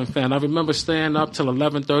big wrestling fan. I remember staying up till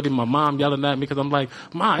 11:30, my mom yelling at me because I'm like,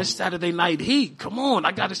 "Ma, it's Saturday Night Heat. Come on,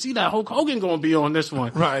 I got to see that Hulk Hogan going to be on this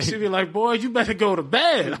one." Right. She'd be like, "Boy, you better go to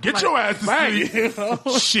bed. Get your ass to sleep." You know?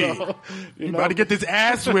 Shit. So, you about to get this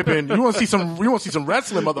ass whipping. You want to see some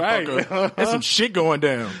wrestling, motherfucker. Right. There's some shit going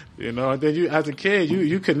down. You know, and then you, as a kid,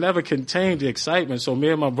 you could never contain the excitement. So me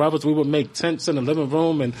and my brothers, we would make tents in the living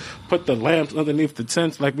room and put the lamps underneath the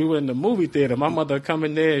tents like we were in the movie theater. My mother would come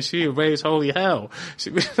in there and she'd raise holy hell.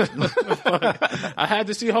 I had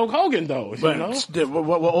to see Hulk Hogan though. You know?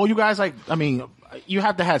 Well, all you guys, like, I mean, you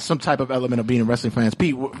have to have some type of element of being wrestling fans.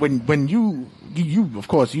 Pete, when you of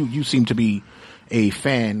course you seem to be a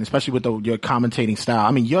fan, especially with your commentating style.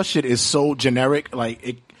 I mean, your shit is so generic, like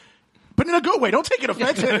it. But in a good way. Don't take it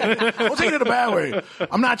offensive. Don't take it in a bad way.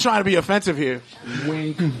 I'm not trying to be offensive here.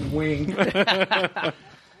 Wink, wink.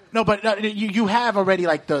 No, but you have already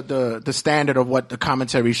like the standard of what the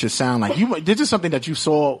commentary should sound like. This is something that you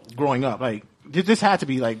saw growing up. Like this had to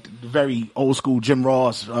be like very old school Jim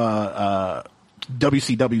Ross,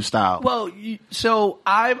 WCW style. Well, so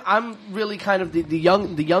I'm really kind of the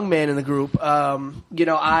young man in the group. You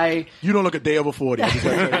know, you don't look a day over 40.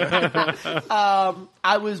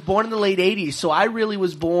 I was born in the late 80s, so I really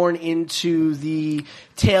was born into the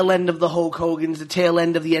tail end of the Hulk Hogan's, the tail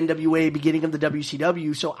end of the NWA, beginning of the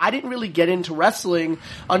WCW. So I didn't really get into wrestling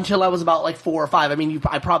until I was about like 4 or 5. I mean,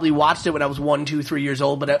 I probably watched it when I was 1, 2, 3 years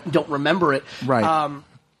old, but I don't remember it. Right.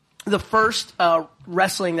 The first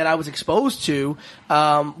wrestling that I was exposed to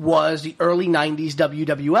was the early 90s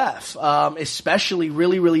WWF, especially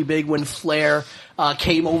really, really big when Flair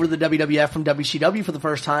came over to the WWF from WCW for the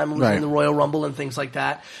first time and was in the Royal Rumble and things like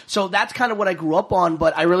that. So that's kind of what I grew up on,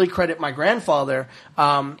 but I really credit my grandfather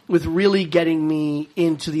with really getting me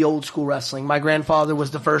into the old school wrestling. My grandfather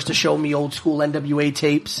was the first to show me old school NWA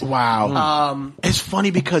tapes. Wow. It's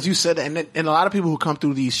funny because you said that, and a lot of people who come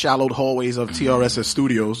through these shallowed hallways of TRSS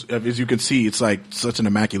studios, as you can see, it's like such an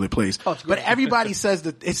immaculate place. But everybody says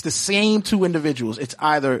that it's the same two individuals. It's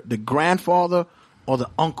either the grandfather or the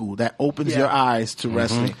uncle that opens your eyes to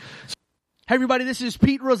wrestling. Hey everybody, this is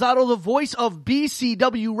Pete Rosado, the voice of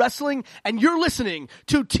BCW Wrestling, and you're listening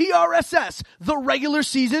to TRSS, the regular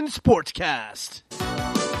season sportscast.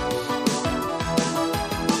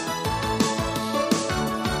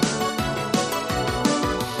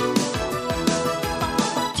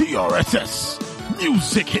 TRSS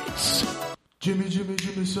Music Hits. Jimmy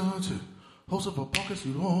Santi, host of a podcast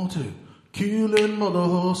you wanted, killing mother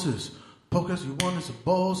horses. Podcast you want is a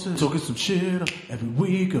bosses. Talking some shit every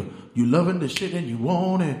week. You loving the shit and you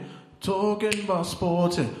want it. Talking about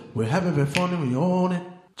sports and we're having fun and we own it.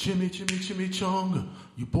 Jimmy Chunga.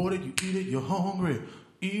 You bought it, you eat it, you're hungry.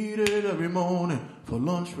 Eat it every morning. For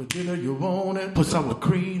lunch, for dinner, you want it. Put sour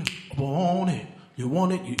cream on it. You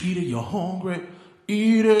want it, you eat it, you're hungry.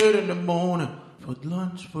 Eat it in the morning. For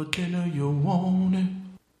lunch, for dinner, you want it.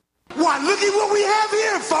 Why, look at what we have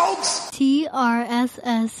here, folks!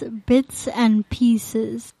 TRSS Bits and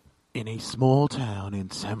Pieces. In a small town in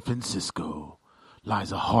San Francisco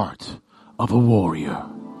lies a heart of a warrior.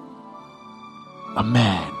 A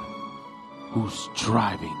man who's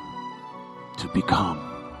striving to become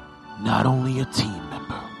not only a team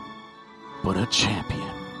member, but a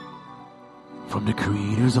champion. From the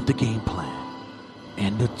creators of the game plan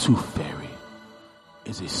and the Tooth Fairy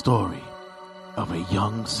is a story of a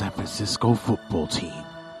young San Francisco football team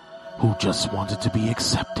who just wanted to be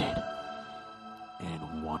accepted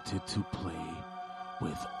and wanted to play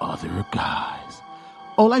with other guys.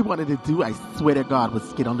 All I wanted to do, I swear to God,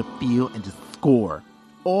 was get on the field and just score.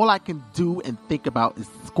 All I can do and think about is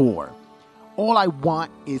score. All I want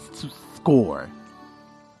is to score.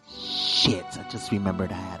 Shit, I just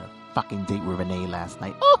remembered I had a fucking date with Renee last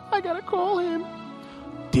night. Oh, I gotta call him.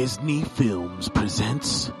 Disney Films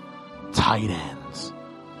presents Tight Ends,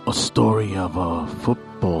 a story of a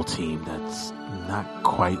football team that's not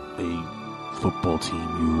quite a football team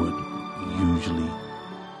you would usually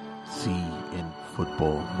see in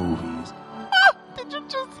football movies. Ah, did you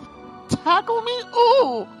just tackle me?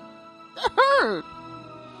 Ooh, that hurt.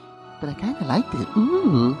 But I kind of liked it.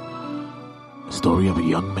 Ooh. A story of a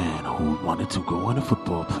young man who wanted to go on a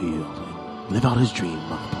football field and live out his dream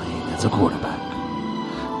of playing as a quarterback.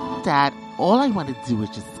 Dad, all I want to do is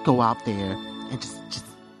just go out there and just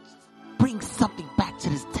bring something back to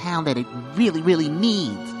this town that it really, really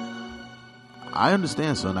needs. I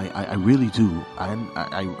understand, son. I really do.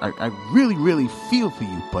 I really, really feel for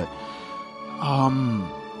you. But,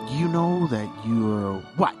 you know that you're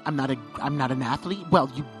what? I'm not an athlete. Well,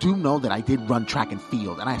 you do know that I did run track and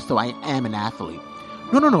field, and so I am an athlete.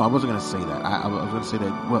 No. I wasn't gonna say that. I was gonna say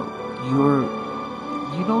that. Well,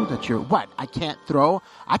 you know that you're what? I can't throw.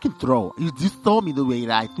 I can throw. You just saw me the way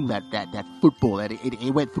that I threw that football. That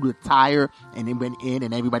it went through the tire and it went in,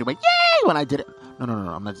 and everybody went yay when I did it. No.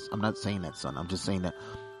 I'm not saying that, son. I'm just saying that.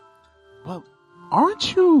 Well,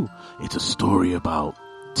 aren't you? It's a story about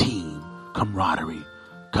team camaraderie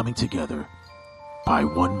coming together by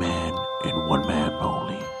one man and one man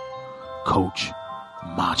only. Coach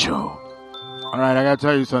Macho. All right, I gotta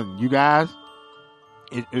tell you something. You guys,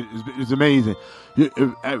 it's amazing.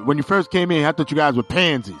 When you first came in, I thought you guys were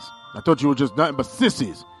pansies. I thought you were just nothing but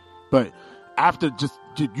sissies. But after just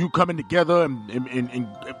you coming together and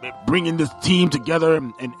bringing this team together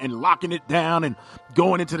and locking it down and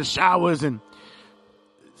going into the showers and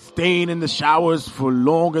staying in the showers for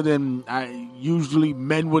longer than usually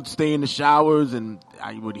men would stay in the showers, and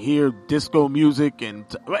I would hear disco music and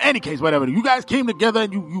any case, whatever. You guys came together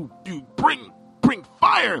and you bring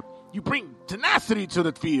fire. You bring tenacity to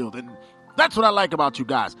the field, and that's what I like about you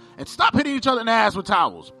guys. And stop hitting each other in the ass with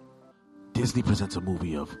towels. Disney presents a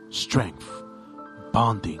movie of strength,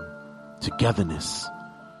 bonding, togetherness,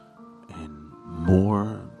 and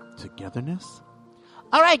more togetherness.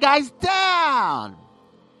 All right, guys, down.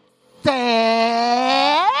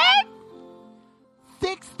 Set.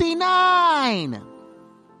 69.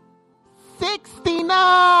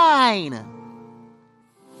 69.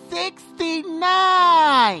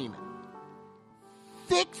 69.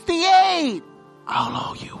 68. I'll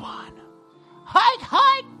owe you one.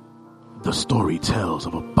 Hike. The story tells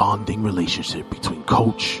of a bonding relationship between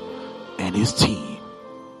Coach and his team.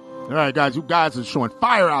 All right, guys, you guys are showing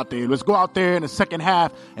fire out there. Let's go out there in the second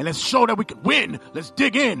half and let's show that we can win. Let's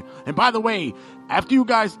dig in. And by the way, after you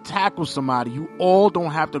guys tackle somebody, you all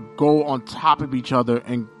don't have to go on top of each other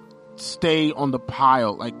and stay on the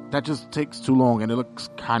pile. Like, that just takes too long and it looks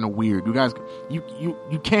kind of weird. You guys,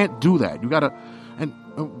 you can't do that. You gotta. And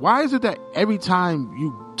why is it that every time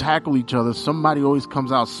you tackle each other, somebody always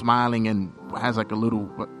comes out smiling and has like a little...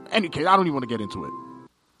 But any case, I don't even want to get into it.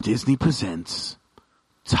 Disney presents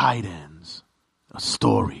Tight Ends, a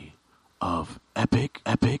story of epic,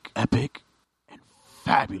 and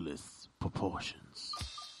fabulous proportions.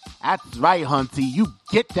 That's right, Hunty. You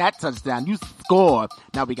get that touchdown. You score.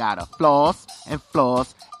 Now we gotta floss and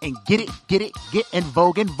get in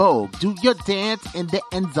vogue. Do your dance in the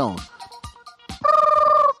end zone.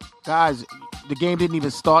 Guys, the game didn't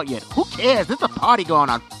even start yet. Who cares? There's a party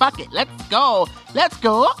going on. Fuck it. Let's go. Let's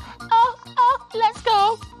go. Let's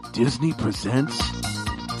go. Disney presents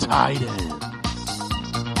Tight End.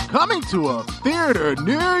 Coming to a theater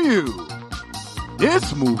near you.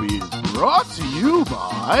 This movie is brought to you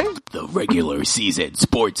by the Regular Season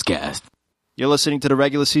Sportscast. You're listening to the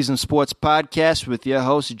Regular Season Sports Podcast with your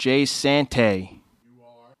host, Jay Sante. You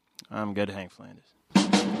are? I'm good, Hank Flanders.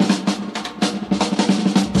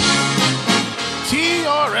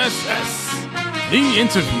 TRSS, the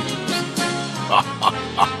interviews.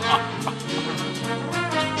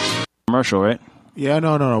 Commercial, right? Yeah,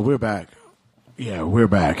 no. We're back. Yeah, we're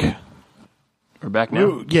back. We're back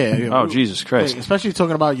now? Yeah. Oh, Jesus Christ. Especially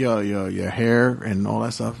talking about your hair and all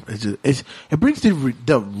that stuff. It brings the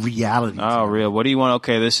reality. Oh, real. What do you want?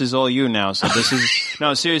 Okay, this is all you now. So this is...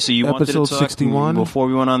 No, seriously, you wanted to talk... Episode 61. Before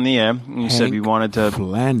we went on the air, you said you wanted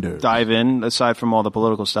to dive in, aside from all the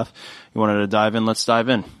political stuff. You wanted to dive in. Let's dive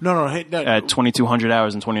in. No. At 2,200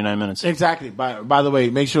 hours and 29 minutes. Exactly. By the way,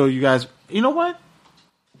 make sure you guys... You know what?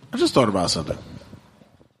 I just thought about something.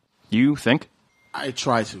 You think? I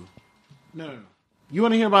try to. No. You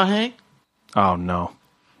want to hear about Hank? Oh no,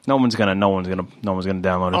 no one's gonna download it.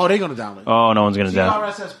 Oh, they're gonna download it. Oh, no one's gonna download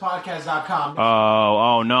it. TRSSpodcast.com.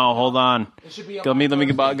 Oh no, hold on. It should be let me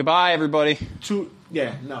goodbye, everybody. No.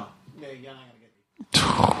 Yeah, you're not gonna get it.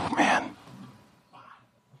 Oh man,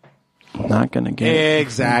 not gonna get it.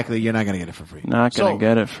 Exactly, you're not gonna get it for free. Not gonna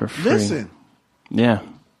get it for free. Listen. Yeah.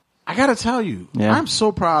 I gotta tell you, I'm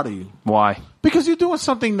so proud of you. Why? Because you're doing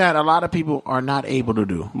something that a lot of people are not able to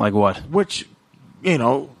do. Like what? Which,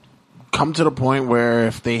 come to the point where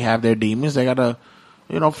if they have their demons, they gotta,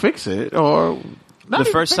 fix it. Or the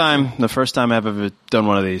first time I've ever done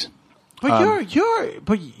one of these. But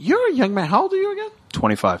you're a young man. How old are you again?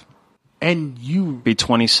 25. And you be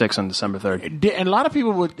 26 on December 3rd. And a lot of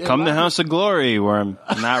people would come to House of Glory, where I'm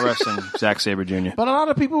not wrestling Zack Sabre Jr. But a lot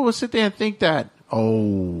of people would sit there and think that,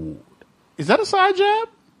 is that a side jab?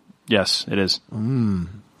 Yes, it is.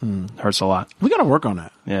 Hurts a lot. We got to work on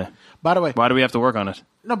that. Yeah. By the way, why do we have to work on it?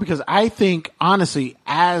 No, because I think honestly,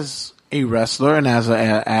 as a wrestler and as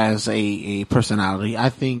a personality, I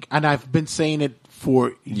think, and I've been saying it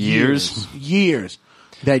for years,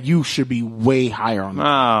 that you should be way higher on that.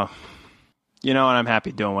 Oh, and I'm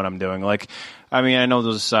happy doing what I'm doing. Like, I mean, I know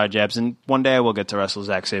those are side jabs, and one day I will get to wrestle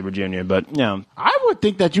Zack Sabre Jr., but, I would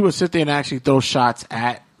think that you would sit there and actually throw shots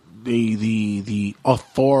at the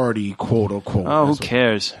authority, quote unquote. Oh, who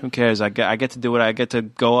cares? Who cares? I get to do it. I get to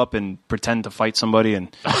go up and pretend to fight somebody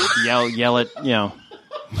and yell at,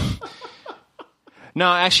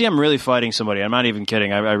 No, actually, I'm really fighting somebody. I'm not even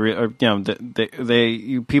kidding.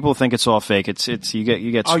 People think it's all fake. It's you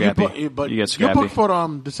get scrappy. You get scrappy. You're booked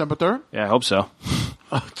for December 3rd? Yeah, I hope so.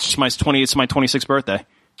 It's my 26th birthday.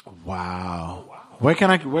 Wow. Where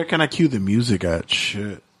can I cue the music at?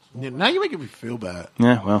 Shit. Now you're making me feel bad.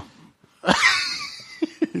 Yeah, well.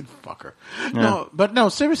 Fucker. Yeah. No,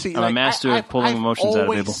 seriously. I'm a master at pulling emotions out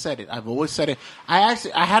of people. I've always said it. I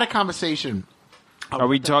had a conversation. Are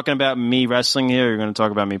we talking about me wrestling here, or are you going to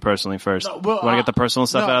talk about me personally first? You want to get the personal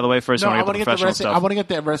stuff out of the way first, or you want to get the professional stuff? I want to get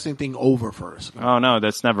that wrestling thing over first. Oh, no,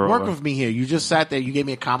 that's never over. Work with me here. You just sat there, you gave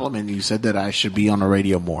me a compliment, and you said that I should be on the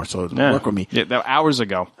radio more, so work with me. Yeah, that hours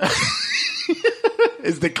ago.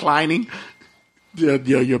 It's declining,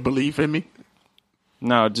 your belief in me?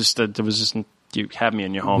 No, just it was just... You have me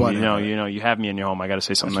in your home. Whatever. You have me in your home. I got to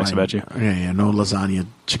say something nice about you. Yeah, no lasagna,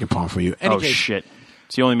 chicken parm for you. Shit.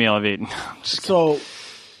 It's the only meal I've eaten. So,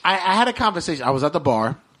 I had a conversation. I was at the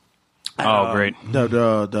bar. Great.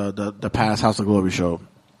 The past House of Glory show.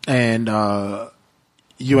 And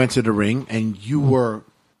you entered the ring, and you were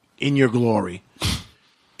in your glory.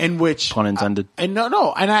 In which... Pun intended. And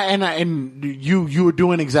you were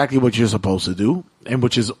doing exactly what you're supposed to do, and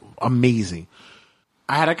which is amazing.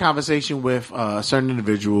 I had a conversation with a certain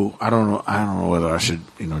individual. I don't know whether I should,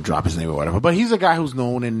 drop his name or whatever. But he's a guy who's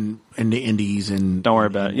known in the indies and. Don't worry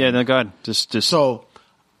about it. Yeah, no, go ahead. Just. So,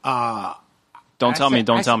 don't tell me.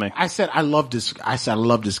 I said I love this. I said I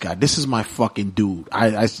love this guy. This is my fucking dude.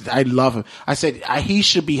 I love him. I said he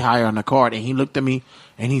should be higher on the card, and he looked at me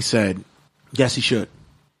and he said, "Yes, he should."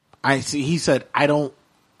 He said, "I don't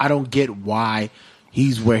get why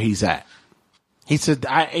he's where he's at." He said,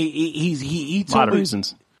 he told a lot of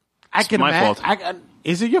reasons. I can imagine. Fault.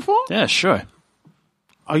 Is it your fault? Yeah, sure.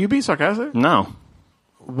 Are you being sarcastic? No.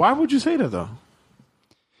 Why would you say that, though?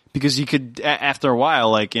 Because you could, after a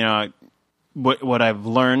while, what I've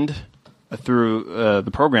learned through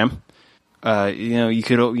the program, you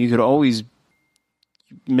could always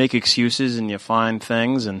make excuses and you find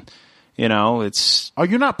things, and it's. Are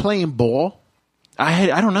you not playing ball?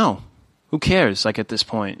 I don't know. Who cares? Like at this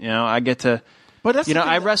point, I get to. But that's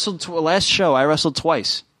I wrestled last show. I wrestled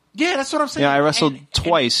twice. Yeah, that's what I'm saying. Yeah, I wrestled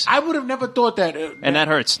twice. I would have never thought that. And that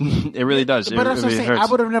hurts. It really does. But that's what I'm saying. Hurts.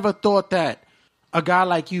 I would have never thought that a guy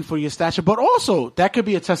like you, for your stature, but also that could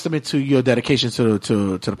be a testament to your dedication to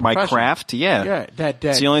the profession. My craft. Yeah. Yeah.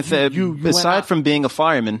 It's the only thing. You aside from being a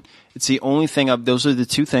fireman, it's the only thing. Those are the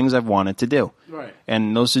two things I've wanted to do. Right.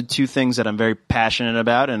 And those are two things that I'm very passionate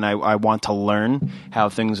about, and I want to learn how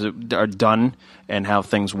things are done and how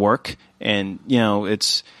things work. And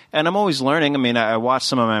and I'm always learning. I mean, I watch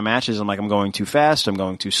some of my matches. I'm like, I'm going too fast. I'm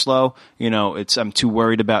going too slow. I'm too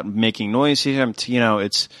worried about making noise here.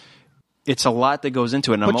 It's a lot that goes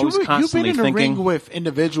into it. And I'm always constantly you've been in thinking. The ring with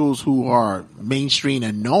individuals who are mainstream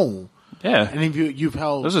and known. Yeah. And if you've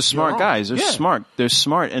held. Those are smart guys. They're smart. They're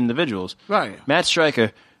smart individuals. Right. Matt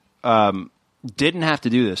Stryker didn't have to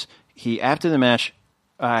do this. After the match,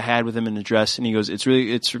 I had with him in the dress, and he goes,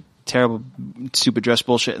 it's terrible, stupid dress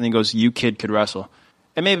bullshit. And he goes, you kid could wrestle.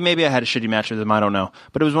 And maybe I had a shitty match with him. I don't know.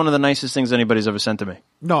 But it was one of the nicest things anybody's ever sent to me.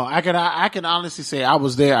 No, I can honestly say I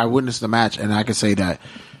was there. I witnessed the match, and I can say that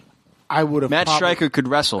I would have. Matt Stryker could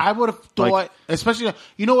wrestle. I would have thought, especially,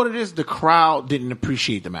 you know what it is? The crowd didn't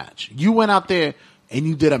appreciate the match. You went out there and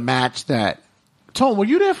you did a match that. Tone, were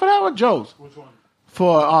you there for that or Joe's? Which one?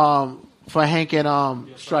 For Hank and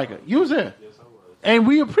Stryker. You was there. Yes, I was. And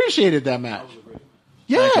we appreciated that match.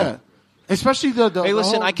 Yeah. Especially the hey,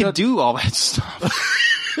 listen, whole, I can do all that stuff.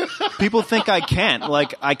 People think I can't.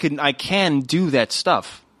 Like I can do that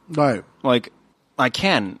stuff. Right. Like I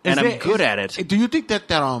can, and I'm good at it. Do you think that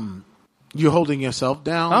you're holding yourself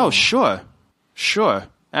down? Oh, sure,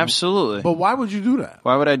 absolutely. But why would you do that?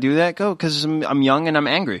 Why would I do that? Because I'm young and I'm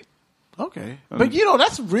angry. Okay, but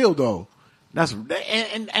that's real though. That's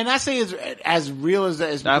and I say it's as real as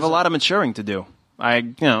that. I have a lot of maturing to do.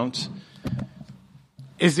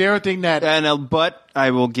 Is there a thing that? But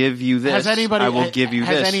I will give you this. Has anybody?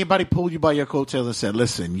 Has anybody pulled you by your coattail and said,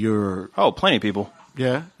 "Listen, you're"? Oh, plenty of people.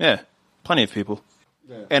 Yeah. Yeah, plenty of people.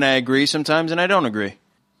 Yeah. And I agree sometimes, and I don't agree.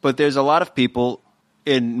 But there's a lot of people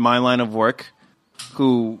in my line of work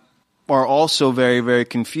who are also very, very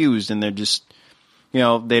confused, and they're just, they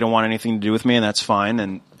don't want anything to do with me, and that's fine.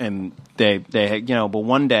 And they, but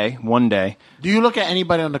one day. Do you look at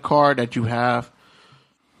anybody on the card that you have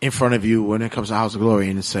in front of you when it comes to House of Glory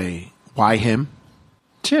and say, why him?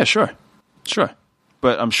 Yeah, sure.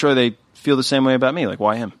 But I'm sure they feel the same way about me. Like,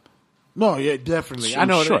 why him? No, yeah, definitely. I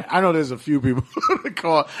know there's a few people on the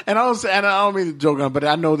card, and I don't mean to joke on, but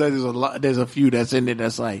I know that there's a few that's in there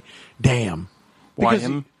that's like, damn, why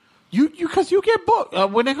him? Because you get booked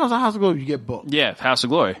when it comes to House of Glory. You get booked. Yeah, House of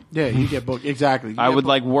Glory. Yeah, you get booked exactly. I would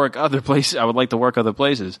like work other places. I would like to work other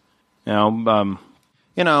places. It's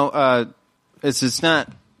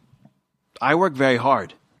not. I work very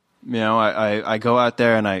hard. I go out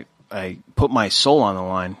there and I put my soul on the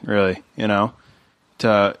line. Really,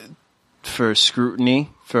 for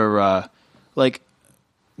scrutiny, for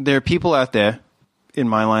there are people out there in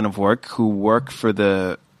my line of work who work for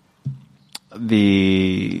the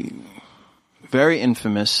very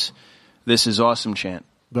infamous "This is awesome" chant.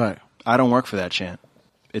 Right. I don't work for that chant.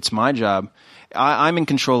 It's my job. I'm in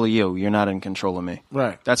control of you. You're not in control of me.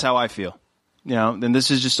 Right. That's how I feel. And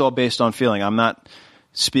this is just all based on feeling. I'm not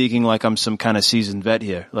speaking like I'm some kind of seasoned vet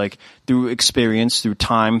here. Like through experience, through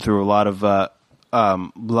time, through a lot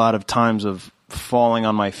of times of falling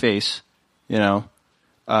on my face,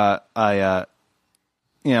 I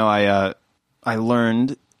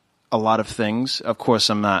learned a lot of things. Of course,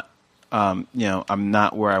 I'm not, I'm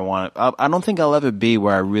not where I want to. I don't think I'll ever be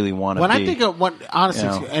where I really want to be. When I think of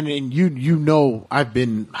honestly, and I've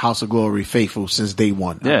been House of Glory faithful since day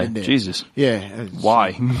one. Yeah, Jesus. Yeah.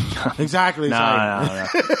 Why? Exactly.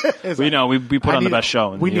 No. We put on the best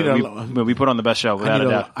show. We put on the best show without a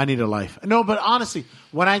doubt. I need a life. No, but honestly,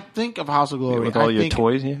 when I think of House of Glory, with all your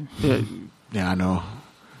toys here. Yeah, I know.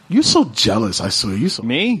 You're so jealous. I swear.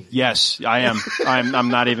 Me? Yes, I am. I'm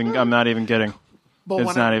not even kidding.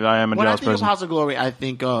 But I am a jealous person. When I think of House of Glory, I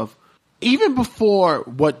think of even before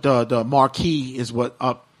what the marquee is what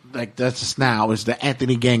up like that's just now is the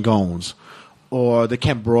Anthony Gangones or the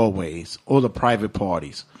Kent Broadways or the private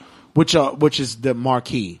parties, which is the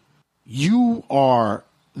marquee. You are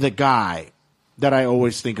the guy that I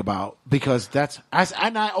always think about because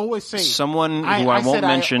I always say someone who I won't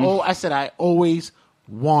mention. I said I always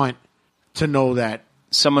want to know that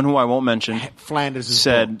someone who I won't mention Flanders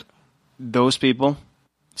said. Booked. Those people,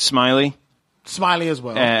 Smiley, Smiley as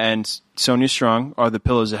well. And Sonya Strong are the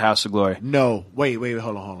pillars of House of Glory. No, wait,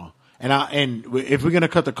 hold on. And if we're gonna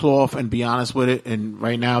cut the cloth and be honest with it, and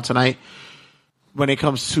right now tonight, when it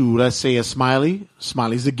comes to let's say a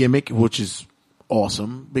Smiley's the gimmick, which is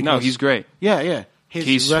awesome. No, he's great. Yeah.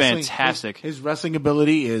 He's fantastic. His wrestling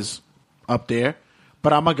ability is up there.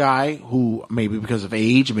 But I'm a guy who maybe because of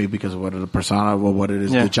age, maybe because of what the persona or what it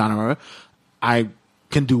is, the genre, I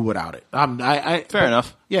can do without it. Fair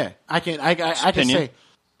enough. Yeah, I can say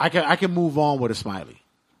I can move on with a Smiley.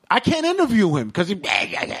 I can't interview him because I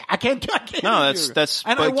can't. No, that's.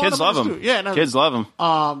 But kids love him. Yeah, no, kids love him.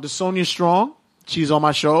 The Sonya Strong, she's on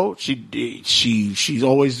my show. She's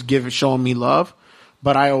always showing me love,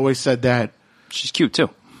 but I always said that she's cute too.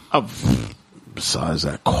 Besides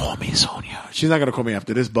that, call me Sonya. She's not gonna call me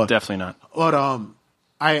after this, but definitely not. But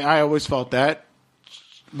I always felt that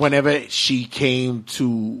whenever she came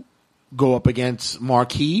to go up against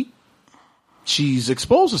Marquis, she's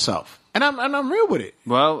exposed herself, and I'm real with it.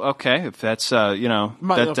 Well, okay, if that's that's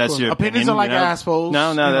your opinions are like assholes.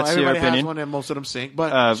 No, that's your opinion. opinion. Has one and most of them sink,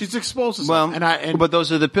 but she's exposed herself. Well, but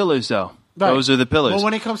those are the pillars, though. Right. Those are the pillars. But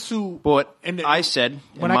when it comes to I said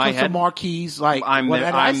when in it my comes head, to Marquis, like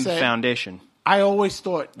I'm said, foundation. I always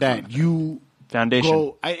thought that you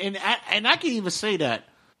foundation, and I can even say that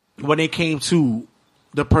when it came to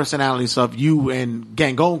the personality stuff, you and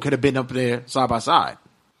Gangone could have been up there side by side,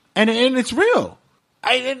 and it's real.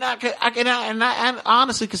 I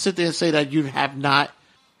honestly can sit there and say that you have not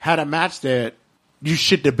had a match that you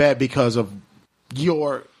shit the bed because of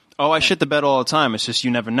your. Oh, I shit the bed all the time. It's just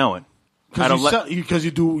you never know it. Because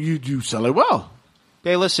you do sell it well.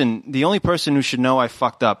 Hey, listen. The only person who should know I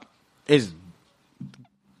fucked up is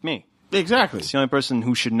me. Exactly. It's the only person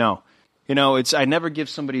who should know. You know, I never give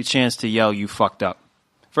somebody a chance to yell, "You fucked up."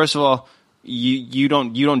 First of all, you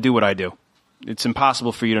don't do what I do. It's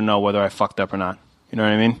impossible for you to know whether I fucked up or not. You know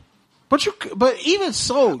what I mean? But even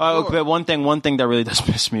so, but one thing that really does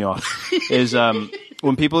piss me off is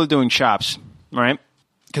when people are doing chops, right?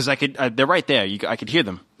 Because they're right there. I could hear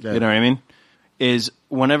them. Yeah. You know what I mean? Is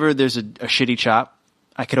whenever there's a shitty chop,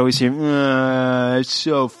 I could always hear, it's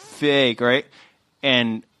so fake, right?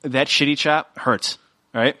 And that shitty chop hurts,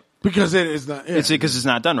 right? Because it is not. Yeah. It's because it's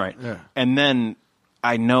not done right. Yeah. And then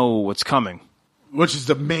I know what's coming, which is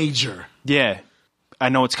the major. Yeah, I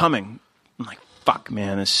know what's coming. I'm like, fuck,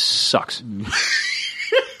 man, this sucks. This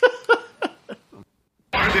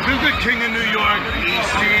is the King of New York,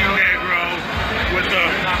 Steve Negro, with the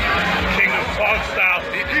King of Talk Style.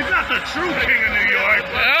 He's not the true King of New York.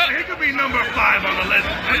 He could be number 5 on the list.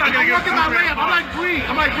 I'm not going to give him my ramp. I'm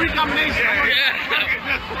like Greek combination.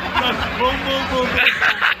 Just boom, boom, boom, boom.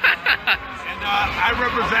 And I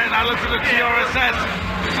represent, I listen to TRSS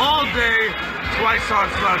all day, twice on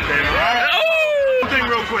Sunday, all right? Oh! Thing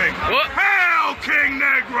real quick. Hail King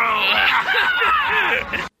Negro!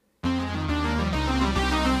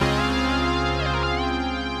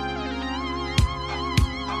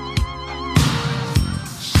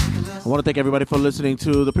 I want to thank everybody for listening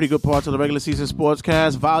to the pretty good parts of the regular season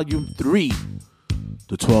Sportscast, Volume 3,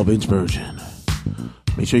 the 12-inch version.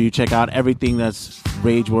 Make sure you check out everything that's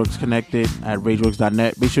RageWorks connected at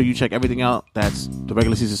RageWorks.net. Make sure you check everything out that's the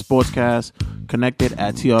regular season Sportscast connected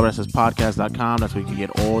at TRSSpodcast.com. That's where you can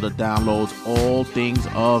get all the downloads, all things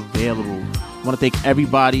available. I want to thank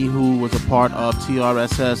everybody who was a part of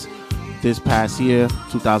TRSS this past year,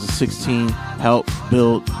 2016, helped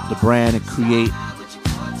build the brand and create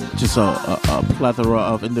just a plethora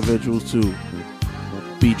of individuals to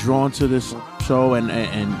be drawn to this show and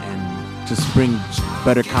just bring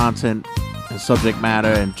better content and subject matter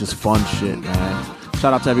and just fun shit, man.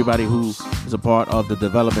 Shout out to everybody who is a part of the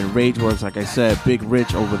development. RageWorks, like I said, Big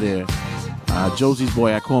Rich over there. Josie's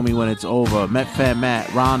Boy, I Call Me When It's Over. Fat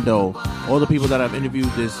Matt, Rondo. All the people that I've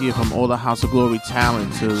interviewed this year from all the House of Glory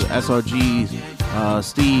talent to SRGs,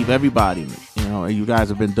 Steve, everybody. You know, you guys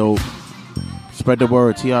have been dope. Spread the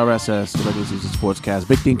word. TRSS, the regular season Sportscast.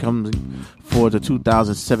 Big thing coming for the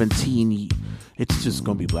 2017. It's just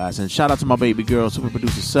going to be blasting. Shout out to my baby girl, super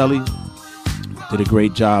producer Selly. Did a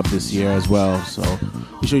great job this year as well. So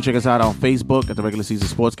be sure you check us out on Facebook at the Regular Season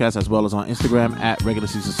Sportscast, as well as on Instagram at Regular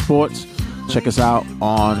Season Sports. Check us out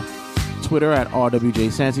on Twitter at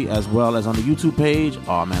RWJSanty, as well as on the YouTube page.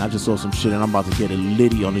 Oh man, I just saw some shit and I'm about to get a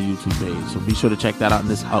litty on the YouTube page. So be sure to check that out in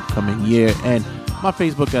this upcoming year. And my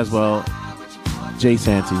Facebook as well, Jay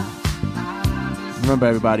Santy. Remember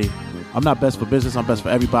everybody, I'm not best for business, I'm best for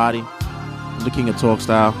everybody. I'm the king of talk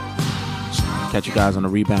style. Catch you guys on the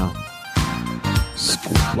rebound.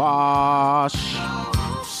 Squash.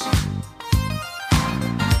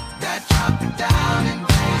 That drop it down and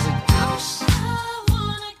raise it close. I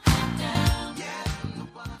wanna get down.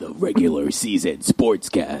 Regular Season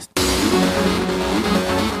Sportscast.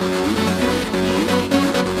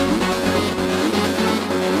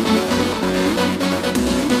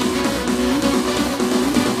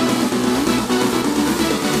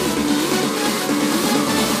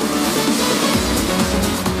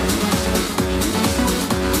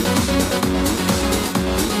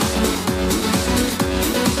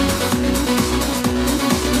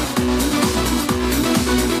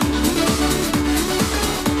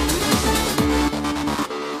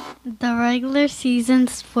 The Regular Season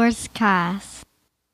Sportscast.